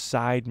sort of a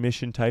side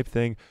mission type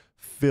thing,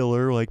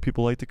 filler, like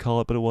people like to call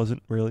it, but it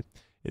wasn't really.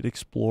 It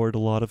explored a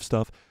lot of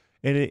stuff,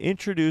 and it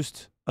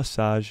introduced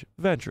Asajj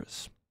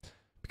Ventress,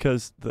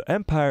 because the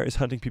Empire is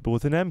hunting people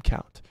with an M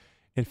count,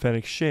 and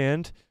Fennec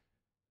Shand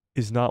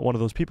is not one of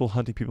those people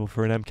hunting people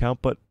for an M count,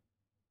 but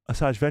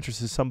Asajj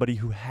Ventress is somebody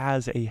who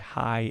has a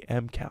high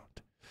M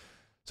count.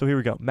 So here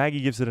we go.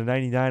 Maggie gives it a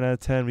 99 out of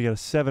 10. We got a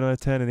 7 out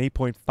of 10, an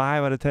 8.5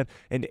 out of 10,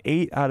 an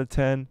 8 out of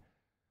 10,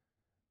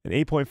 an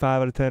 8.5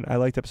 out of 10. I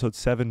liked episode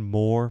 7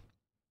 more.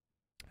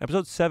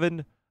 Episode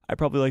 7, I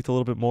probably liked a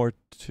little bit more.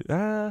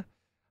 I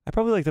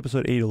probably liked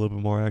episode 8 a little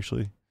bit more,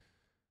 actually.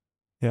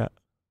 Yeah.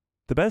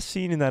 The best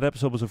scene in that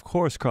episode was, of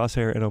course,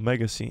 Crosshair and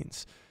Omega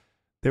scenes.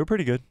 They were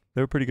pretty good.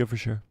 They were pretty good for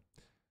sure.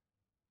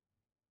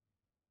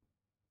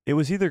 It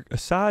was either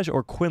Asajj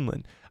or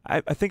Quinlan. I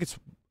think it's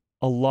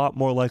a lot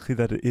more likely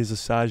that it is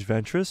Asajj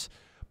Ventress,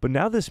 but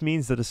now this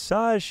means that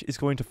Asajj is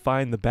going to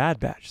find the Bad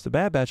Batch. The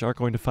Bad Batch aren't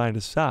going to find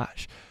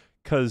Asajj,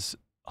 because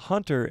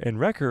Hunter and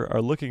Wrecker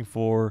are looking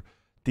for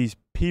these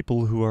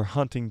people who are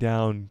hunting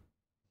down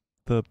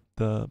the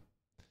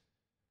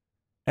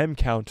M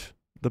count,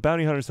 the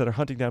bounty hunters that are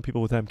hunting down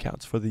people with M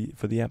counts for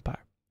the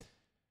Empire.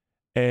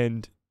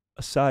 And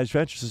Asajj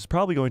Ventress is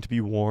probably going to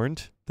be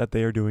warned that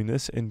they are doing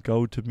this and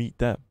go to meet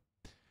them.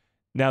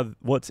 Now,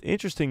 what's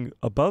interesting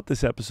about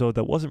this episode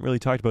that wasn't really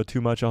talked about too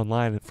much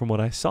online, from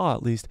what I saw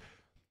at least,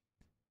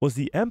 was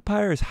the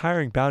Empire is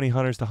hiring bounty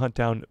hunters to hunt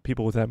down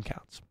people with M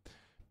counts.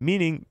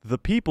 Meaning the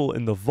people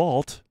in the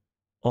vault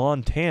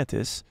on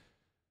Tantus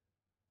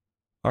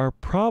are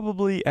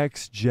probably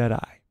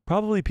ex-Jedi.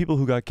 Probably people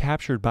who got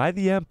captured by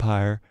the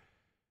Empire,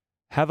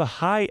 have a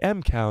high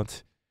M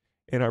count,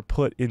 and are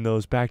put in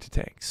those Bacta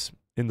tanks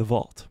in the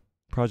vault.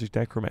 Project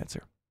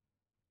Necromancer.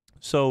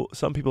 So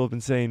some people have been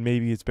saying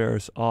maybe it's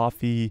Barriss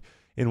Offee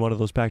in one of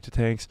those Bacta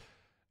tanks.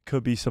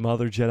 Could be some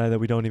other Jedi that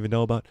we don't even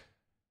know about.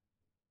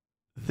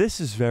 This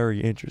is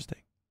very interesting.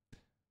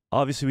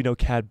 Obviously, we know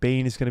Cad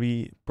Bane is going to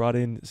be brought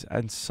in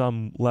at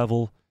some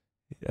level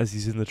as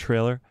he's in the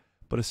trailer.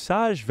 But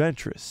Asajj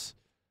Ventress,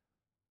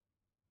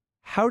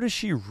 how does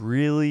she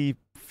really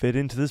fit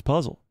into this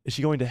puzzle? Is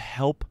she going to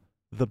help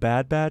the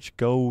Bad Batch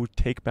go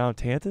take Mount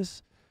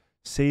Tantus?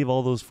 Save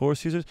all those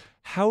Force users?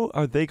 How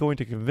are they going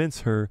to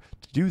convince her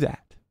to do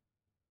that?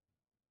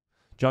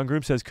 John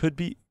Groom says, could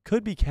be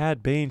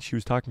Cad Bane she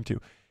was talking to.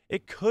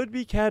 It could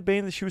be Cad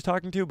Bane that she was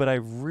talking to, but I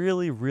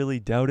really, really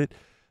doubt it.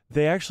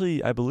 They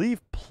actually, I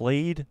believe,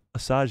 played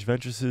Asajj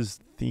Ventress's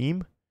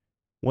theme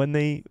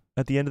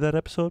at the end of that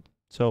episode.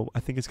 So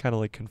I think it's kind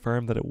of like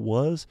confirmed that it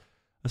was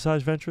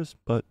Asajj Ventress,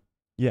 but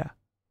yeah.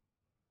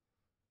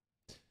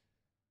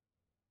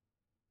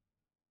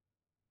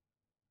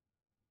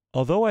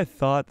 Although I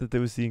thought that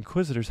there was the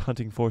Inquisitors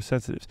hunting Force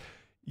sensitives.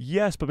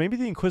 Yes, but maybe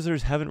the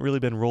Inquisitors haven't really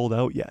been rolled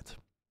out yet.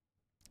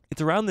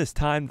 It's around this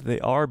time that they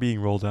are being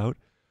rolled out,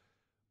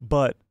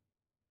 but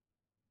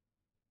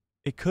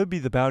it could be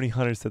the bounty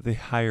hunters that they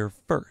hire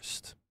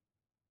first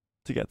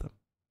to get them.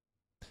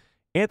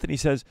 Anthony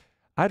says,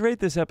 I'd rate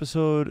this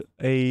episode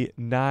a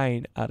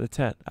 9 out of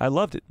 10. I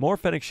loved it. More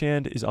Fennec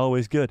Shand is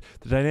always good.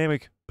 The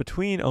dynamic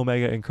between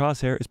Omega and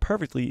Crosshair is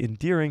perfectly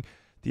endearing.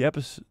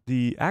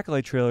 The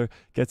Acolyte trailer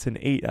gets an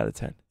 8 out of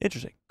 10.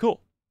 Interesting.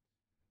 Cool.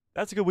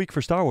 That's a good week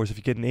for Star Wars if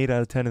you get an 8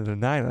 out of 10 and a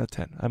 9 out of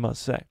 10, I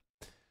must say.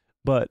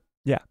 But,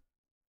 yeah.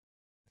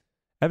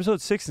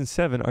 Episodes 6 and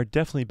 7 are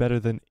definitely better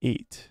than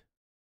 8.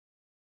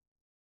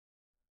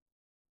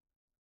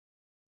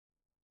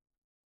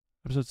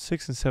 Episodes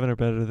 6 and 7 are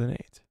better than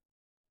 8.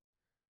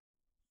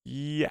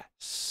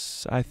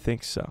 Yes, I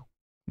think so.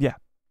 Yeah,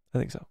 I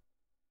think so.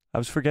 I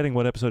was forgetting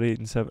what episode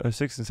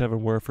 6 and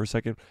 7 were for a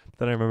second.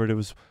 Then I remembered it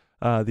was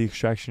the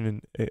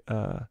Extraction and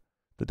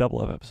the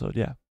Double Up episode.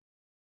 Yeah.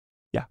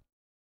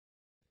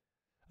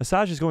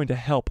 Asajj is going to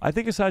help. I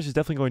think Asajj is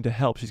definitely going to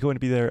help. She's going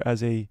to be there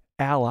as a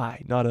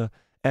ally, not a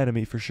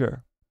enemy for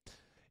sure.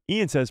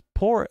 Ian says,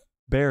 poor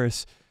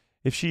Barriss,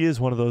 if she is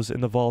one of those in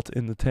the vault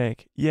in the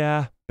tank.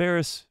 Yeah,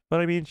 Barriss, but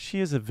I mean,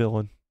 she is a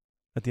villain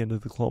at the end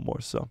of the Clone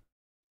Wars, so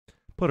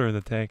put her in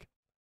the tank.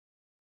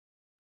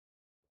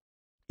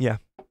 Yeah.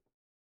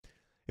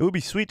 It would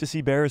be sweet to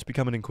see Barriss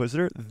become an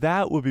Inquisitor.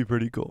 That would be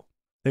pretty cool.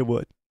 It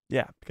would.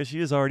 Yeah, because she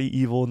is already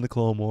evil in the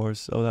Clone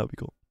Wars, so that would be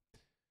cool.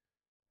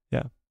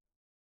 Yeah.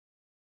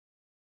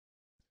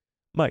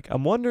 Mike,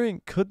 I'm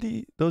wondering, could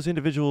those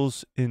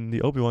individuals in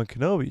the Obi-Wan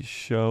Kenobi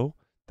show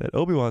that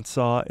Obi-Wan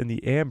saw in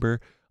the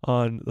amber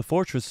on the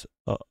fortress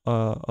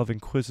of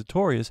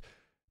Inquisitorius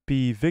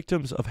be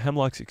victims of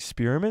Hemlock's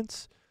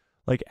experiments?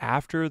 Like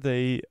after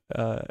they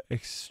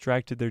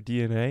extracted their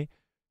DNA,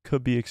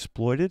 could be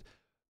exploited.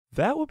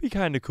 That would be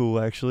kind of cool,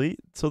 actually.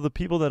 So the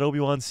people that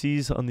Obi-Wan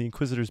sees on the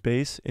Inquisitor's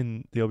base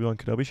in the Obi-Wan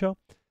Kenobi show,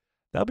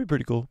 that would be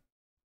pretty cool.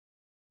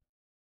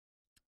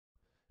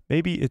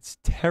 Maybe it's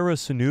Terra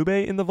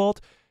Sunube in the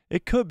vault.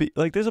 It could be.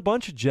 Like, there's a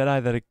bunch of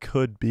Jedi that it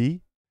could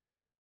be.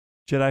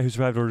 Jedi who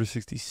survived Order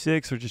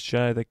 66, or just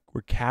Jedi that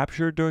were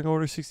captured during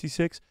Order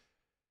 66.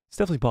 It's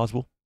definitely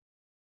possible.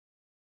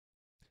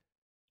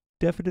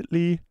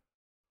 Definitely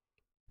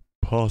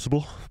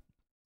possible.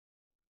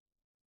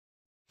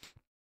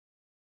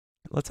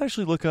 Let's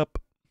actually look up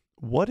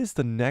what is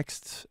the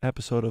next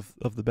episode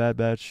of the Bad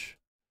Batch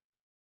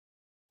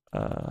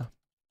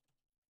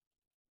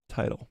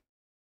title.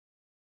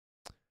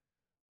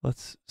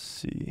 Let's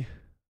see.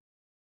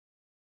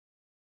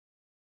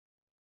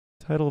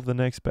 Title of the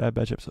next Bad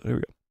Batch episode. Here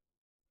we go.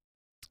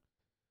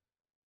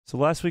 So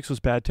last week's was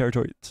Bad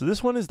Territory. So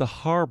this one is the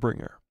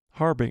Harbinger.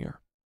 The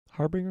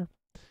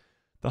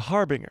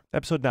Harbinger,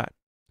 episode 9.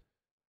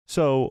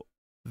 So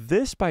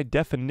this, by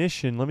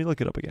definition, let me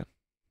look it up again.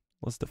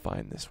 Let's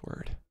define this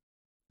word.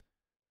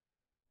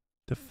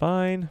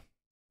 Define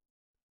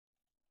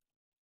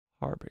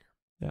Harbinger.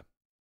 Yeah.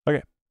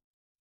 Okay.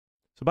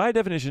 So by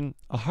definition,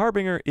 a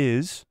Harbinger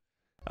is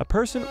a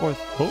person or...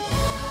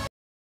 Oh,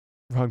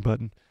 wrong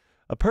button.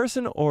 A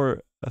person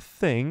or a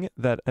thing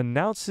that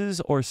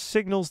announces or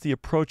signals the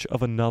approach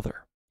of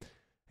another.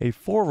 A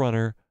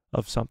forerunner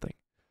of something.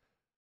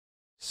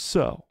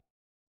 So,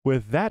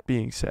 with that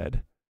being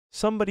said,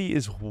 somebody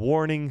is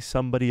warning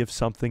somebody of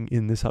something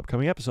in this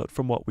upcoming episode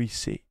from what we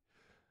see.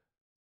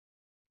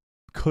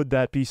 Could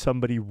that be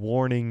somebody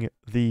warning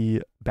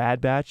the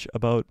Bad Batch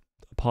about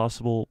a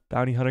possible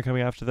bounty hunter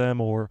coming after them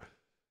or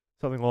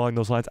something along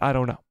those lines? I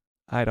don't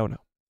know.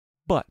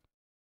 But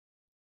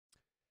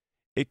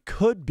it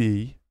could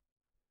be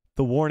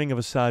the warning of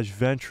Asajj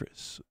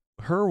Ventress,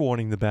 her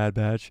warning the Bad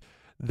Batch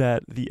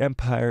that the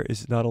Empire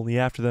is not only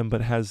after them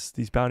but has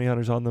these bounty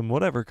hunters on them,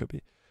 whatever it could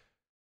be.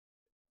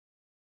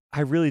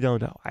 I really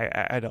don't know.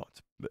 I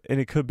don't. And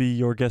it could be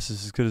your guess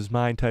is as good as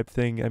mine type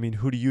thing. I mean,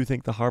 who do you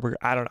think the Harbinger...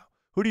 I don't know.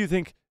 Who do you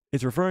think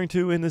it's referring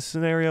to in this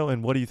scenario,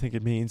 and what do you think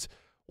it means?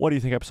 What do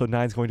you think episode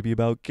 9 is going to be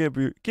about? Give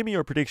me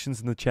your predictions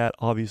in the chat,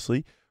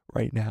 obviously,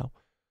 right now.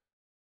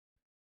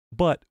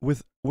 But we're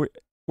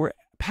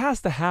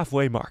past the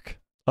halfway mark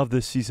of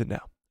this season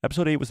now.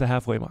 Episode 8 was the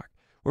halfway mark.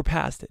 We're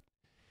past it.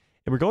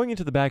 And we're going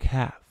into the back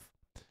half,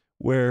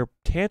 where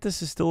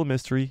Tantus is still a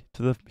mystery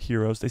to the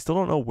heroes. They still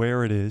don't know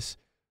where it is.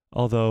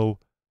 Although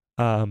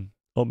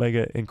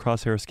Omega and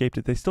Crosshair escaped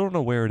it, they still don't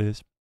know where it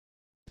is.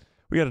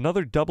 We got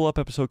another double up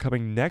episode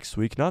coming next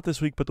week. Not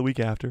this week, but the week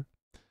after.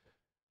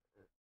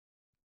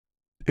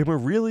 And we're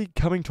really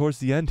coming towards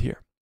the end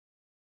here.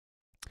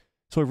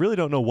 So I really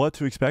don't know what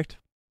to expect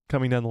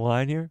coming down the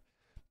line here.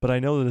 But I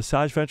know that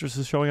Asajj Ventress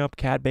is showing up,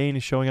 Cad Bane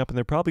is showing up, and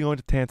they're probably going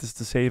to Tantus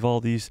to save all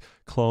these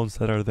clones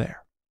that are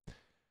there.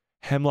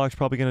 Hemlock's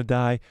probably going to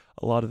die.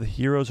 A lot of the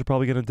heroes are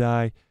probably going to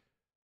die.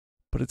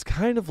 But it's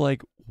kind of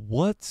like,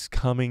 what's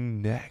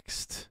coming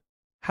next?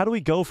 How do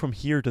we go from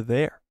here to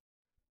there?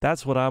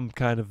 That's what I'm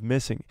kind of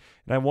missing.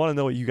 And I want to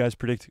know what you guys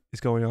predict is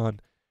going on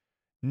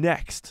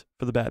next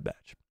for the Bad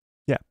Batch.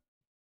 Yeah.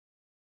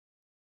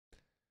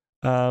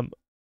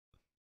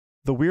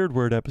 The Weird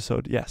Word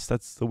episode. Yes,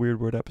 that's the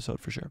Weird Word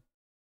episode for sure.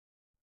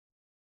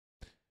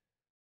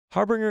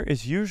 Harbinger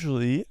is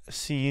usually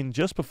seen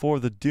just before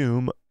the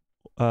Doom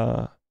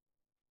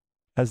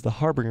as the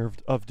Harbinger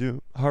of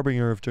Doom.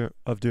 Harbinger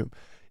of Doom.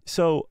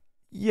 So,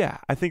 yeah,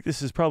 I think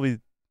this is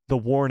probably the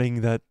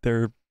warning that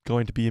they're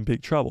going to be in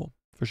big trouble,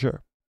 for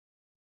sure.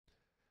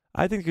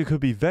 I think it could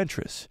be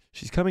Ventress.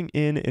 She's coming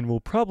in and will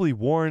probably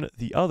warn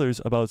the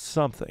others about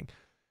something.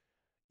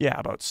 Yeah,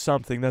 about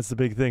something. That's the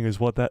big thing, is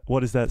what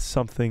is that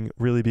something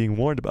really being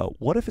warned about?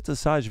 What if it's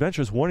Asajj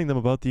Ventress warning them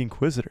about the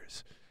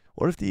Inquisitors?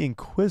 What if the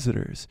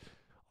Inquisitors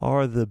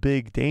are the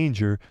big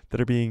danger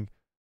that are being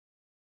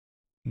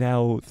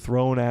now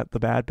thrown at the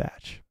Bad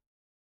Batch?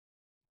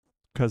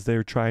 Because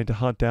they're trying to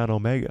hunt down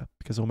Omega,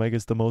 because Omega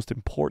is the most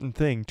important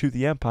thing to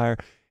the Empire,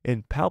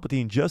 and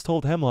Palpatine just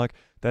told Hemlock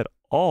that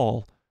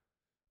all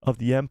of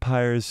the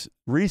Empire's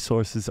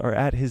resources are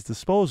at his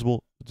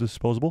disposal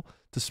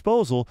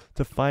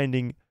to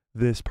finding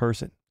this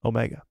person,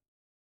 Omega.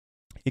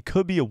 It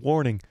could be a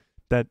warning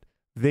that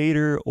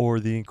Vader or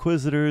the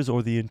Inquisitors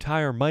or the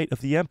entire might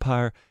of the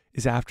Empire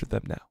is after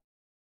them now.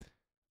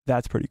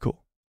 That's pretty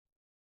cool.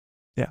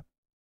 Yeah.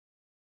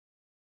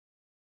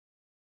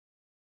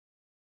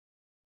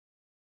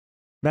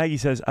 Maggie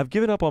says, I've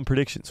given up on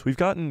predictions. We've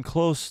gotten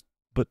close,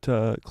 but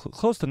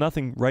close to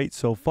nothing right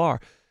so far.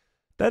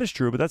 That is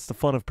true, but that's the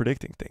fun of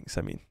predicting things.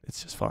 I mean,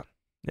 it's just fun.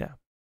 Yeah.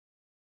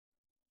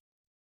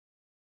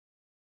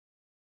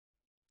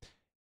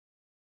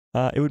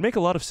 It would make a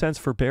lot of sense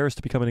for Barriss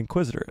to become an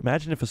Inquisitor.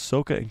 Imagine if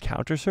Ahsoka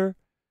encounters her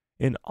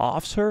and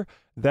offs her.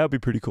 That would be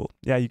pretty cool.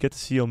 Yeah, you get to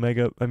see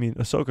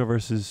Ahsoka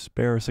versus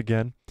Barriss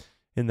again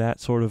in that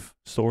sort of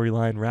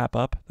storyline wrap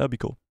up. That would be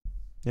cool.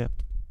 Yeah.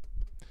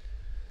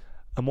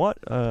 I'm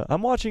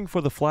watching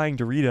for the Flying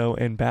Dorito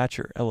and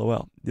Batcher.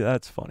 LOL. Yeah,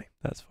 that's funny.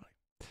 That's funny.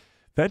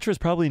 Ventress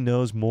probably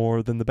knows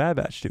more than the Bad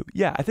Batch do.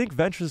 Yeah, I think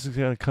Ventress is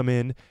going to come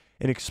in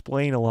and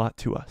explain a lot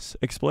to us.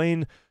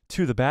 Explain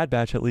to the Bad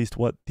Batch at least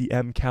what the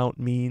M count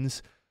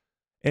means,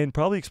 and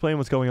probably explain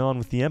what's going on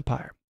with the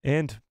Empire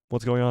and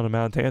what's going on in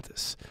Mount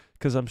Antis.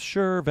 Because I'm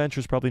sure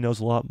Ventress probably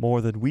knows a lot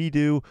more than we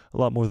do, a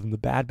lot more than the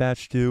Bad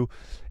Batch do,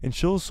 and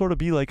she'll sort of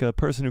be like a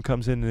person who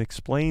comes in and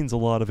explains a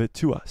lot of it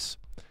to us,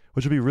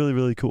 which would be really,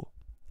 really cool.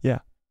 Yeah,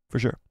 for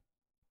sure.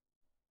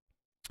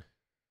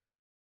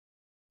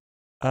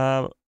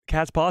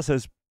 Cat's Paw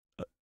says,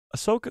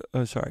 Asajj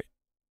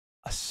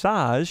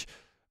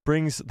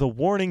brings the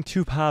warning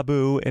to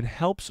Pabu and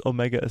helps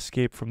Omega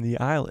escape from the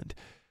island.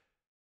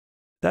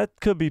 That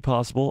could be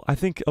possible. I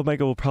think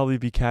Omega will probably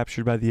be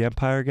captured by the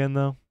Empire again,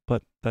 though,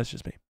 but that's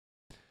just me.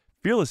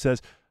 Fearless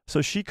says,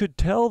 so she could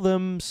tell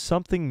them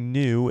something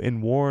new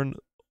and warn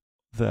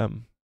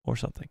them or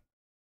something.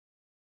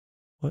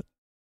 What?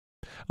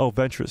 Oh,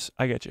 Ventress.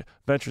 I get you.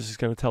 Ventress is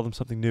going to tell them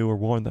something new or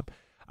warn them.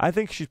 I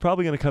think she's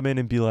probably going to come in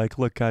and be like,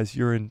 look, guys,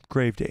 you're in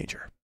grave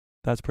danger.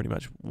 That's pretty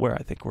much where I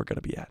think we're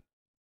going to be at.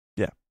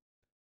 Yeah.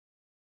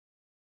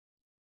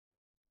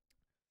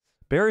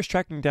 Barriss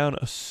tracking down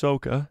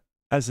Ahsoka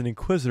as an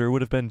Inquisitor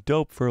would have been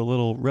dope for a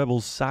little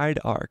Rebels side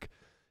arc.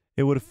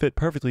 It would have fit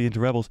perfectly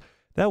into Rebels.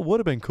 That would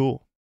have been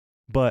cool.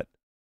 But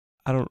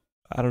I don't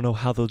know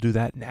how they'll do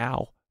that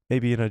now.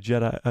 Maybe in a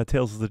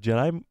Tales of the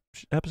Jedi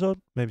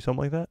episode? Maybe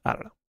something like that? I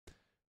don't know.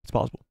 It's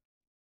possible.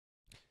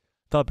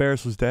 Thought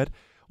Barriss was dead.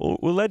 Well,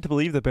 we're led to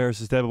believe that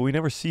Barriss is dead, but we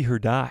never see her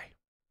die.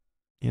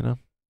 You know?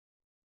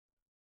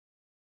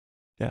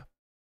 Yeah.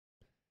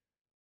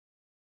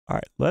 All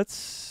right,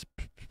 let's...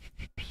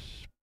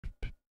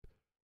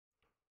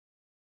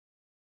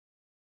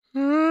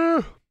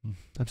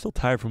 I'm still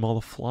tired from all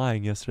the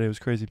flying yesterday. It was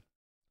crazy.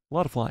 A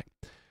lot of flying.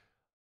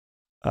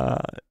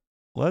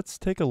 Let's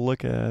take a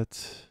look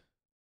at...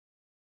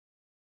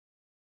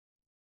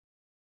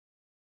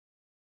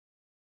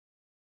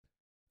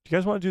 Do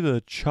you guys want to do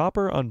the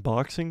chopper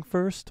unboxing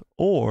first?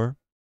 Or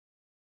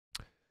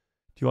do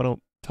you want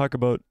to talk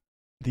about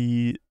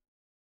the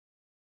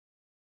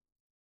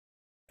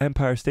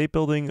Empire State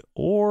Building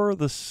or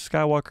the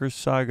Skywalker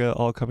saga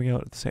all coming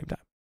out at the same time?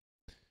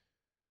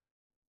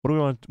 What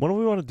do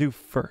we want to do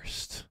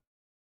first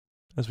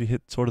as we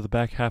hit sort of the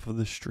back half of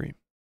the stream?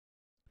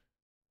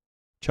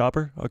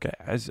 Chopper? Okay,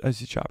 as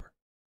you chopper.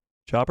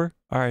 Chopper?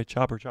 All right,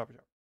 chopper. Okay.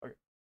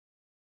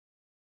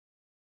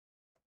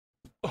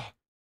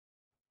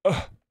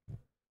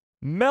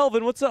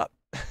 Melvin, what's up?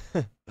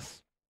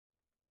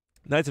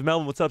 Knights of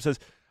Melvin, what's up? Says,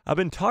 I've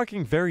been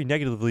talking very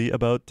negatively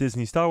about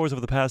Disney Star Wars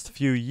over the past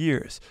few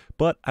years,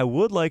 but I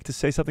would like to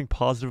say something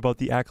positive about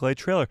the Acolyte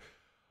trailer.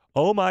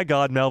 Oh my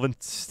God, Melvin,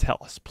 tell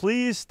us.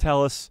 Please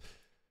tell us.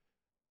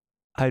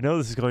 I know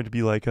this is going to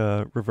be like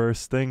a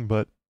reverse thing,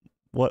 but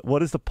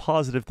what is the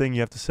positive thing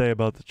you have to say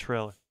about the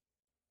trailer?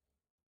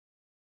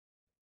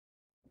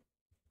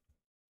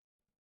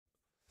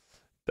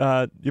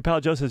 Your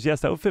pal Joe says, yes,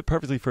 that would fit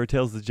perfectly for a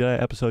Tales of the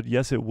Jedi episode.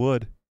 Yes, it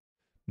would.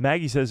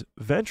 Maggie says,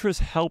 Ventress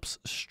helps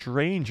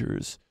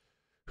strangers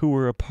who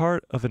were a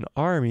part of an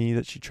army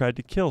that she tried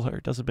to kill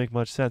her. Doesn't make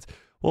much sense.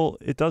 Well,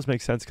 it does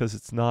make sense because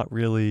it's not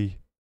really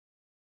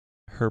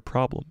her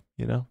problem,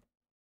 you know?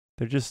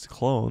 They're just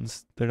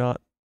clones. They're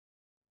not,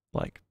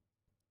 like,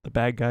 the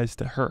bad guys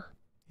to her,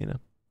 you know?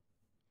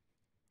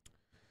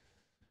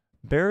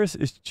 Barriss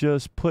is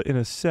just put in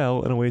a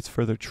cell and awaits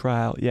further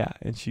trial. Yeah,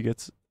 and she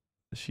gets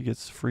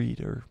freed,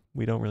 or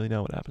we don't really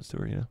know what happens to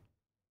her, you know?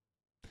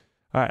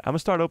 All right, I'm going to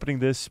start opening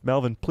this.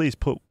 Melvin, please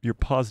put your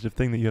positive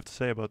thing that you have to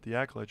say about the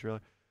Acolyte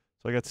trailer.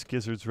 So I got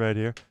skizzards right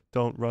here.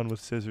 Don't run with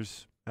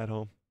scissors at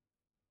home.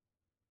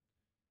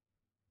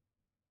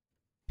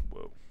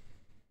 Whoa.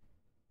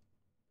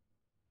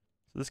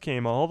 So this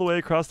came all the way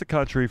across the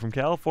country from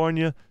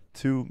California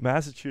to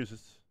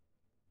Massachusetts.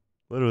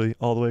 Literally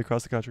all the way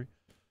across the country.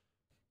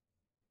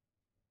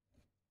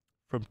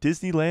 From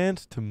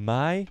Disneyland to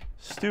my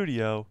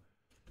studio.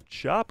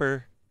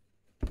 Chopper.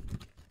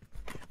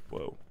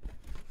 Whoa.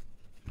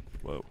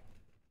 Whoa.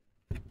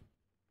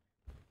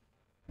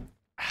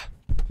 Ah.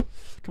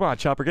 Come on,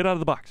 Chopper, get out of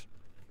the box.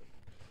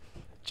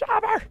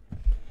 Chopper!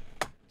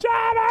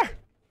 Chopper!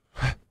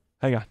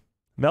 Hang on.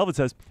 Melvin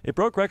says, it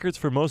broke records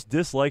for most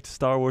disliked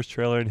Star Wars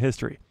trailer in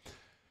history.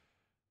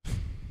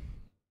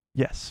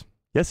 Yes.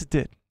 Yes, it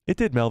did. It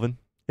did, Melvin.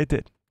 It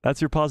did.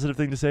 That's your positive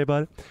thing to say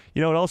about it?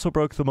 You know, it also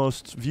broke the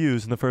most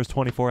views in the first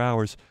 24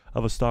 hours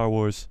of a Star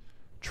Wars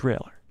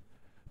trailer.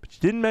 But you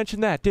didn't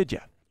mention that, did you?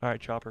 All right,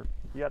 Chopper.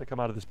 You got to come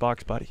out of this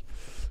box, buddy.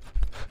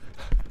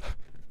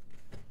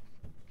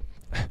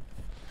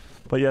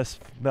 But yes,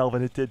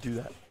 Melvin, it did do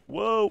that.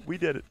 Whoa, we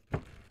did it.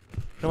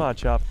 Come on,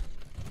 Chop.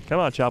 Come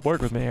on, Chop.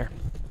 Work with me here.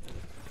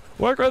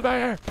 Work with me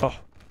here.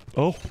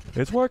 Oh,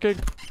 it's working.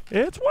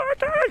 It's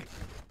working.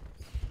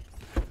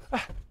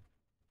 Ah.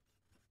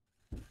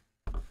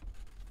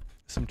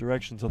 Some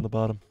directions on the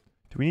bottom.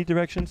 Do we need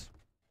directions?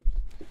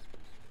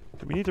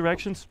 Do we need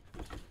directions?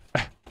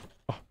 Ah.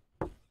 Oh.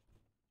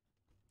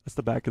 That's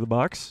the back of the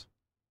box.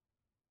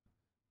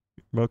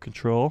 Remote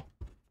control.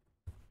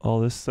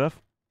 All this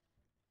stuff.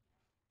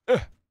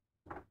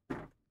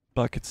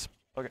 Buckets.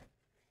 Okay.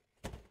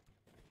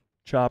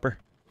 Chopper.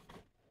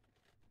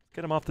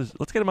 Get him off this.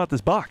 Let's get him out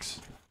this box.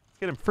 Let's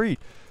get him freed.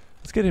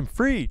 Let's get him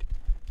freed.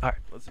 All right.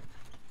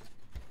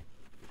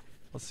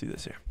 Let's see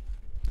this here.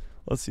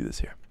 Let's see this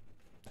here.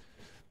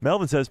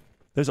 Melvin says,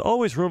 "There's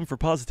always room for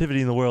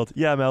positivity in the world."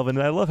 Yeah, Melvin,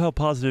 and I love how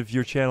positive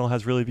your channel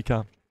has really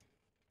become.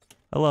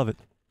 I love it.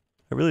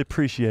 I really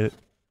appreciate it.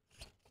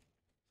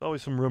 There's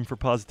always some room for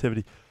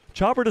positivity.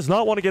 Chopper does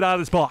not want to get out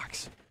of this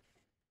box.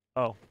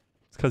 Oh,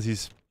 it's because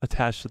he's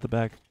attached to the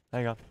bag.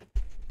 Hang on.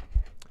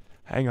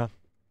 Hang on.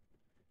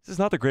 This is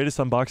not the greatest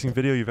unboxing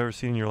video you've ever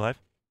seen in your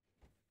life.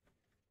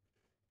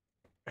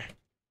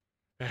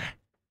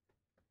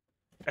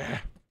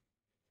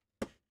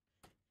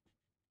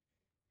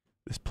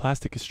 This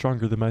plastic is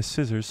stronger than my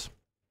scissors.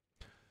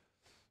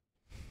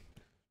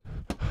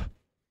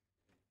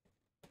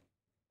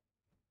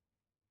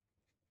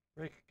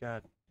 Rick,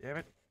 god damn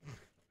it.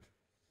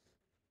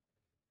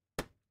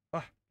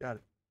 Ah, got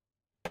it.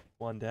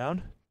 1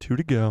 down, 2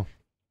 to go.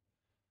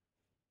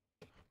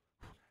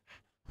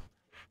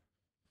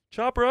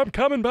 Chopper, I'm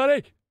coming,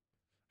 buddy.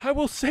 I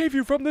will save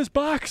you from this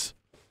box.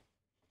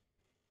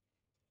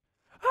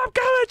 I'm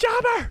coming,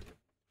 Chopper.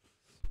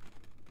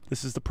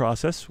 This is the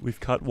process. We've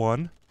cut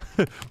 1.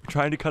 We're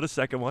trying to cut a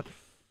second one.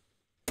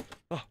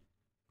 Oh,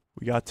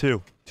 we got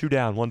 2. 2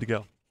 down, 1 to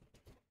go.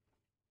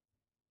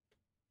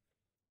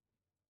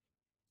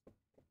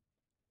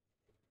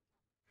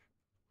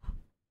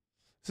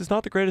 This is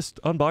not the greatest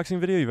unboxing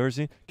video you've ever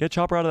seen. Get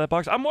Chopper out of that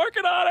box. I'm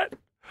working on it.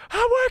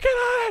 I'm working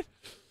on it.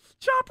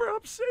 Chopper,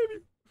 I'm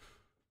saving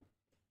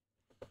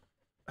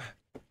you.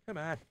 Come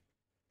on.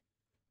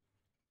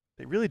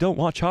 They really don't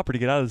want Chopper to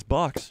get out of this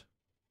box.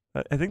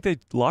 I think they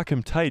lock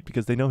him tight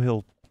because they know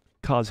he'll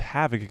cause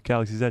havoc at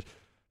Galaxy's Edge.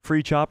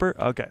 Free Chopper?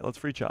 Okay, let's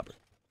free Chopper.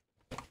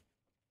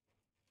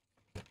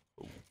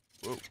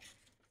 Whoa.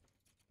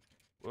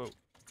 Whoa.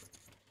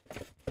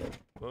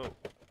 Whoa.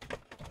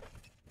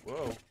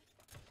 Whoa.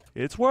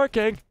 It's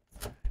working.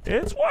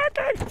 It's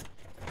working.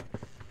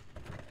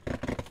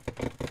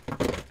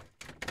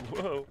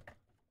 Whoa.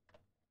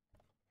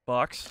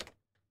 Box.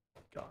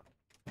 Gone.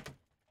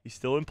 He's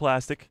still in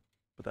plastic,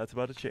 but that's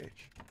about to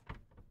change.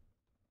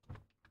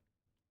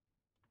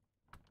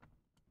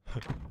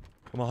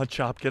 Come on,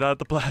 Chop, get out of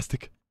the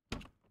plastic.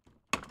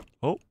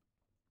 Oh.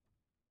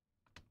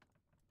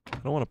 I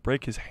don't want to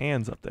break his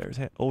hands up there. His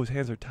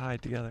hands are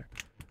tied together.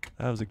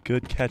 That was a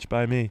good catch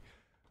by me.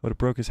 Would have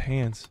broke his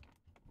hands.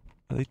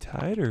 Are they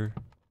tied or?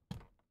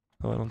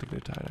 Oh, I don't think they're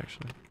tied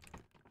actually.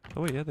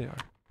 Oh wait, yeah they are.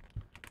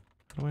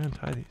 How do I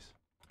untie these?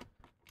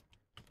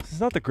 This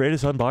is not the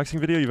greatest unboxing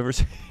video you've ever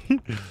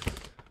seen.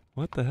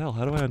 What the hell?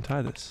 How do I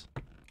untie this?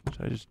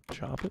 Should I just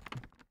chop it?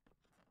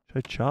 Should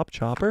I chop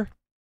Chopper?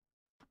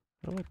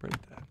 How do I break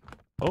that?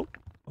 Oh,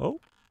 oh.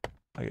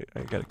 I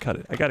gotta cut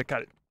it. I gotta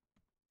cut it.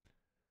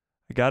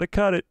 I gotta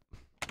cut it.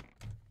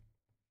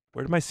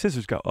 Where did my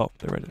scissors go? Oh,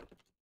 they're right there.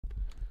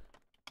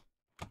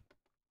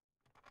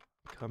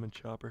 I'm coming,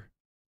 Chopper.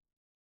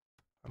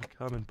 I'm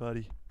coming,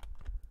 buddy.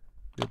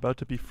 You're about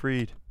to be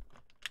freed.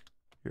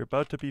 You're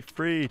about to be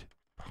freed.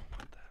 Oh,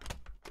 what the hell?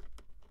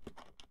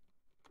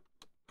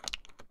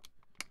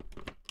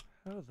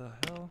 How the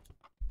hell?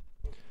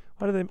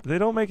 Why do they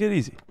don't make it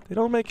easy. They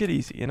don't make it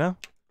easy, you know?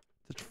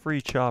 It's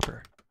free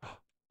Chopper.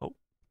 Oh.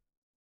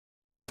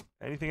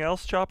 Anything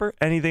else, Chopper?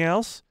 Anything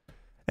else?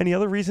 Any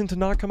other reason to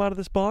not come out of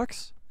this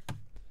box?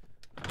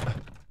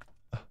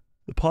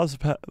 The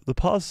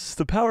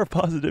power of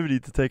positivity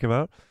to take him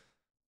out.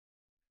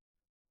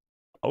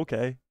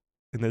 Okay.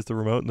 And there's the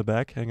remote in the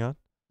back. Hang on.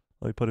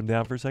 Let me put him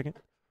down for a second.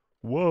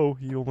 Whoa,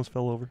 he almost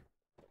fell over.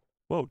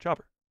 Whoa,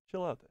 Chopper.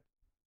 Chill out there.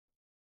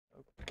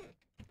 Okay.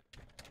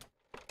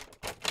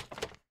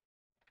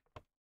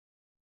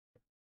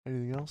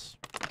 Anything else?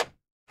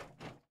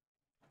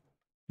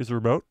 Here's the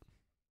remote.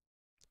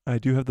 I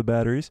do have the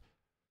batteries.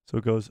 So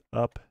it goes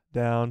up,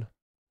 down,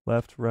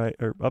 left, right,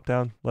 or up,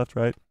 down, left,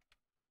 right.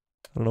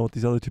 I don't know what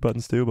these other 2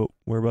 buttons do, but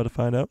we're about to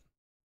find out.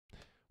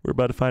 We're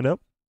about to find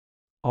out.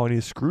 Oh, I need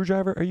a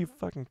screwdriver? Are you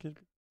fucking kidding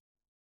me?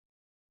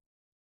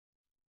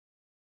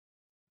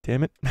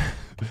 Damn it.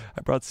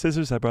 I brought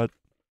scissors. I brought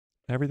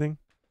everything.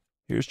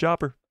 Here's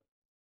Chopper.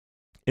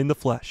 In the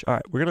flesh. All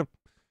right, we're going to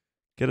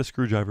get a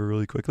screwdriver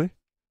really quickly.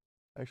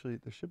 Actually,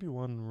 there should be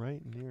one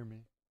right near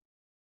me.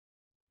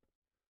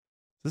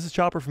 This is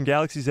Chopper from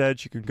Galaxy's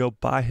Edge. You can go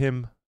buy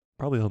him,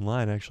 probably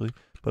online actually,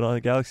 but on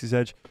Galaxy's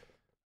Edge.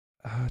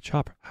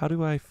 Chopper, how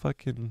do I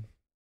fucking...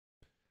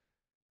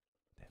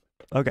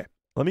 Okay,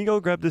 let me go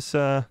grab this,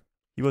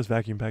 he was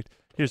vacuum packed.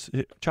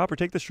 Chopper,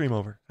 take the stream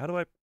over. How do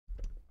I...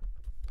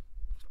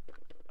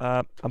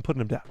 I'm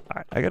putting him down. All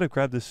right, I gotta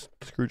grab this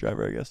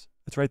screwdriver, I guess.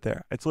 It's right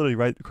there. It's literally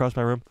right across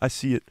my room. I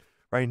see it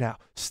right now.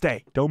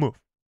 Stay, don't move.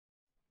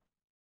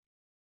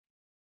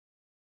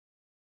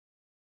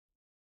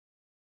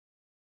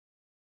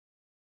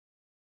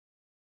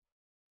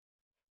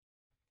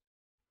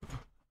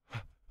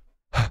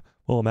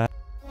 Well, Matt.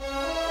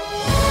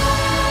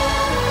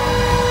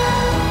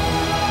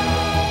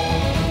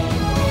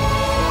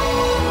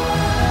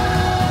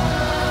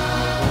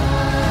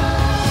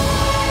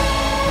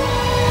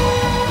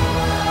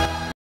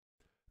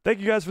 Thank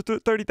you guys for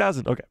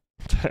 30,000. Okay.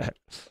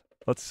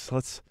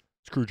 let's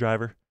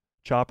screwdriver.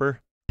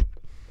 Chopper.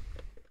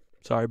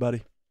 Sorry,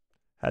 buddy.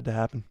 Had to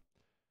happen.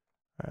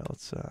 All right,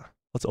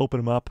 let's open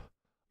him up.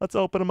 Let's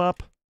open him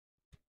up.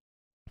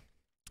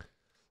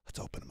 Let's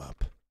open him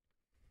up.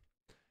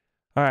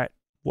 All right.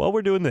 While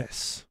we're doing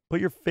this, put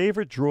your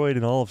favorite droid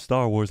in all of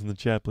Star Wars in the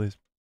chat, please.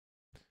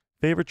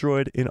 Favorite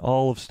droid in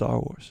all of Star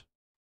Wars.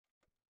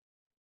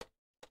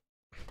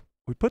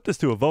 We put this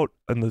to a vote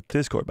in the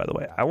Discord, by the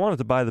way. I wanted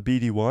to buy the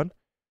BD1.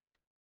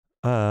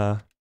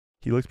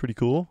 He looks pretty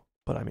cool,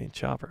 but I mean,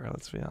 Chopper,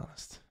 let's be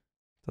honest.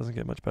 Doesn't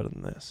get much better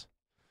than this.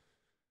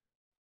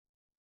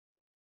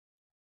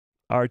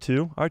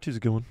 R2. R2's a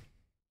good one.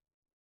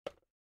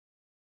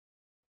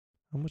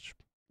 How much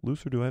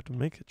looser do I have to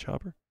make it,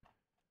 Chopper?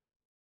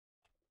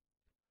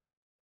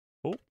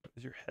 Oh,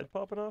 is your head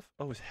popping off?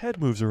 Oh, his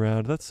head moves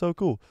around. That's so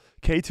cool.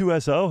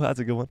 K2SO, that's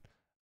a good one.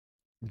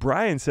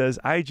 Brian says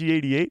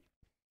IG88.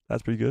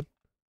 That's pretty good.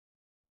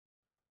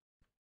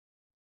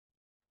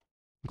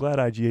 I'm glad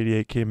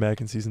IG88 came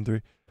back in season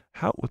 3.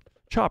 How with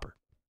Chopper?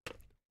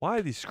 Why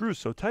are these screws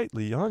so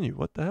tightly on you?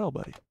 What the hell,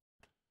 buddy?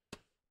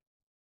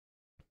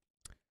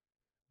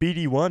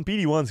 BD1.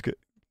 BD1's good.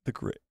 The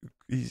great.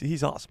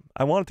 He's awesome.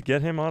 I wanted to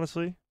get him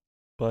honestly,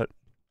 but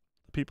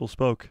the people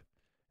spoke.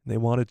 And they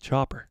wanted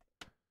Chopper.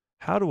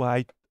 How do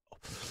I?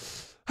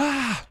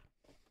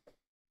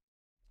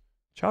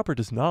 Chopper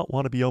does not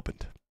want to be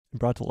opened and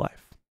brought to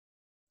life.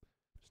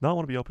 Does not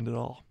want to be opened at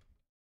all.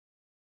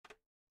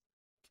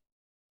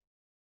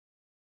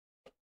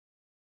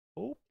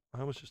 Oh,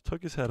 I almost just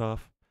took his head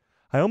off.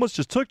 I almost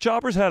just took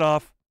Chopper's head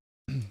off.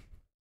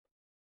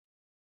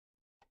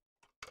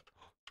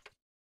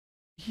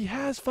 He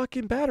has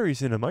fucking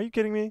batteries in him. Are you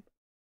kidding me?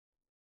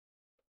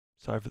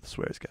 Sorry for the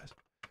swears, guys.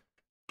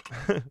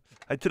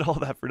 I did all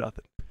that for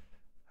nothing.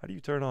 How do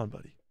you turn on,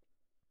 buddy?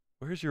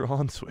 Where's your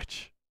on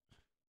switch?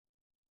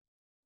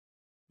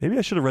 Maybe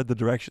I should have read the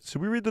directions.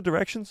 Should we read the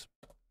directions?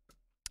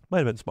 Might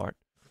have been smart.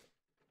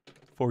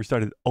 Before we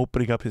started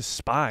opening up his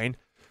spine.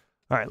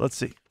 All right, let's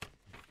see.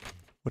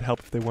 Would help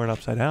if they weren't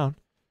upside down.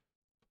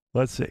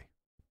 Let's see.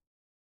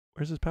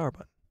 Where's his power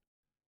button?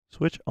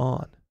 Switch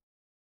on.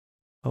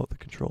 Oh, the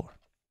controller.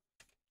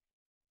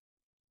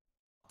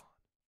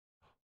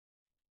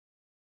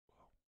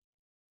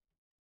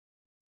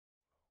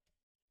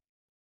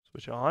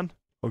 Switch on.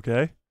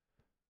 Okay.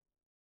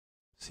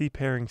 See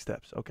pairing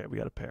steps. Okay, we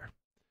got to pair.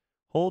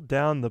 Hold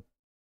down the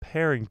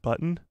pairing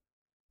button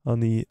on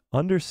the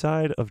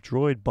underside of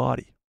droid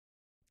body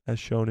as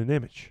shown in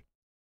image.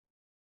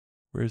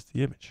 Where's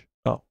the image?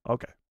 Oh,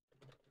 okay.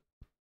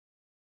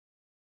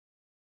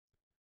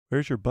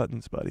 Where's your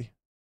buttons, buddy?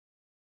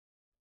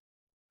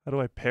 How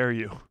do I pair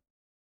you?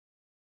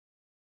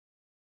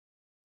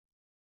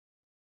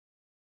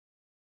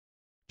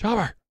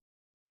 Chopper!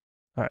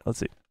 All right, let's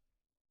see.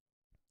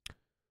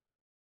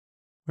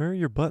 Where are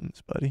your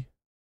buttons, buddy?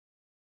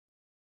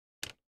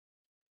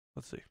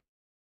 Let's see.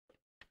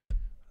 Are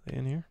they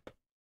in here?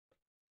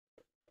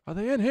 Are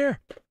they in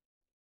here?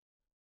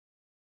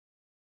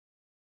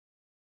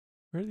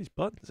 Where are these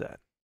buttons at?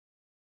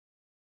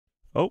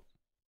 Oh,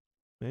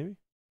 maybe?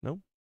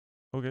 No?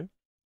 Okay.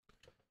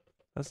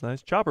 That's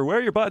nice. Chopper, where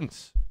are your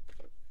buttons?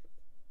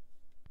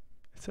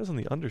 It says on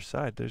the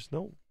underside there's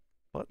no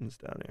buttons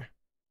down here.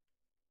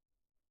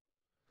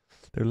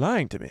 They're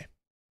lying to me.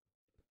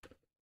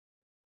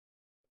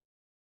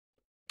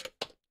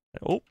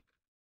 Oh,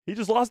 he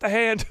just lost a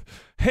hand.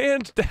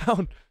 Hand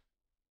down.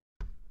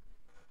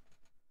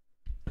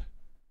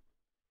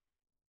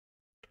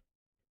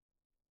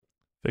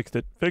 Fixed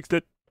it. Fixed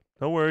it.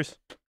 No worries.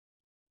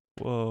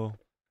 Whoa. All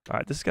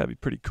right, this has got to be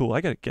pretty cool.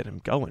 I got to get him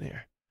going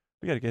here.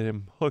 We got to get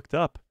him hooked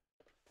up.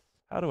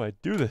 How do I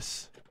do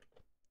this?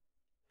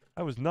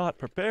 I was not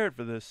prepared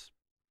for this.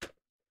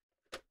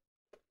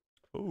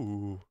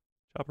 Ooh.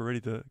 Chopper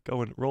ready to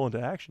go and roll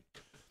into action.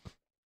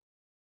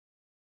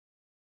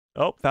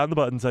 Oh, found the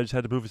buttons. I just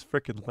had to move his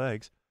frickin'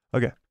 legs.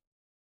 Okay.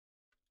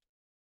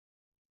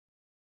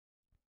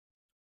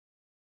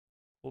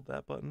 Hold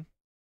that button.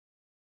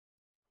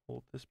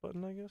 Hold this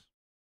button, I guess.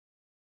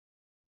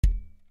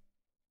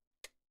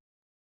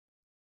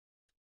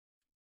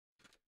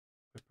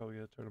 We're probably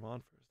gonna turn them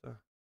on first, though.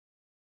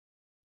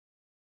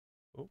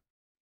 Oh.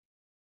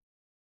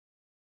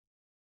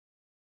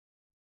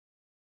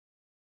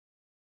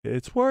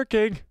 It's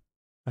working.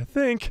 I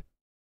think.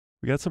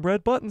 We got some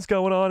red buttons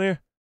going on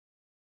here.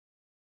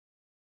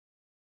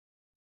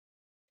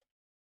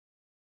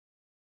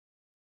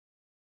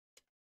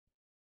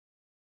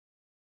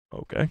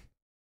 Okay.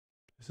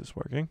 Is this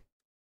working?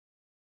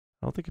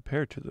 I don't think it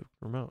paired to the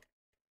remote.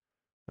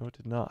 No, it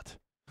did not.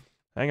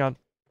 Hang on.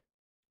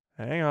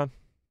 Hang on.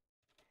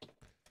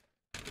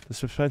 The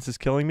suspense is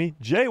killing me.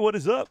 Jay, what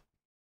is up?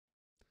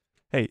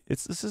 Hey,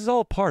 this is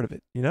all part of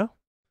it, you know?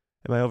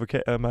 Am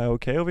I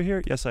okay over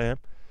here? Yes, I am.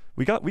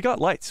 We got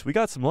lights. We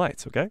got some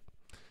lights, okay?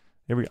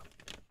 Here we go.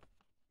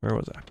 Where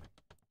was I?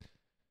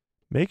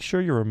 Make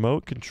sure your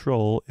remote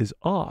control is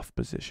off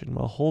position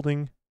while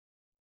holding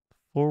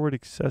forward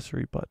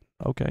accessory button.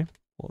 Okay.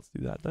 Well, let's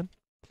do that then.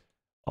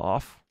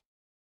 Off.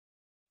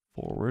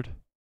 forward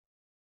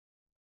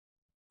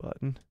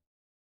button.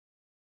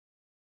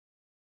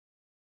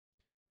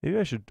 Maybe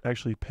I should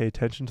actually pay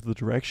attention to the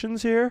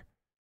directions here.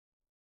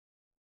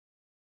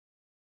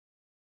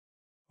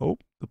 Oh,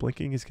 the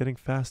blinking is getting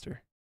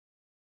faster.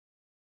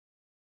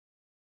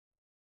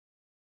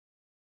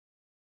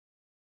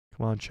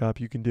 Come on, Chop,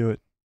 you can do it.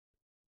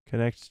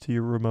 Connect to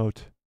your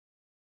remote.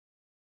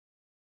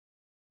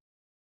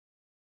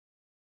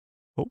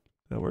 Oh,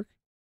 did that work?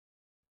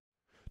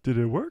 Did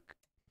it work?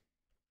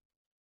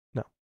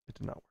 No, it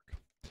did not work.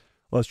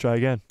 Let's try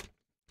again.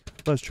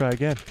 Let's try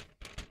again.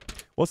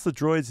 What's the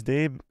droid's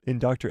name in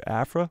Dr.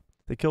 Aphra?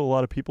 They kill a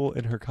lot of people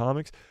in her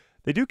comics.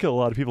 They do kill a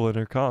lot of people in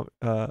her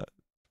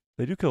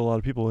they do kill a lot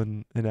of people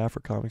in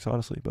Aphra comics,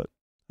 honestly, but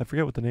I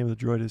forget what the name of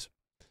the droid is.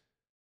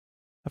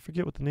 I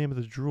forget what the name of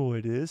the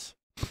droid is.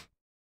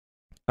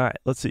 All right,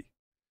 let's see.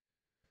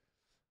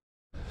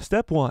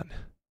 Step 1.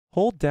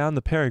 Hold down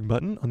the pairing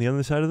button on the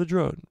other side of the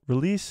droid.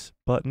 Release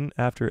button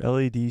after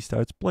LED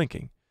starts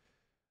blinking.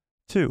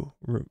 2.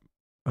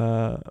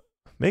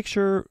 Make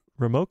sure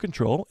remote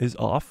control is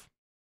off.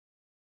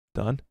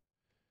 Done.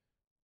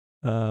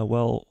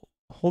 Well,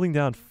 holding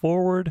down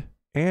forward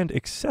and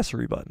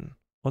accessory button.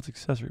 What's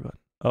accessory button?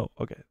 Oh,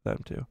 okay,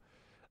 them too.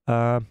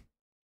 And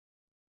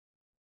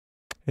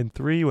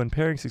 3, when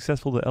pairing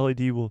successful, the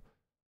LED will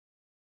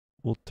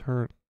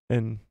turn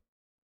and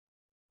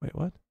wait,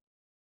 what?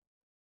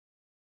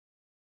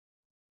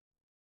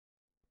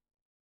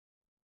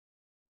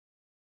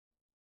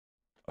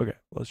 Okay,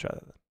 let's try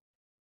that then.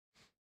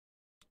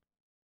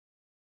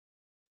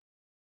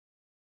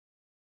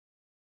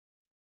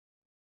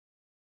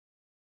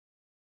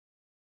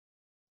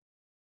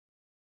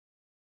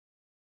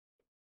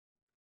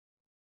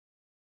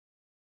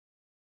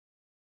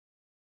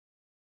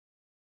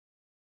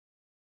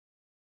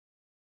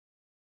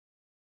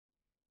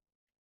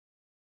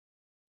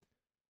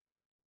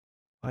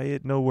 Why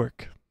it no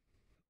work?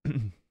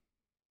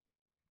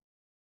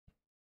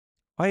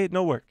 Why it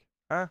no work?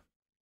 Huh?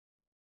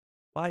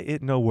 Why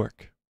it no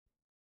work?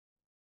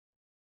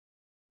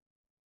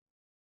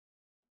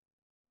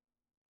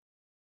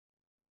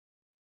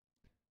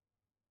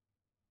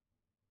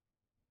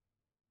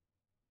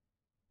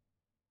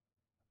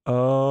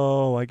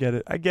 Oh, I get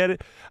it. I get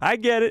it. I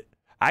get it.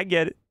 I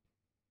get it.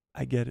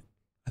 I get it.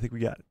 I think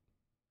we got it.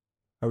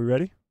 Are we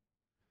ready?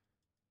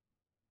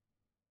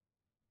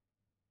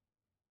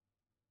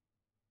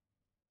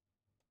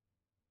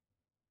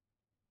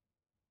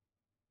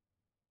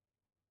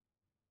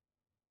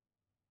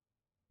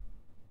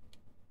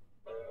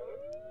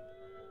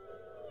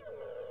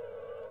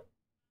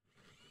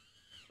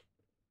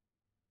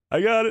 I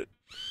got it.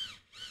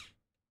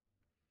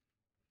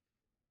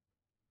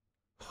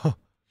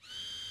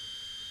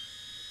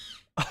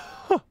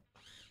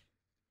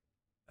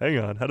 Hang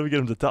on. How do we get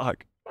him to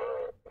talk?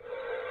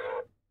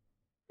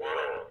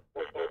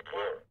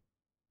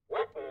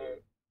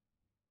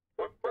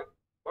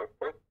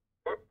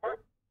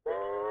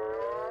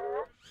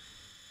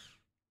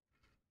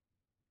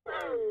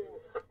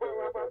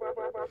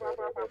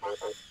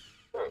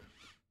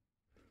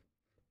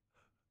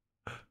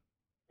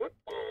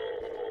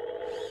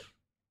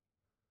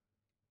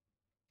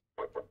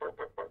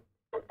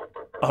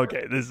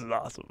 Okay, this is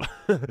awesome.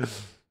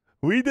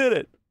 We did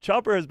it.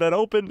 Chopper has been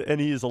opened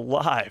and he is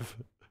alive.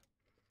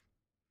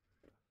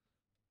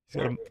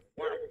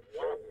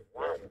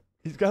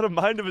 He's got a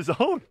mind of his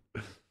own.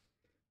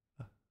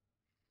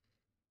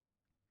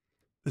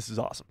 This is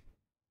awesome.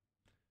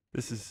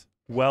 This is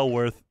well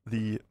worth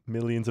the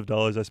millions of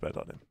dollars I spent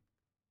on him.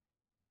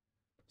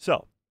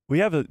 So, we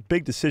have a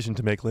big decision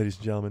to make, ladies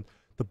and gentlemen.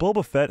 The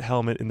Boba Fett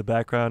helmet in the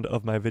background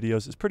of my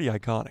videos is pretty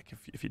iconic,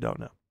 if you don't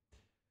know.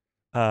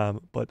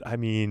 But I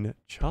mean,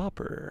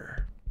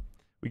 Chopper.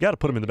 We got to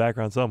put him in the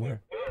background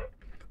somewhere.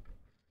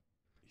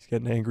 He's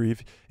getting angry.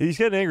 If he's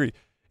getting angry,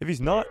 if he's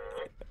not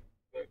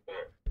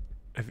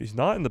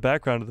in the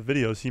background of the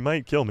videos, he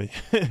might kill me.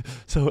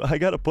 So I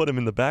got to put him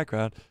in the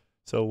background.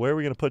 So where are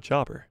we gonna put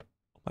Chopper?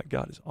 Oh my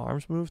God, his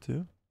arms move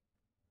too.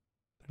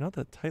 They're not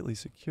that tightly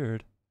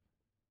secured.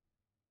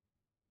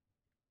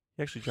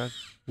 He actually drives.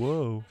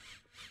 Whoa.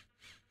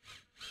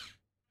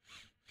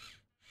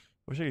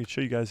 Wish I could show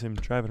you guys him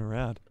driving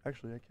around.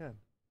 Actually, I can.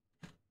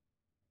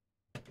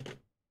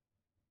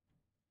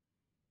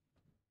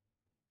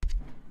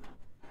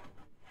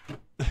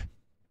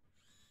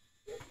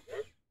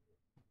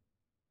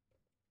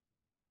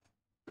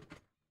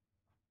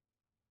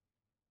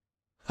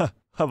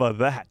 How about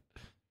that?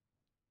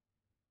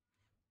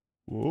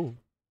 Whoa.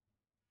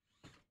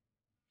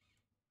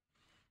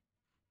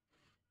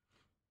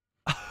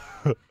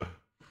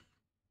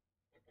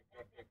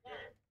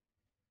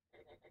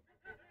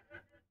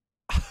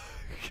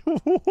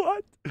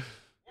 What?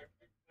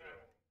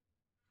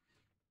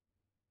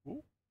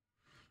 Ooh.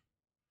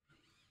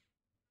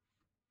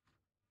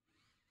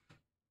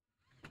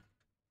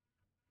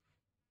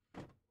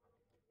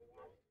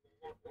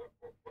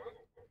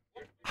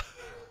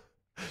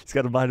 He's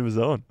got a mind of his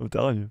own, I'm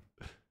telling you.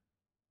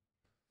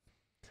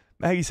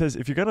 Maggie says,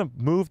 if you're going to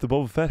move the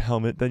Boba Fett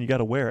helmet, then you got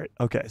to wear it.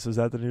 Okay, so is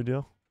that the new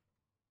deal?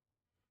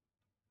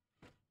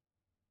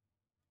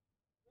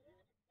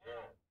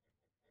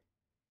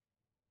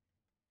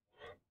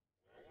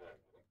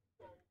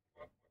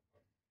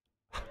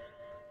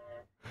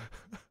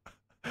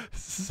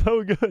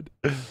 so good.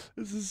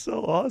 This is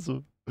so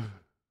awesome. I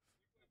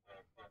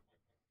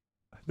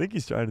think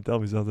he's trying to tell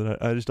me something.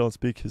 I just don't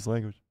speak his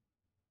language.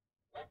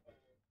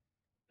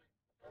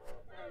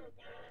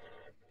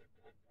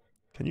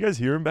 Can you guys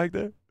hear him back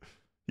there?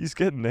 He's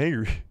getting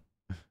angry.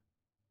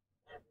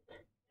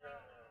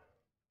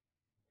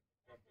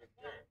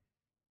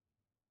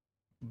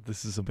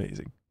 This is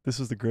amazing. This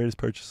was the greatest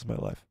purchase of my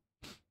life.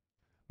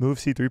 Move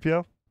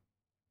C-3PO?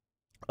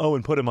 Oh,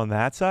 and put him on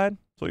that side?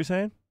 That's what you're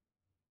saying?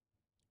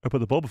 Or put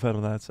the Boba Fett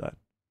on that side?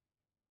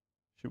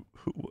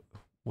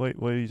 Wait,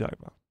 what are you talking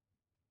about?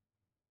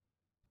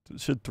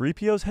 Should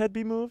 3PO's head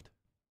be moved?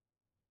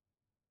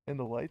 And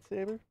the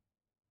lightsaber?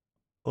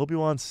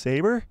 Obi-Wan's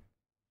saber?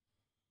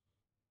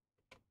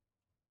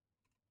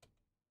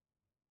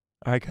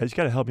 All right, guys, you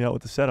got to help me out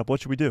with the setup.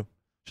 What should we do?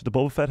 Should the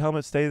Boba Fett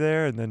helmet stay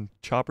there and then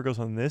Chopper goes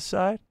on this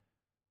side?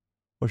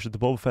 Or should the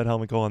Boba Fett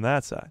helmet go on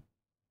that side?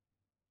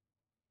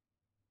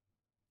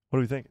 What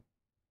are we thinking?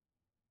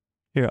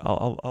 Here,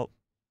 I'll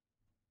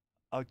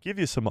give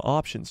you some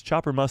options.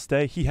 Chopper must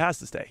stay. He has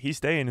to stay. He's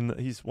staying.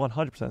 He's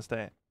 100%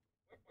 staying.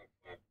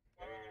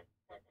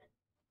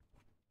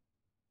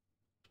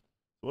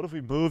 What if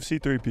we move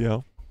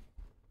C-3PO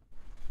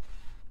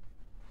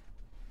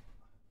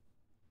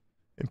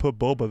and put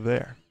Boba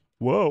there?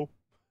 Whoa.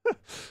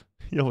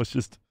 He almost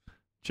just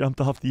jumped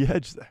off the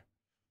edge there.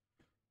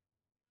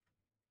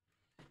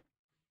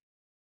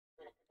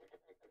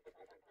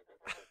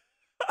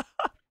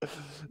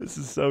 This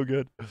is so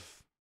good.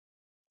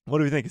 What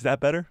do we think? Is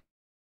that better?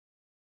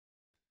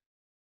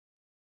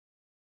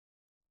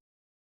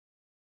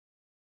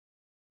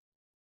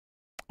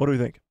 What do we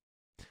think?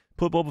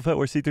 Put Boba Fett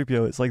where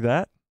C-3PO is. Like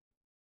that?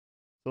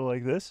 So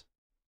like this?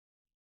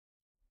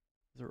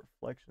 There's a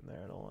reflection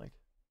there I don't like.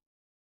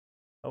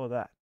 How about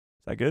that?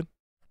 Is that good?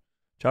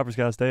 Chopper's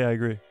got to stay. I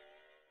agree.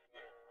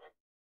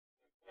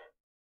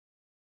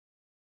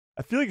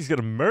 I feel like he's going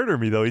to murder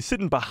me, though. He's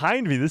sitting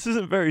behind me. This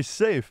isn't very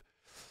safe.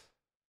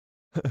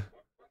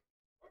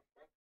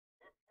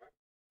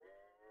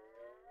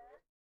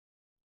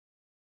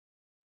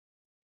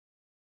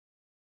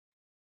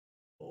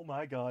 Oh,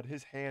 my God.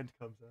 His hand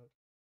comes out.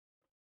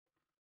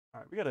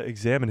 All right, we got to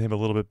examine him a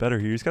little bit better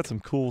here. He's got some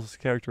cool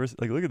characteristics.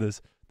 Like, look at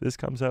this. This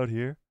comes out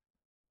here.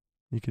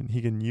 He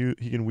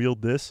can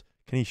wield this.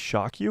 Can he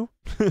shock you?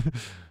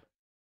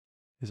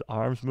 His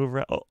arms move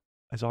around. Oh,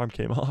 his arm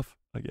came off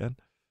again.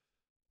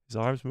 His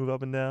arms move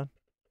up and down.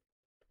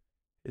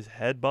 His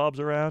head bobs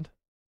around.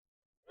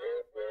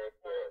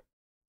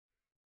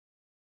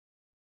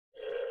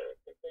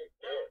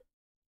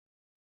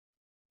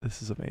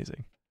 This is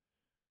amazing.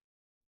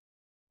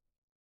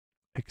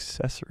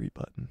 Accessory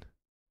button.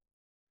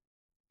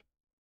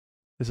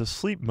 There's a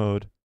sleep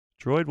mode.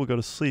 Droid will go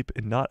to sleep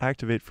and not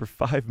activate for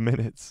 5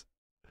 minutes.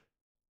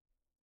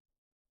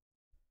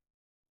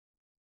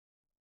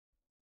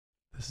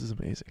 This is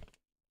amazing.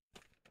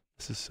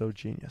 This is so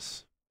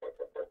genius.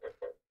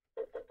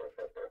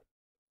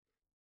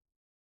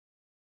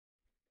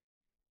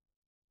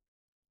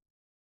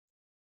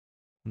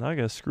 Now I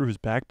gotta screw his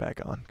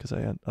backpack on because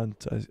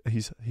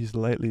he's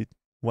lightly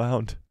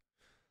wound.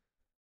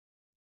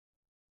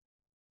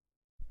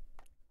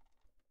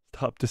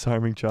 Stop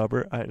disarming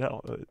Chopper. I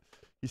know.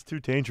 He's too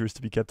dangerous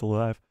to be kept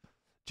alive.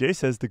 Jay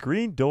says the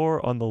green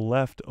door on the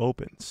left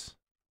opens.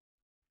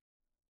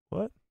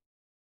 What?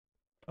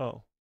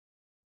 Oh.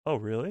 Oh,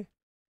 really?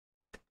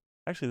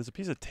 Actually, there's a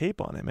piece of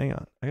tape on him. Hang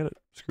on. I gotta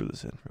screw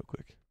this in real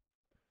quick.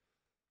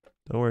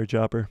 Don't worry,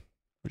 Chopper.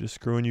 We're just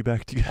screwing you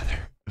back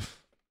together.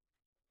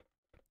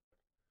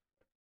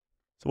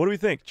 So what do we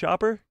think?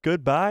 Chopper,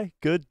 goodbye.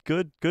 Good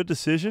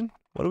decision.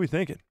 What are we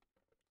thinking?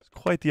 It's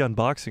quite the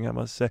unboxing, I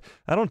must say.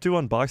 I don't do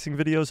unboxing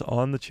videos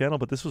on the channel,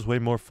 but this was way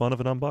more fun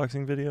of an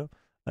unboxing video,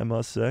 I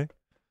must say.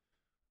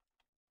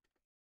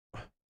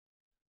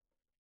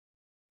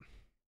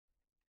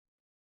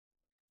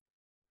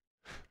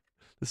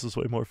 This was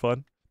way more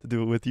fun to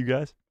do it with you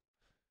guys.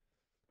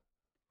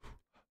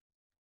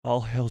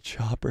 All hail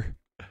Chopper.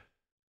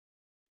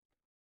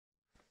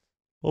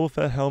 Boba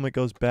Fett helmet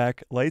goes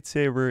back,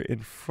 lightsaber in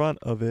front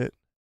of it,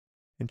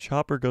 and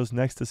Chopper goes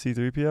next to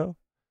C-3PO.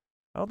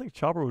 I don't think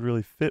Chopper would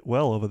really fit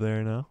well over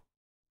there now.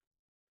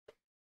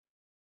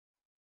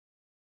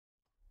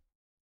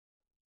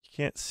 You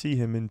can't see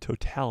him in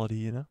totality,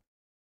 you know?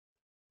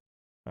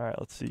 All right,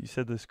 let's see. You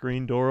said the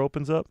screen door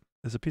opens up?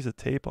 There's a piece of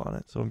tape on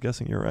it, so I'm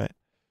guessing you're right.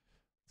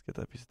 Let's get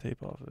that piece of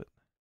tape off of it.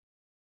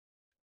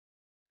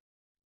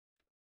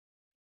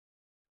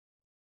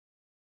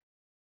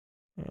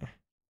 Yeah.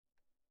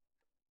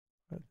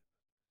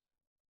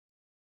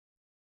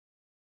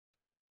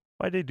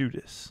 Why'd they do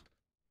this?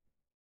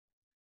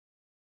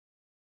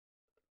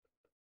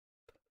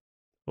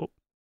 Oh.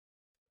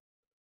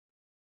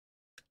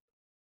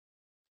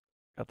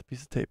 Got the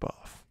piece of tape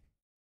off.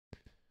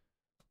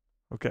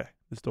 Okay,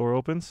 this door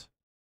opens.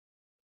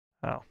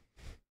 How?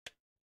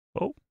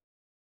 Oh.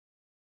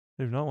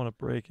 I do not want to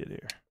break it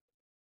here.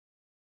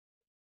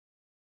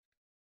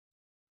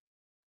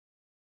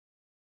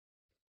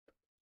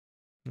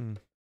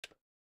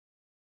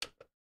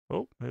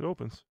 Oh, it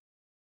opens.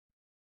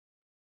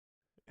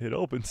 It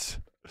opens.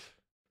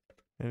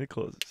 And it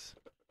closes.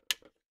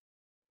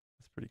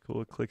 That's pretty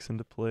cool. It clicks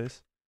into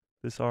place.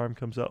 This arm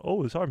comes out.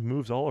 Oh, this arm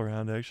moves all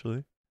around,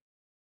 actually.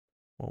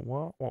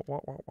 Wah, wah, wah,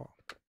 wah, wah.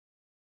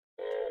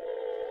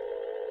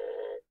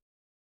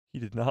 He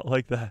did not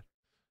like that.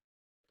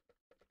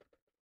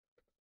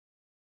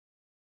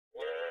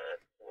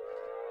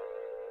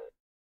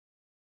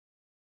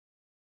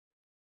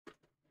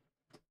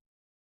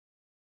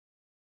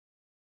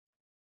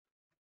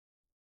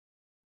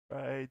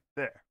 Right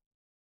there.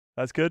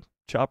 That's good.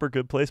 Chopper,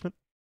 good placement.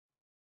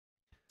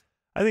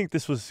 I think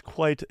this was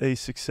quite a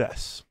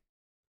success.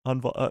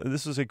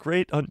 This was a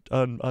great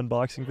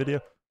unboxing video.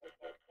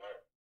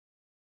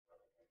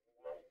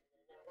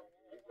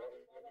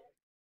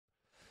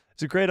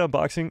 It's a great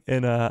unboxing,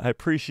 and I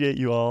appreciate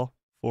you all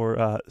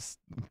for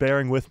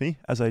bearing with me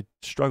as I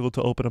struggled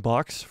to open a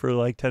box for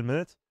like 10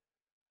 minutes.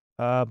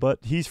 But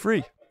he's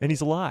free, and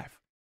he's alive.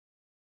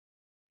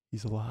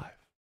 He's alive.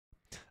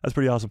 That's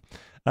pretty awesome.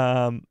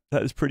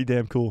 That is pretty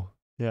damn cool.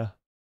 Yeah.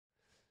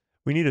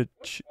 We need a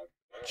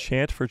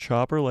chant for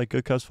Chopper like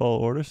Good Cups Follow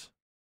Orders.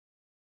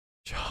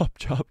 Chop,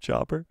 chop,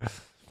 Chopper.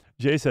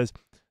 Jay says,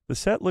 the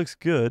set looks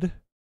good.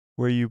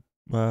 Where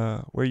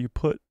are you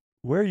putting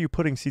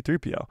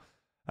C-3PO?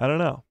 I don't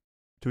know.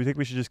 Do we think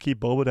we should just keep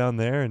Boba down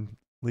there and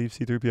leave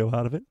C-3PO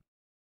out of it?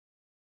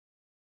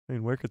 I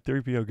mean, where could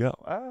 3PO go?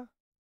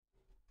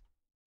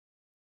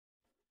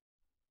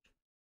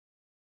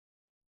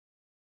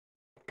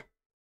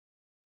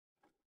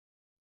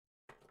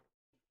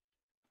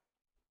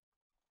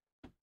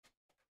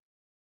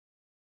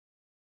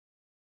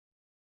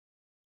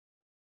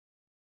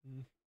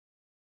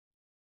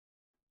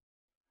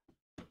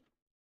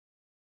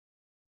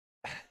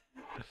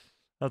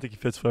 I don't think he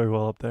fits very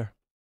well up there.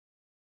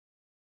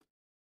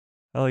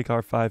 I like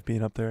R5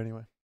 being up there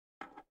anyway.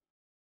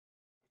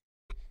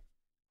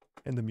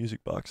 And the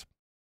music box.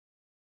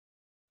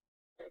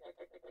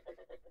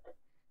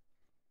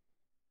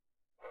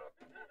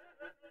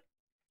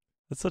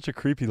 That's such a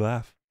creepy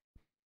laugh.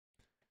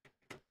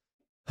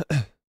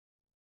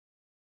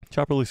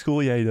 Chopper looks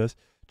cool. Yeah, he does.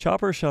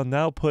 Chopper shall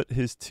now put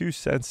his 2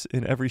 cents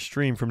in every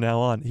stream from now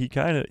on. He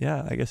kind of,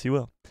 yeah, I guess he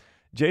will.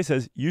 Jay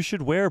says, you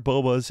should wear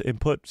Boba's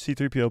and put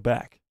C-3PO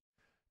back.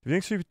 Do you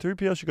think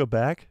C-3PO should go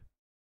back?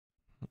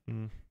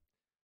 I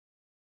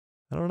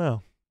don't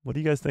know. What are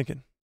you guys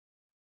thinking?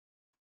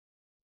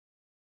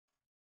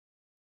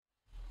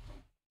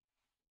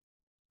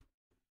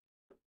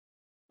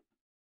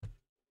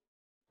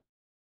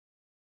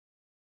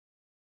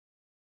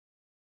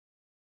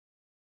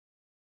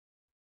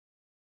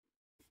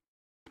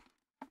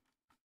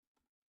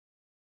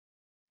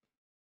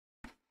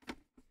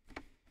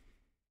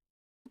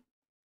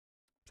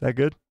 Is that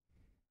good?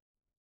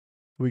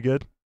 We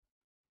good?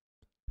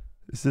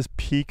 Is this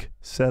peak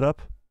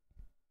setup?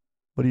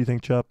 What do you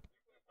think, Chop?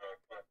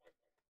 I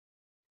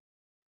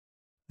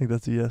think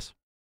that's a yes.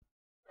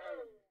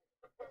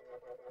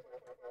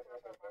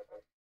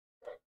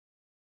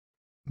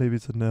 Maybe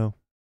it's a no.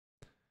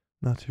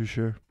 Not too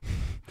sure.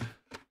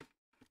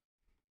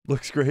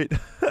 Looks great.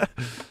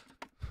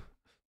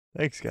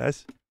 Thanks,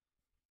 guys.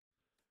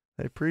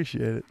 I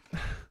appreciate it.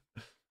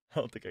 I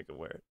don't think I can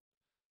wear it.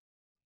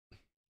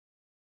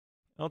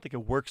 I don't think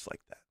it works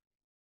like that.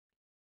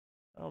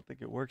 I don't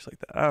think it works like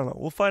that. I don't know.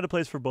 We'll find a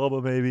place for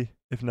Boba, maybe.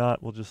 If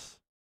not, we'll just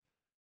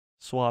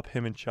swap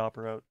him and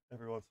Chopper out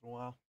every once in a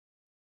while.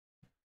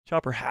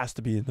 Chopper has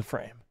to be in the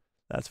frame.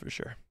 That's for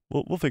sure.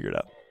 We'll figure it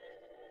out.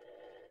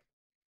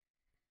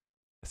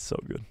 It's so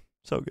good.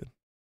 So good.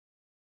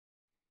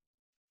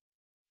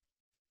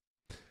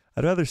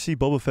 I'd rather see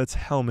Boba Fett's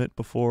helmet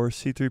before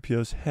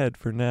C-3PO's head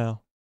for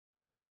now.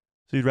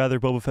 So you'd rather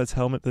Boba Fett's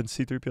helmet than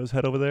C-3PO's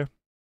head over there?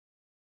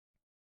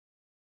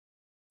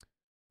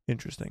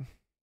 Interesting.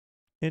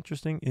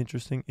 Interesting.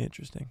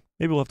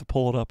 Maybe we'll have to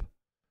pull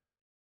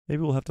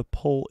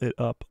it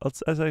up.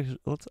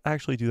 Let's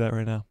actually do that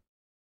right now.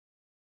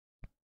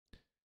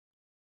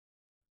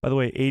 By the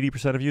way,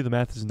 80% of you, the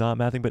math is not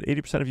mathing, but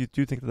 80% of you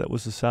do think that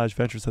was the Saj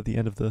Ventress at the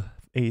end of the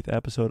 8th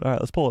episode. All right,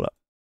 let's pull it up.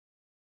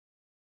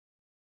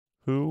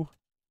 Who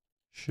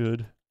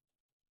should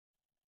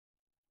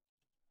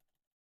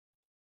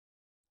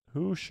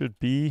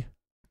be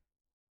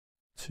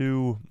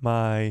to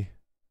my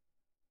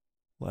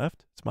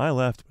left? It's my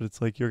left, but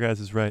it's like your guys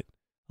is right.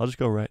 I'll just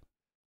go right.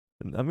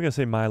 And I'm going to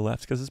say my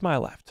left because it's my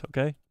left,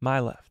 okay?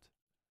 My left.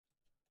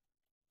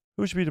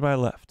 Who should be to my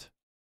left?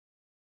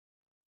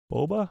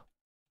 Boba?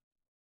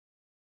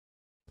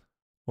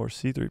 Or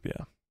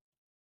C-3PO?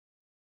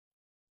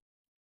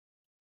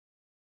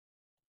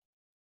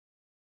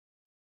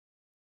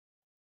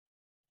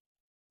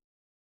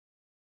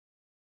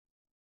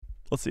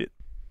 Let's see it.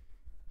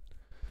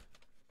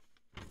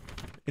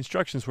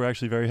 Instructions were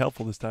actually very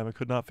helpful this time. I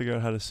could not figure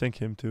out how to sync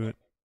him to it.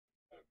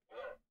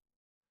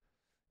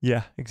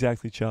 Yeah,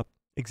 exactly, Chop.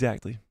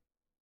 Exactly.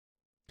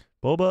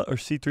 Boba or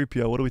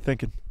C-3PO? What are we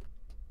thinking?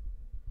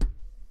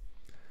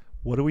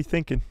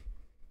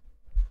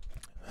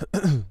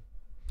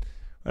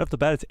 Right off the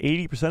bat, it's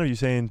 80% of you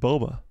saying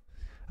Boba.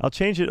 I'll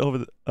change it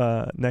over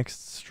the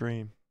next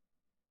stream.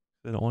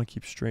 I don't want to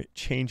keep straight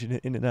changing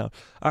it in and out.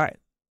 All right.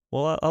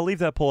 Well, I'll leave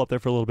that poll up there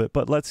for a little bit,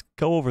 but let's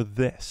go over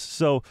this.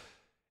 So,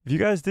 if you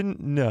guys didn't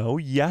know,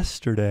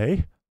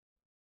 yesterday,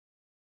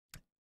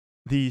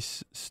 the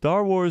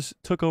Star Wars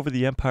took over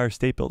the Empire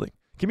State Building.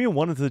 Give me a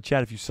 1 into the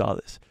chat if you saw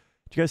this.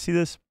 Did you guys see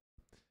this?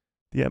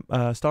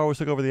 The Star Wars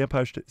took over the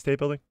Empire State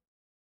Building.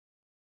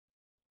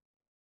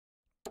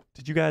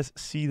 Did you guys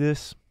see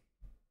this?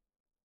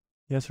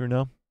 Yes or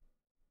no?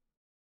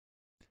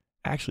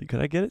 Actually,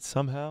 could I get it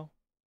somehow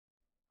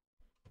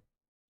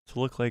to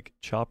look like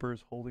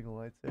Chopper's holding a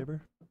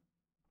lightsaber?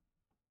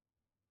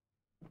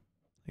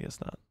 I guess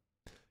not.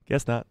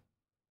 Guess not.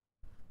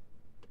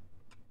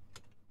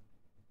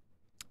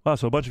 Wow,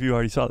 so a bunch of you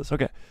already saw this.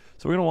 Okay,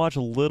 so we're going to watch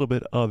a little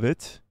bit of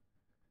it.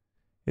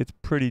 It's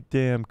pretty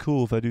damn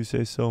cool, if I do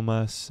say so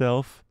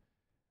myself.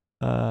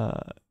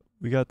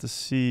 We got to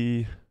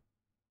see...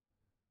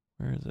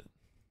 Where is it?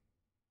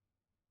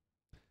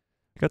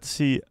 We got to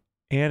see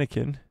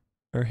Anakin,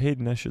 or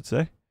Hayden, I should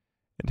say,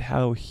 and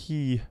how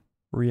he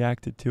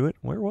reacted to it.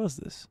 Where was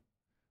this?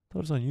 I thought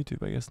it was on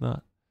YouTube. I guess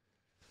not.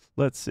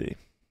 Let's see.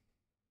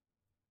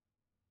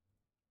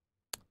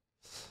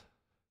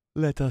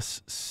 Let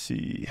us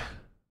see.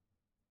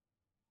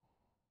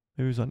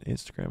 Maybe it was on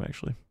Instagram,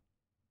 actually.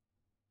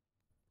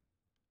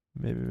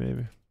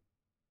 Maybe.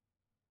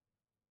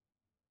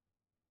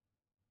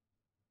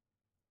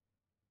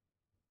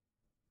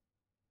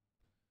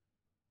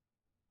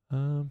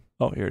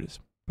 Oh, here it is.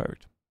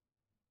 Perfect.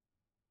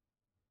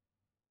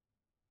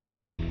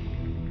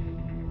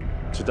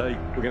 Today,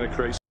 we're going to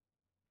create...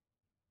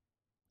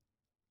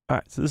 All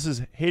right, so this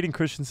is Hayden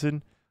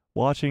Christensen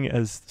watching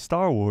as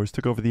Star Wars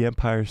took over the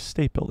Empire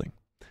State Building.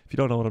 If you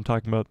don't know what I'm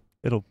talking about,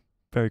 it'll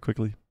very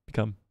quickly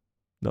become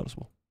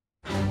noticeable.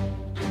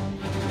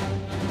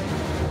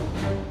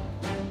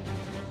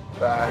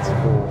 That's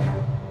cool.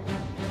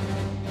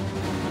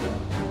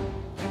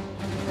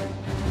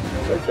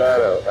 Check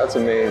that out. That's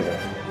amazing.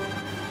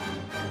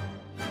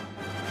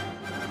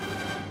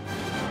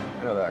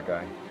 I know that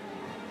guy.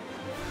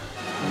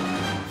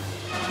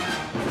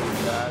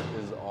 That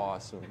is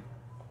awesome.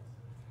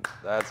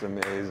 That's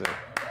amazing.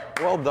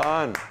 Well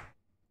done.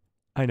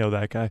 I know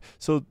that guy.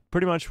 So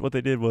pretty much what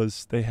they did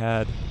was they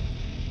had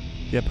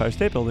the Empire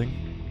State Building,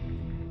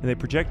 and they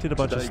projected a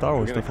bunch of Star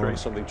Wars stuff on it.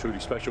 Something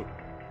truly special.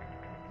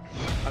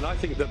 And I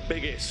think the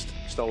biggest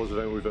Star Wars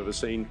event we've ever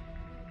seen.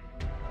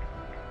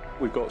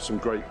 We've got some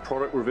great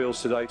product reveals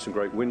today, some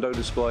great window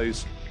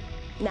displays.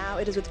 Now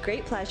it is with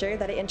great pleasure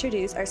that I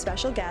introduce our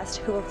special guest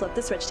who will flip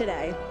the switch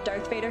today,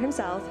 Darth Vader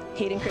himself,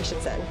 Hayden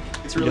Christensen.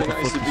 It's really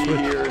nice to be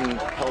here and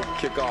help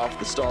kick off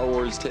the Star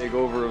Wars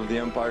takeover of the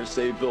Empire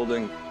State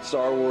Building.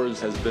 Star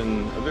Wars has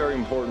been a very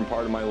important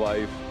part of my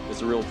life.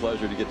 It's a real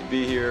pleasure to get to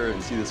be here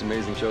and see this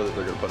amazing show that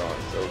they're going to put on.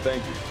 So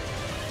thank you.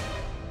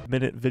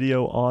 Minute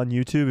video on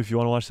YouTube. If you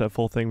want to watch that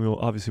full thing, we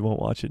obviously won't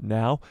watch it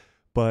now,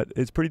 but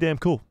it's pretty damn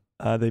cool.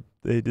 They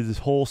did this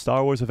whole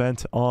Star Wars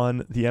event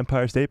on the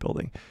Empire State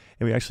Building,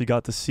 and we actually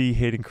got to see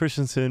Hayden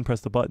Christensen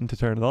press the button to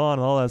turn it on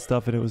and all that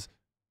stuff, and it was...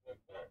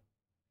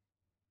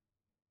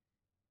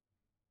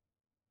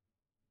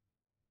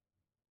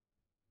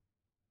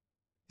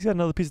 He's got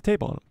another piece of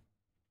tape on him.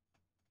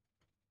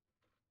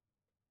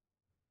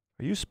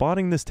 Are you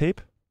spawning this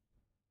tape?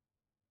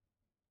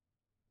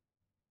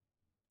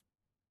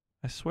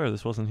 I swear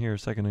this wasn't here a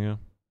second ago.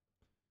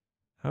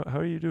 How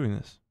are you doing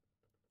this?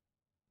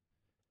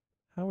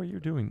 How are you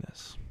doing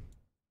this?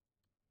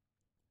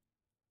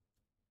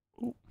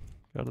 Ooh,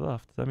 got it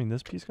off. Does that mean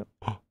this piece got...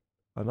 Oh,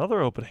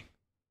 another opening.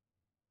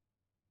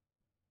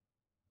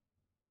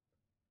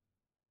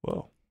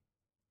 Whoa.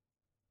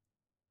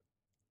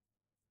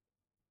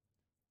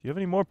 Do you have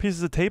any more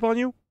pieces of tape on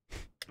you?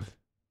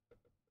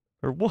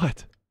 Or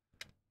what?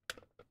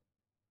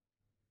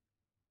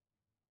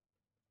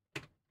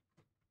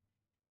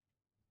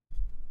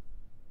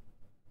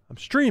 I'm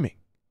streaming.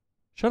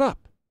 Shut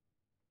up.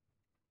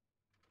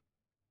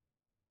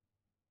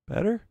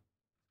 Better?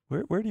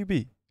 Where do you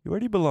be? Where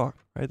do you belong?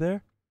 Right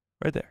there?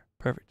 Right there.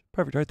 Perfect.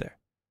 Perfect. Right there.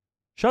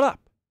 Shut up.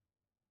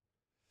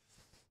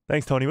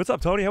 Thanks, Tony. What's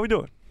up, Tony? How we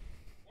doing?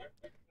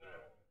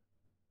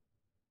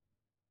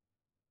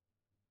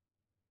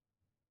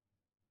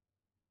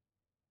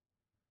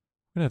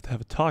 We're going to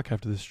have a talk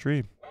after this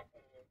stream.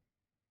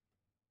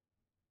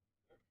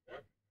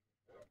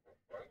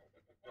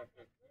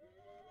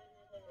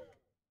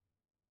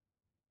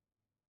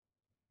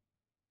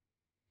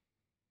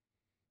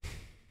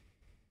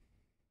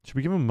 Should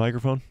we give him a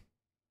microphone?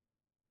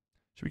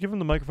 Should we give him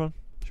the microphone?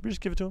 Should we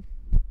just give it to him?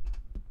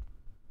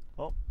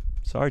 Oh,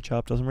 sorry,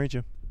 Chop. Doesn't reach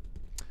you.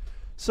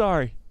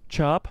 Sorry,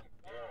 Chop.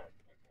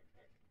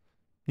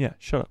 Yeah,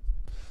 shut up.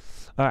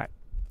 All right.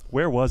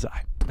 Where was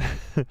I?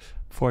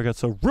 Before I got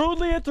so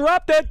rudely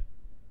interrupted.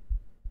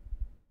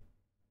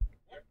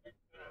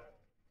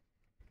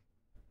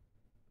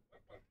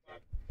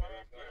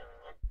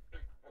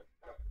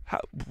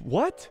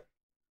 What?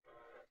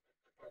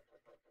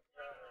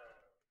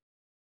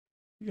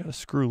 You gotta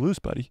screw loose,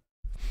 buddy.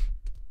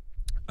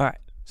 All right.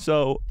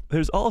 So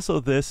there's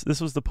also this.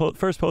 This was the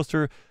first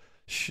poster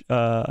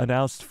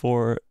announced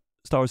for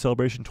Star Wars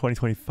Celebration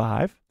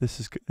 2025. This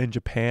is in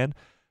Japan.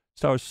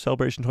 Star Wars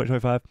Celebration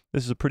 2025.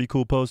 This is a pretty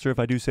cool poster, if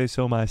I do say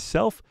so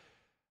myself.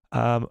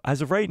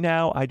 As of right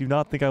now, I do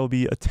not think I will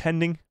be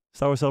attending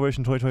Star Wars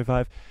Celebration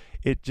 2025.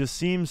 It just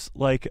seems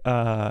like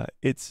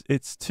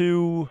it's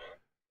too...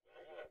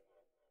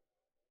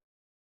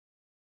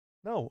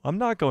 No, I'm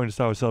not going to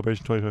Star Wars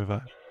Celebration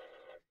 2025.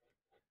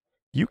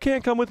 You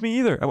can't come with me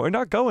either. We're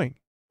not going.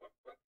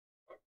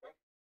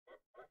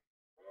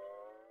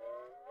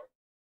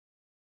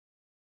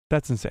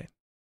 That's insane.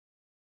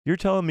 You're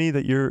telling me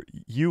that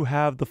you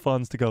have the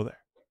funds to go there.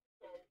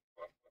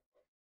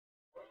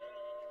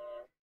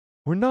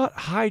 We're not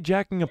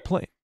hijacking a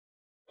plane.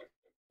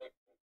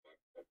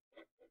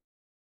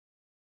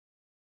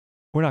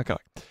 We're not going.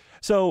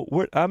 So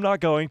I'm not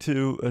going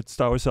to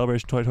Star Wars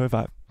Celebration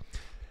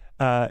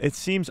 2025. It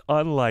seems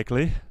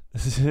unlikely.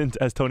 This isn't,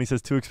 as Tony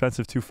says, too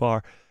expensive, too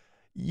far.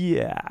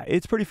 Yeah,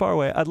 it's pretty far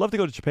away. I'd love to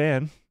go to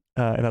Japan,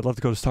 and I'd love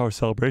to go to Star Wars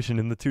Celebration,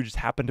 and the two just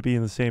happen to be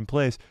in the same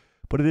place.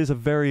 But it is a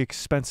very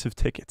expensive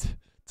ticket, to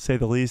say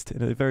the least,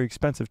 and a very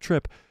expensive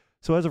trip.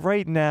 So as of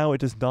right now, it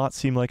does not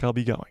seem like I'll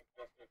be going.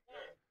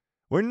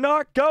 We're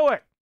not going!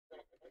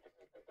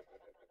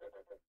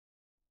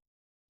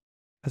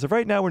 As of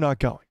right now, we're not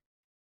going.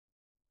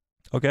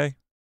 Okay?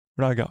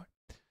 We're not going.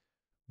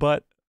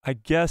 But I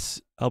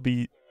guess I'll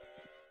be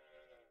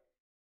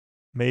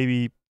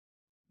maybe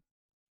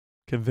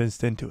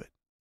convinced into it.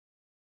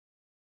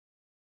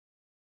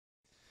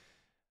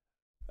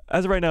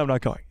 As of right now, I'm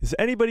not going. Does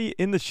anybody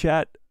in the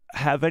chat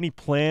have any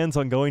plans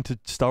on going to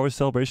Star Wars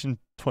Celebration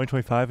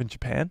 2025 in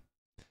Japan?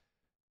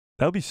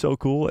 That would be so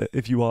cool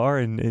if you are,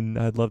 and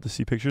I'd love to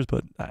see pictures,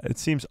 but it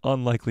seems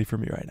unlikely for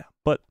me right now.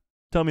 But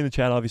tell me in the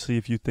chat, obviously,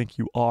 if you think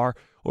you are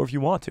or if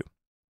you want to.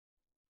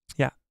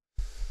 Yeah.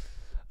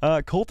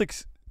 Colton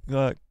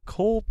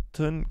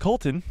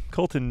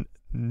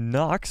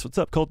Knox. What's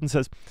up? Colton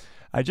says,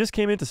 I just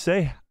came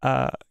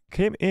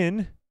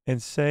in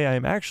and say I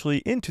am actually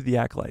into the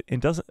Acolyte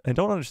and don't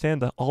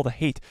understand all the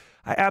hate.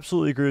 I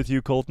absolutely agree with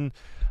you, Colton.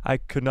 I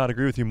could not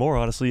agree with you more,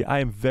 honestly. I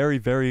am very,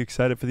 very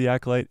excited for the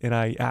Acolyte, and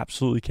I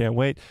absolutely can't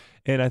wait.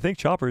 And I think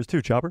Chopper is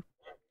too. Chopper?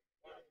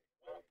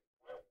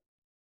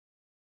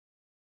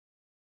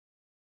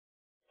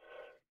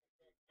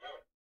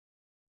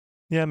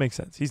 Yeah, it makes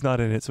sense. He's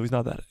not in it, so he's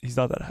not that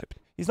hyped.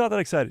 He's not that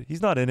excited.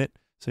 He's not in it,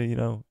 so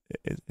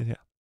yeah.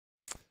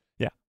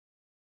 Yeah.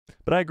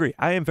 But I agree.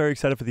 I am very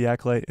excited for the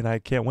Acolyte, and I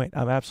can't wait.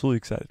 I'm absolutely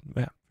excited.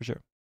 Yeah, for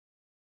sure.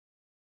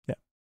 Yeah.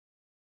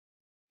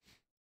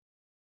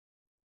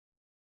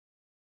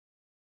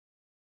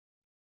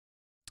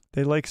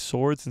 They like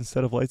swords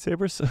instead of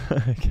lightsabers,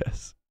 I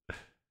guess.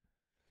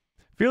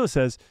 Fearless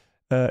says,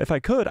 if I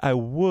could, I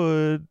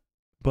would,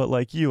 but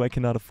like you, I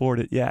cannot afford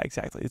it. Yeah,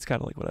 exactly. It's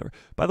kind of like whatever.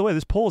 By the way,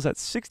 this poll is at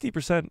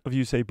 60% of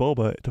you say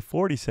Boba to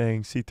 40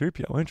 saying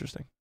C-3PO.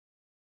 Interesting.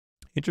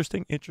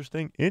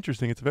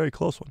 Interesting. It's a very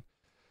close one.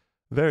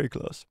 Very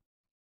close.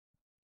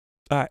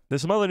 All right,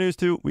 there's some other news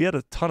too. We had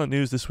a ton of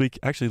news this week.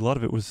 Actually, a lot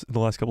of it was in the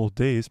last couple of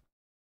days.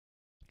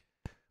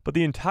 But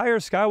the entire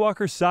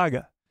Skywalker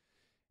saga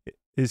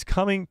is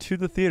coming to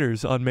the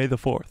theaters on May the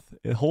 4th.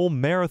 A whole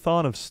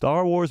marathon of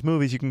Star Wars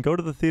movies. You can go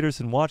to the theaters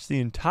and watch the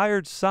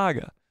entire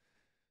saga.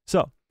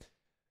 So,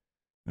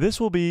 this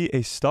will be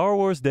a Star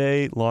Wars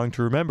Day long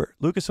to remember.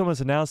 Lucasfilm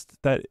has announced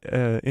that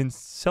in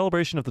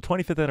celebration of the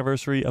 25th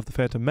anniversary of The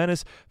Phantom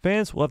Menace,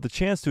 fans will have the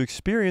chance to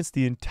experience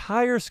the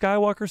entire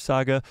Skywalker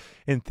saga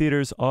in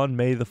theaters on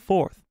May the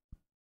 4th,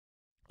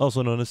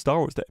 also known as Star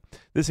Wars Day.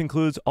 This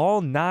includes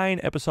all 9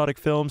 episodic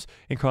films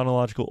in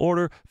chronological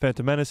order: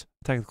 Phantom Menace,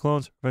 Attack of the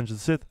Clones, Revenge of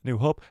the Sith, New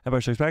Hope,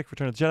 Empire Strikes Back,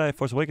 Return of the Jedi,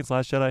 Force Awakens,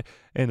 Last Jedi,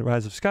 and The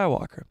Rise of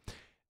Skywalker.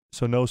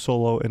 So no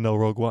Solo and no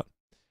Rogue One.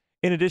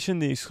 In addition,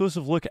 the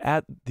exclusive look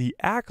at The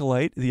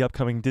Acolyte, the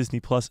upcoming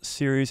Disney Plus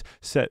series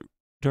set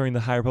during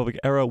the High Republic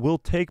era, will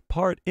take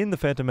part in the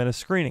Phantom Menace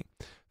screening.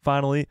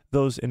 Finally,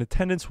 those in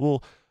attendance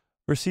will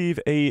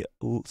receive a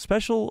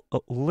special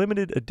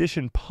limited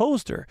edition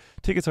poster.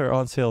 Tickets are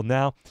on sale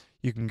now.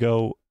 You can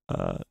go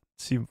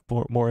see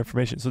more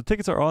information. So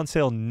tickets are on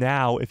sale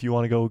now if you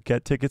want to go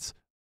get tickets.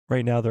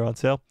 Right now they're on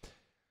sale.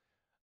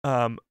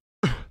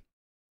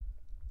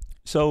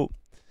 So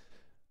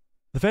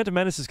The Phantom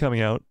Menace is coming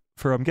out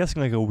for, I'm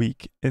guessing, like a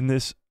week, and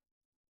this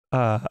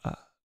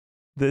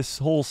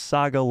whole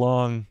saga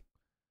long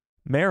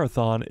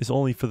marathon is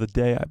only for the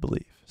day, I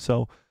believe.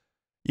 So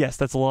yes,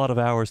 that's a lot of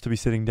hours to be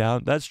sitting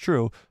down. That's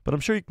true, but I'm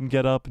sure you can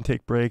get up and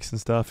take breaks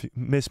and stuff,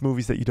 miss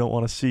movies that you don't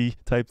want to see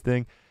type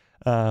thing.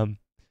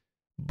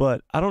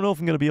 But I don't know if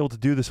I'm going to be able to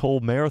do this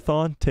whole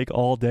marathon, take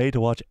all day to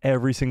watch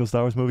every single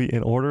Star Wars movie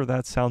in order.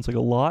 That sounds like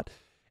a lot.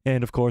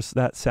 And of course,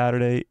 that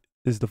Saturday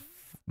is the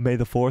May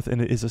the 4th,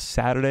 and it is a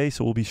Saturday,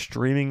 so we'll be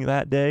streaming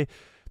that day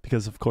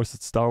because, of course,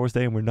 it's Star Wars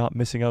Day, and we're not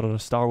missing out on a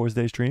Star Wars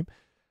Day stream.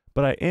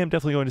 But I am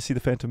definitely going to see The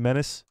Phantom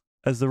Menace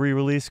as the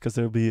re-release because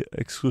there will be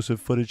exclusive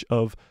footage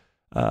of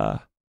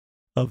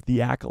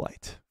The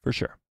Acolyte, for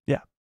sure.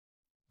 Yeah,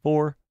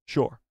 for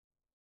sure.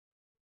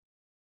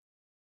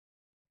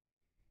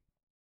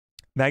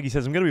 Maggie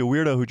says, I'm going to be a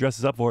weirdo who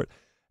dresses up for it.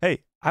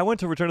 Hey, I went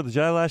to Return of the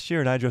Jedi last year,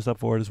 and I dressed up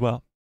for it as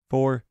well.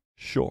 For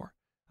sure.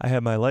 I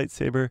had my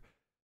lightsaber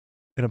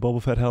and a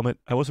Boba Fett helmet.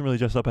 I wasn't really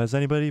dressed up as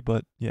anybody,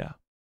 but yeah.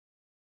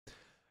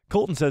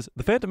 Colton says,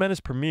 the Phantom Menace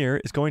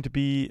premiere is going to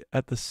be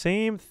at the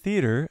same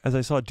theater as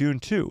I saw Dune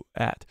 2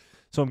 at.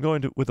 So I'm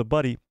going to with a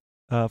buddy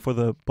for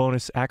the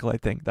bonus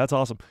Acolyte thing. That's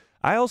awesome.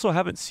 I also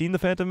haven't seen the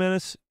Phantom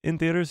Menace in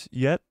theaters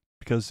yet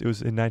because it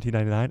was in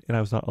 1999 and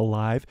I was not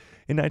alive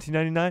in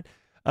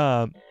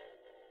 1999.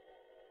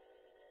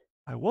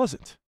 I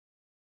wasn't.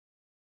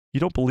 You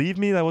don't believe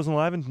me that I wasn't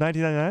alive in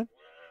 1999?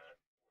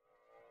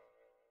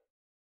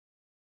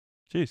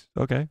 Jeez.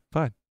 Okay,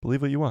 fine.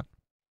 Believe what you want.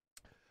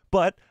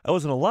 But I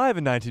wasn't alive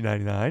in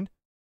 1999,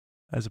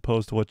 as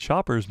opposed to what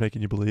Chopper is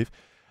making you believe.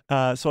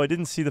 So I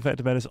didn't see the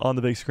Phantom Menace on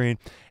the big screen,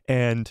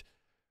 and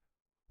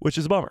which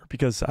is a bummer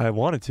because I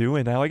wanted to,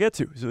 and now I get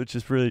to. So it's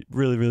just really,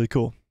 really, really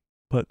cool.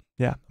 But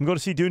yeah, I'm going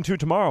to see Dune 2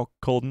 tomorrow,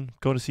 Colton.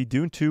 Going to see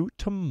Dune 2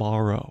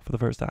 tomorrow for the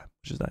first time,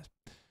 which is nice.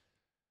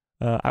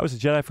 I was a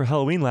Jedi for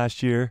Halloween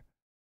last year.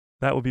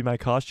 That would be my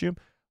costume.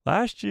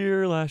 Last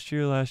year. What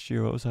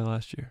was I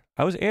last year?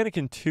 I was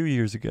Anakin 2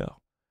 years ago.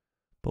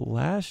 But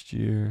last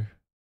year,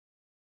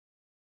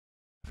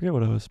 I forget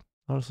what I was.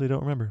 Honestly,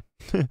 don't remember.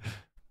 But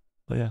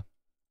yeah.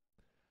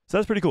 So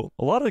that's pretty cool.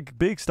 A lot of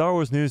big Star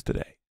Wars news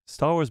today.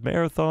 Star Wars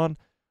Marathon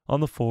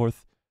on the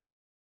 4th.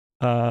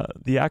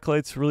 The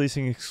Acolytes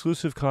releasing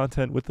exclusive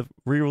content with the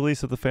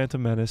re-release of The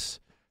Phantom Menace.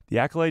 The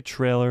Acolyte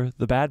trailer.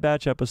 The Bad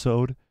Batch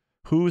episode.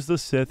 Who's the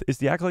Sith? Is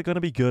the Acolyte going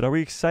to be good? Are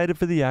we excited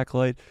for the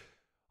Acolyte?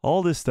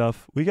 All this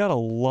stuff. We got a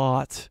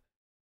lot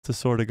to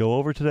sort of go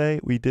over today.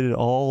 We did it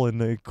all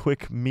in a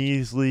quick,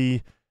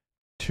 measly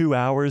 2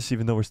 hours,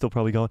 even though we're still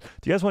probably going.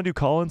 Do you guys want to do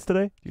call-ins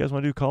today? Do you guys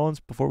want to do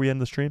call-ins before we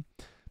end the stream?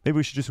 Maybe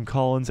we should do some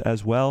call-ins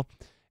as well.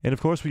 And, of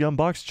course, we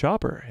unboxed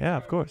Chopper. Yeah,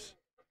 of course.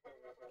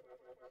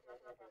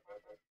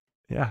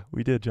 Yeah,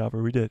 we did,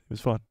 Chopper. We did. It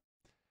was fun.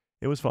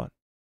 It was fun.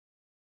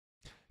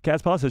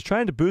 Cat's Paw says,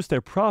 trying to boost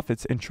their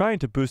profits and trying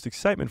to boost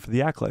excitement for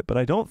the Acolyte, but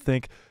I don't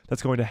think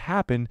that's going to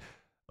happen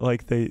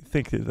like they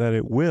think that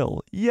it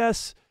will.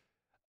 Yes,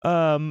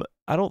 I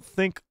don't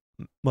think,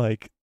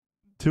 like,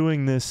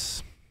 doing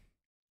this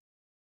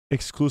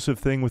exclusive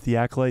thing with the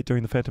Acolyte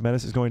during the Phantom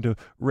Menace is going to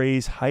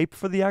raise hype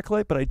for the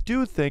Acolyte, but I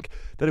do think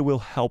that it will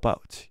help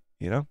out,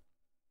 you know?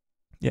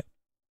 Yeah.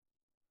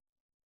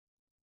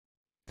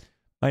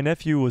 My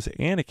nephew was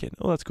Anakin.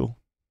 Oh, that's cool.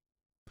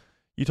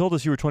 You told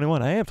us you were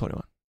 21. I am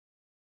 21.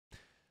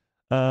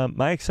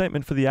 My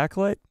excitement for the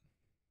Acolyte,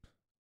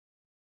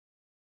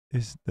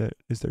 is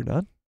there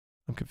none?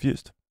 I'm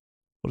confused.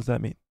 What does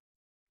that mean?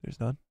 There's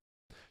none?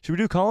 Should we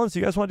do call-ins? Do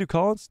you guys want to do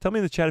call-ins? Tell me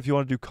in the chat if you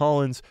want to do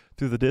call-ins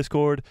through the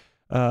Discord.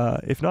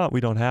 If not, we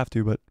don't have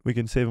to, but we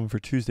can save them for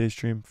Tuesday's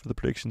stream for the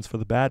predictions for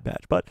the Bad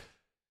Batch. But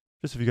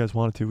just if you guys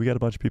wanted to, we got a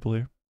bunch of people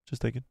here.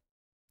 Just thinking.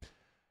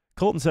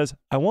 Colton says,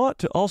 I want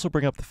to also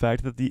bring up the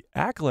fact that the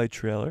Acolyte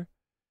trailer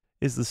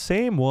is the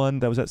same one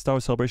that was at Star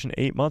Wars Celebration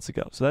 8 months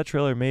ago. So that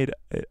trailer made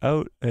it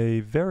out a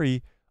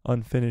very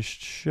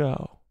unfinished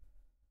show.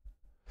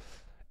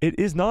 It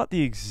is not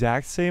the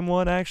exact same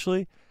one,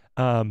 actually.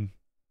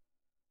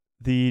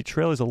 The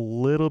trailer is a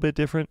little bit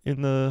different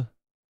in the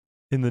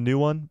new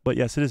one, but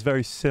yes, it is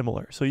very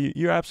similar. So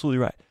you're absolutely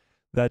right.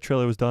 That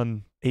trailer was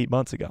done 8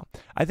 months ago.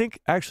 I think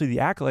actually the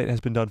Acolyte has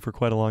been done for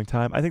quite a long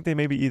time. I think they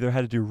maybe either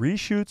had to do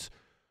reshoots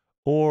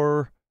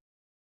or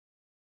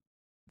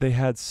they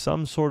had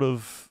some sort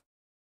of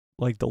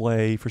like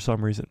delay for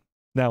some reason.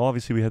 Now,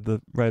 obviously we had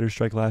the writer's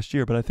strike last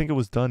year, but I think it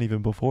was done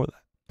even before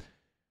that.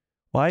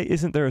 Why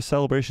isn't there a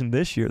celebration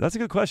this year? That's a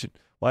good question.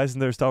 Why isn't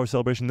there a Star Wars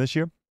Celebration this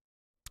year?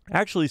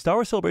 Actually, Star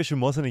Wars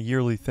Celebration wasn't a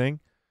yearly thing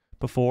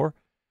before.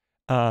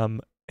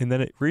 And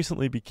then it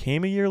recently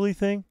became a yearly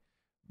thing.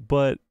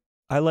 But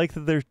I like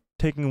that they're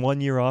taking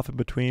 1 year off in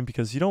between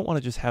because you don't want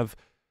to just have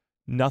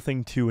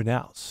nothing to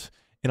announce.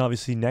 And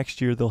obviously next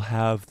year they'll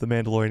have the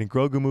Mandalorian and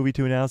Grogu movie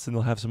to announce, and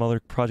they'll have some other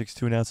projects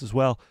to announce as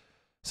well.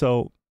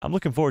 So I'm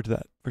looking forward to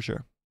that for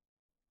sure.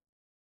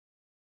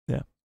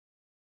 Yeah.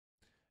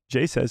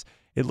 Jay says,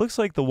 it looks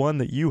like the one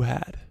that you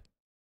had.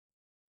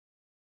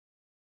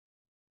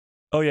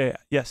 Oh, yeah.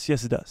 Yes,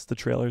 it does. The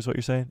trailer is what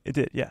you're saying? It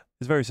did, yeah.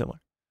 It's very similar.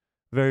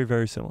 Very,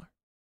 very similar.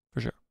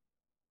 For sure.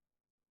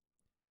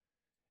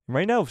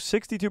 Right now,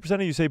 62%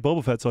 of you say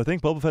Boba Fett, so I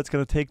think Boba Fett's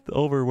going to take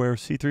over where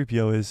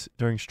C-3PO is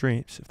during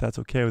streams, if that's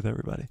okay with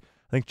everybody.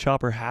 I think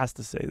Chopper has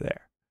to stay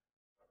there.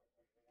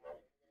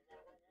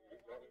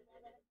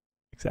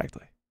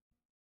 Exactly.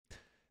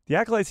 The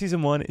Acolyte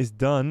Season 1 has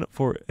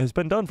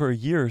been done for a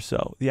year or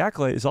so. The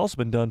Acolyte has also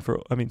been done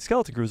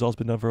Skeleton Crew has also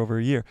been done for over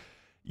a year.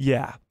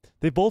 Yeah,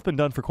 they've both been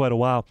done for quite a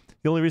while.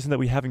 The only reason that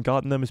we haven't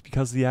gotten them is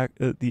because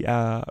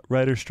the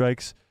writer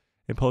strikes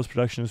and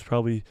post-production is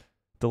probably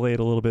delayed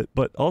a little bit.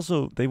 But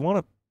also, they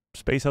want to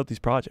space out these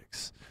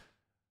projects.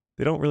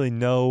 They don't really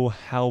know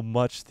how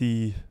much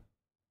the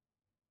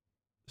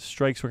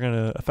strikes were going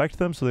to affect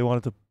them, so they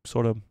wanted to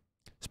sort of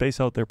space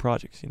out their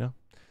projects, you know?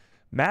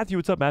 Matthew,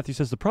 what's up? Matthew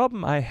says, the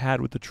problem I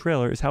had with the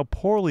trailer is how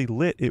poorly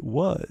lit it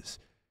was.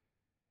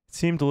 It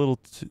seemed a little,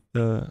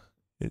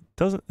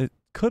 it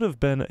could have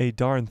been a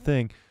darn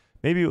thing.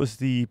 Maybe it was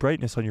the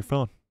brightness on your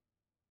phone.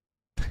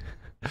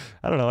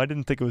 I don't know. I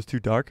didn't think it was too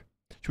dark.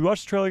 Should we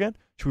watch the trailer again?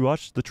 Should we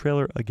watch the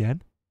trailer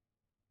again?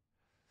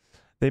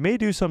 They may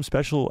do some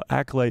special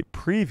Acolyte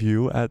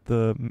preview at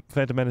the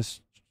Phantom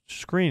Menace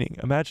screening.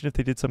 Imagine if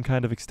they did some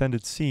kind of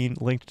extended scene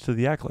linked to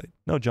the Acolyte.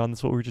 No, John,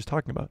 that's what we were just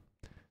talking about.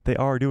 They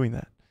are doing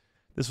that.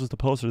 This was the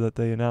poster that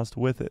they announced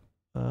with it.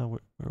 Where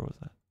was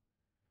that?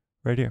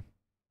 Right here.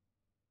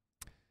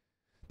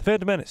 The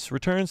Phantom Menace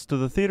returns to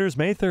the theaters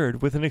May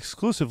 3rd with an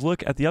exclusive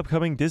look at the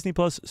upcoming Disney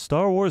Plus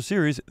Star Wars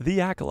series,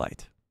 The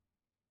Acolyte.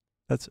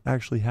 That's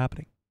actually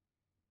happening.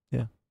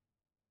 Yeah.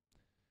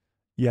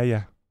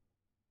 Yeah.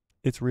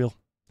 It's real.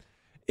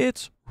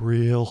 It's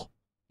real.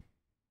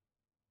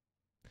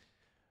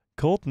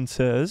 Colton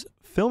says,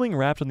 filming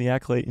wrapped on The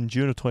Acolyte in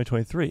June of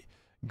 2023.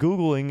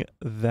 Googling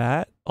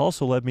that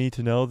also led me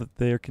to know that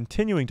they are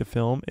continuing to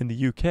film in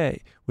the UK,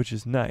 which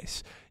is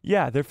nice.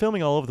 Yeah, they're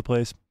filming all over the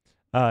place.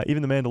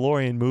 Even the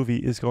Mandalorian movie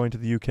is going to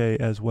the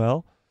UK as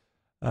well.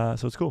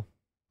 So it's cool,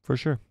 for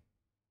sure.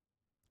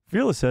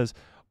 Fearless says,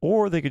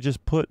 or they could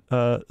just put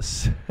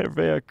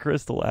Cervea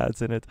Crystal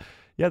ads in it.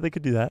 Yeah, they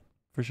could do that,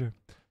 for sure.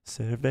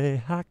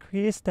 Cervea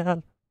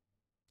Crystal.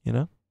 You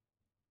know?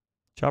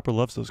 Chopper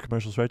loves those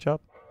commercials, right,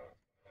 Chop?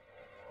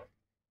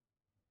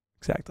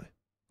 Exactly.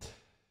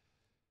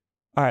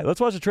 All right, let's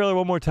watch the trailer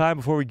one more time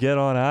before we get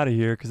on out of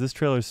here, because this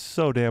trailer is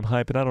so damn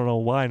hype, and I don't know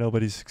why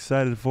nobody's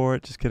excited for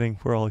it. Just kidding.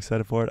 We're all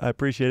excited for it. I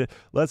appreciate it.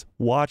 Let's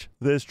watch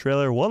this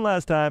trailer one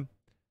last time.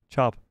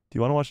 Chop, do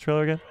you want to watch the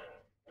trailer again?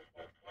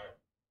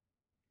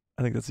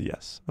 I think that's a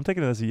yes. I'm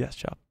taking it as a yes,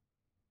 Chop.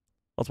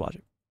 Let's watch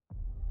it.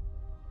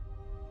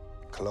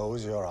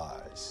 Close your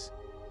eyes.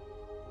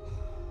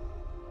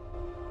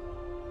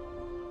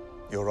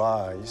 Your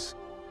eyes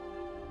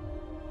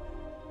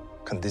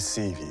can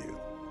deceive you.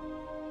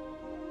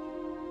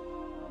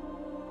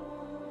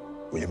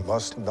 We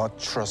must not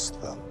trust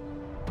them.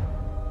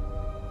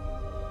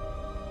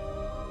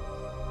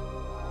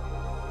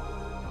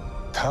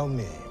 Tell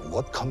me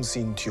what comes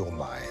into your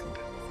mind.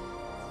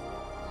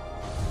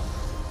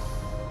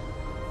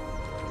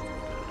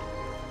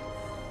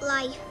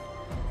 Life.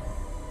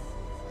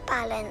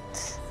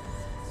 Balance.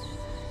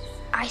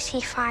 I see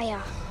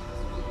fire.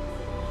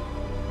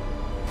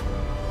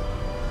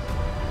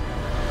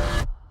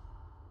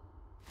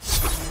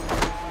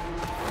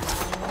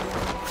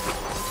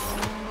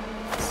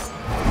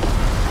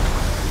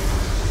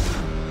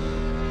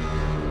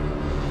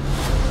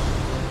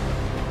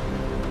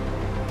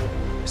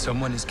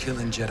 Someone is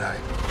killing Jedi.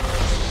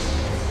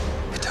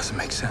 It doesn't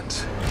make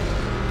sense.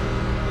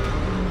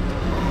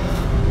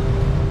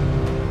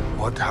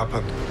 What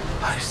happened?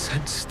 I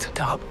sensed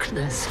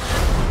darkness.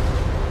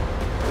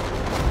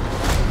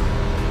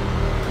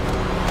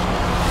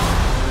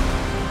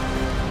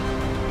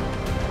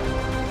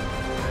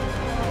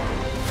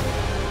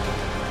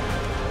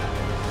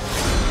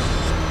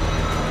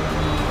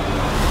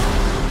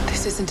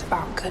 This isn't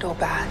about good or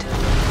bad.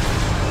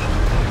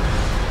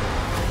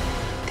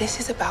 This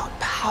is about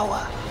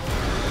power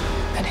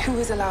and who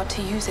is allowed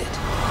to use it.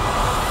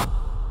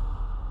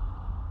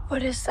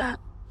 What is that?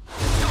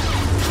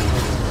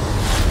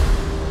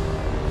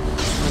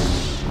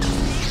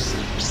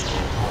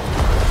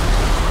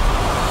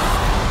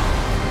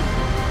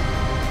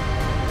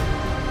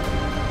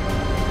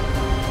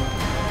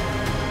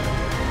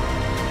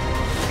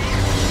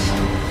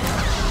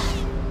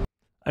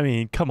 I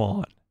mean, come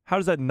on. How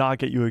does that not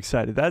get you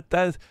excited?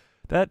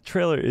 That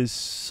trailer is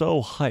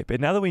so hype.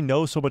 And now that we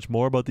know so much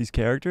more about these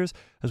characters,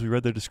 as we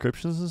read their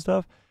descriptions and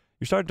stuff,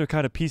 you're starting to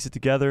kind of piece it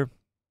together,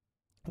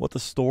 what the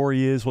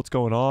story is, what's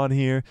going on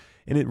here,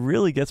 and it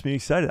really gets me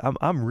excited.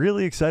 I'm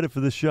really excited for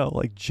this show.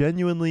 Like,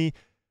 genuinely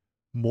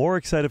more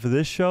excited for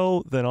this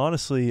show than,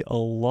 honestly, a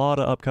lot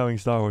of upcoming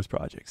Star Wars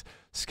projects.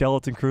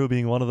 Skeleton Crew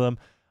being one of them.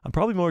 I'm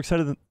probably more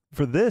excited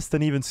for this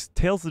than even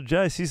Tales of the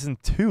Jedi Season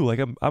 2. Like,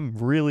 I'm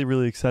really,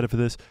 really excited for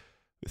this.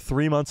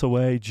 3 months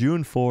away,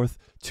 June 4th,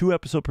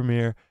 2-episode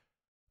premiere.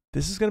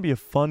 This is going to be a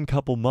fun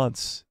couple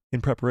months in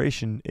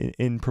preparation,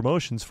 in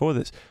promotions for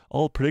this.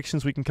 All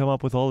predictions we can come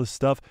up with, all this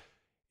stuff.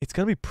 It's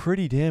going to be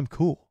pretty damn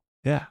cool.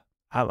 Yeah,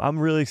 I'm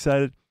really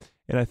excited,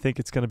 and I think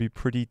it's going to be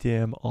pretty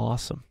damn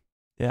awesome.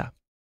 Yeah.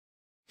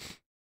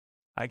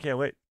 I can't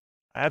wait.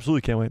 I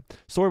absolutely can't wait.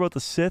 Story about the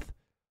Sith,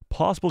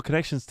 possible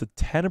connections to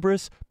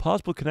Tenebris,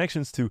 possible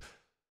connections to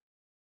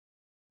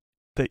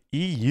the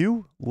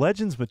EU,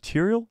 Legends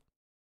material,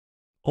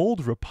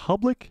 Old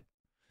Republic.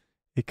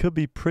 It could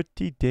be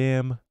pretty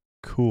damn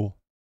cool.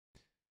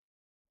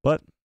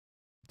 But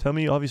tell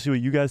me, obviously, what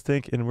you guys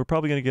think, and we're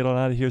probably going to get on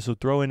out of here, so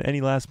throw in any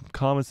last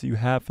comments that you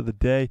have for the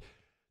day.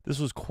 This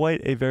was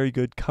quite a very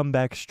good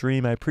comeback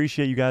stream. I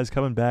appreciate you guys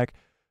coming back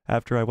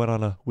after I went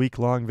on a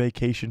week-long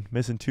vacation,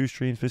 missing 2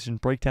 streams, missing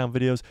breakdown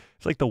videos.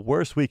 It's like the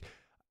worst week.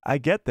 I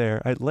get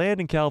there, I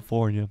land in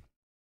California,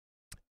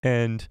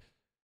 and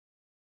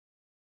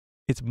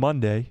it's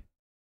Monday,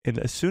 and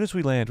as soon as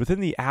we land, within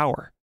the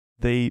hour,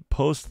 they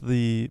post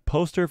the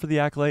poster for the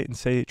Acolyte and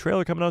say,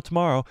 trailer coming out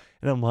tomorrow.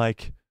 And I'm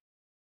like,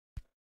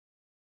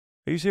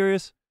 are you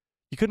serious?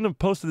 You couldn't have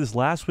posted this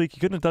last week. You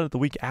couldn't have done it the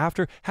week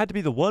after. Had to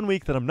be the 1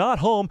 week that I'm not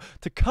home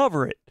to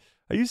cover it.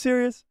 Are you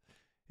serious?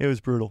 It was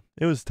brutal.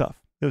 It was tough.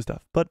 It was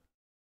tough. But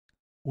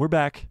we're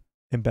back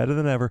and better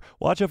than ever.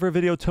 Watch out for a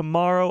video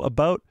tomorrow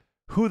about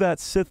who that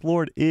Sith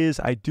Lord is.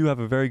 I do have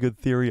a very good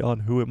theory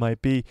on who it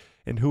might be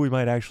and who we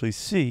might actually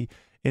see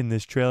in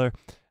this trailer.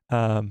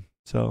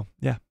 So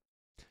yeah.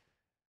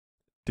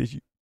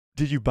 Did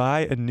you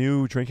buy a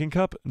new drinking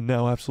cup?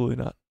 No, absolutely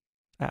not.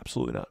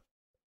 Absolutely not.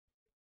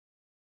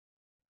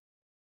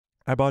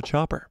 I bought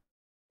Chopper.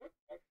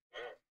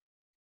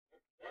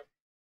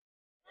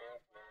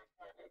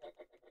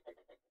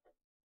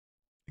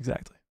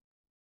 Exactly.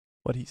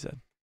 What he said.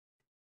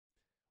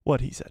 What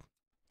he said.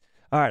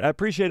 All right, I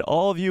appreciate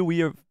all of you.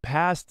 We are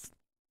past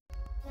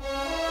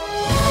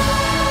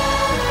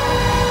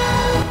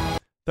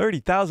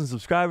 30,000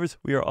 subscribers.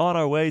 We are on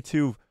our way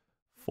to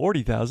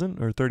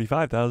 40,000 or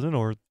 35,000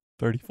 or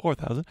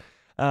 34,000.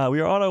 We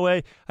are on our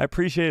way. I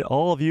appreciate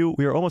all of you.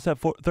 We are almost at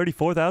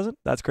 34,000.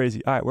 That's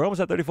crazy. All right, we're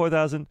almost at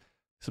 34,000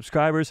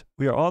 subscribers.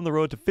 We are on the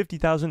road to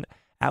 50,000.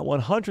 At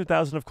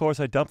 100,000, of course,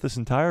 I dumped this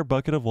entire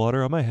bucket of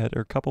water on my head,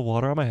 or cup of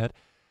water on my head.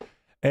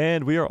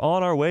 And we are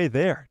on our way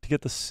there to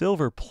get the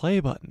silver play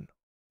button.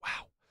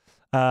 Wow.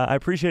 I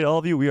appreciate all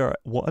of you. We are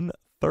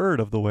 1/3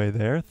 of the way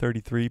there.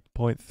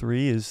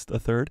 33.3 is a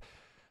third.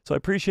 So I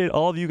appreciate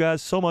all of you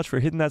guys so much for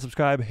hitting that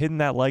subscribe, hitting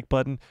that like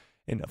button,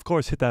 and of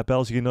course, hit that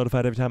bell so you get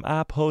notified every time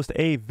I post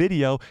a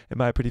video, and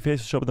my pretty face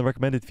will show up in the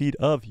recommended feed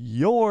of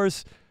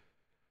yours.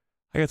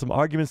 I got some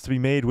arguments to be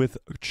made with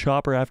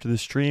Chopper after the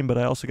stream, but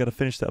I also got to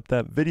finish up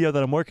that video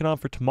that I'm working on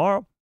for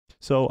tomorrow.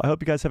 So I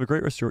hope you guys have a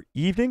great rest of your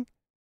evening.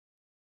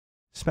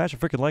 Smash a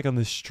freaking like on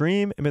this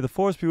stream, and may the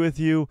force be with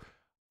you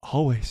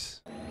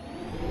always.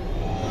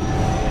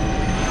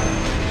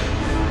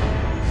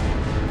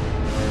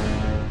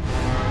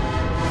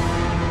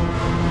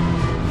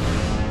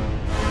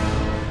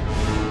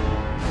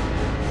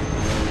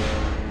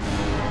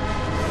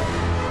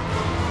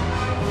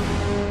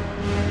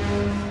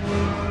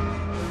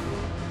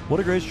 What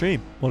a great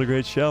stream. What a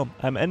great show.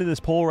 I'm ending this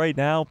poll right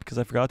now because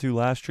I forgot to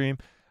last stream.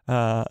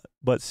 But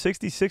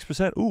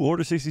 66%,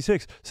 order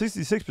 66.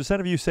 66%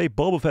 of you say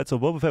Boba Fett, so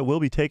Boba Fett will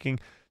be taking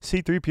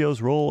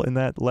C-3PO's role in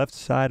that left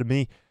side of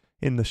me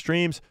in the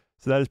streams.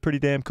 So that is pretty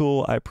damn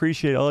cool. I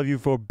appreciate all of you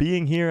for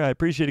being here. I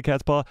appreciate it,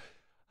 Cat's Paw.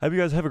 I hope you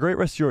guys have a great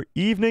rest of your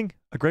evening,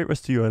 a great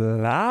rest of your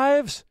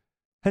lives,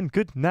 and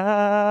good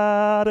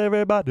night,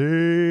 everybody.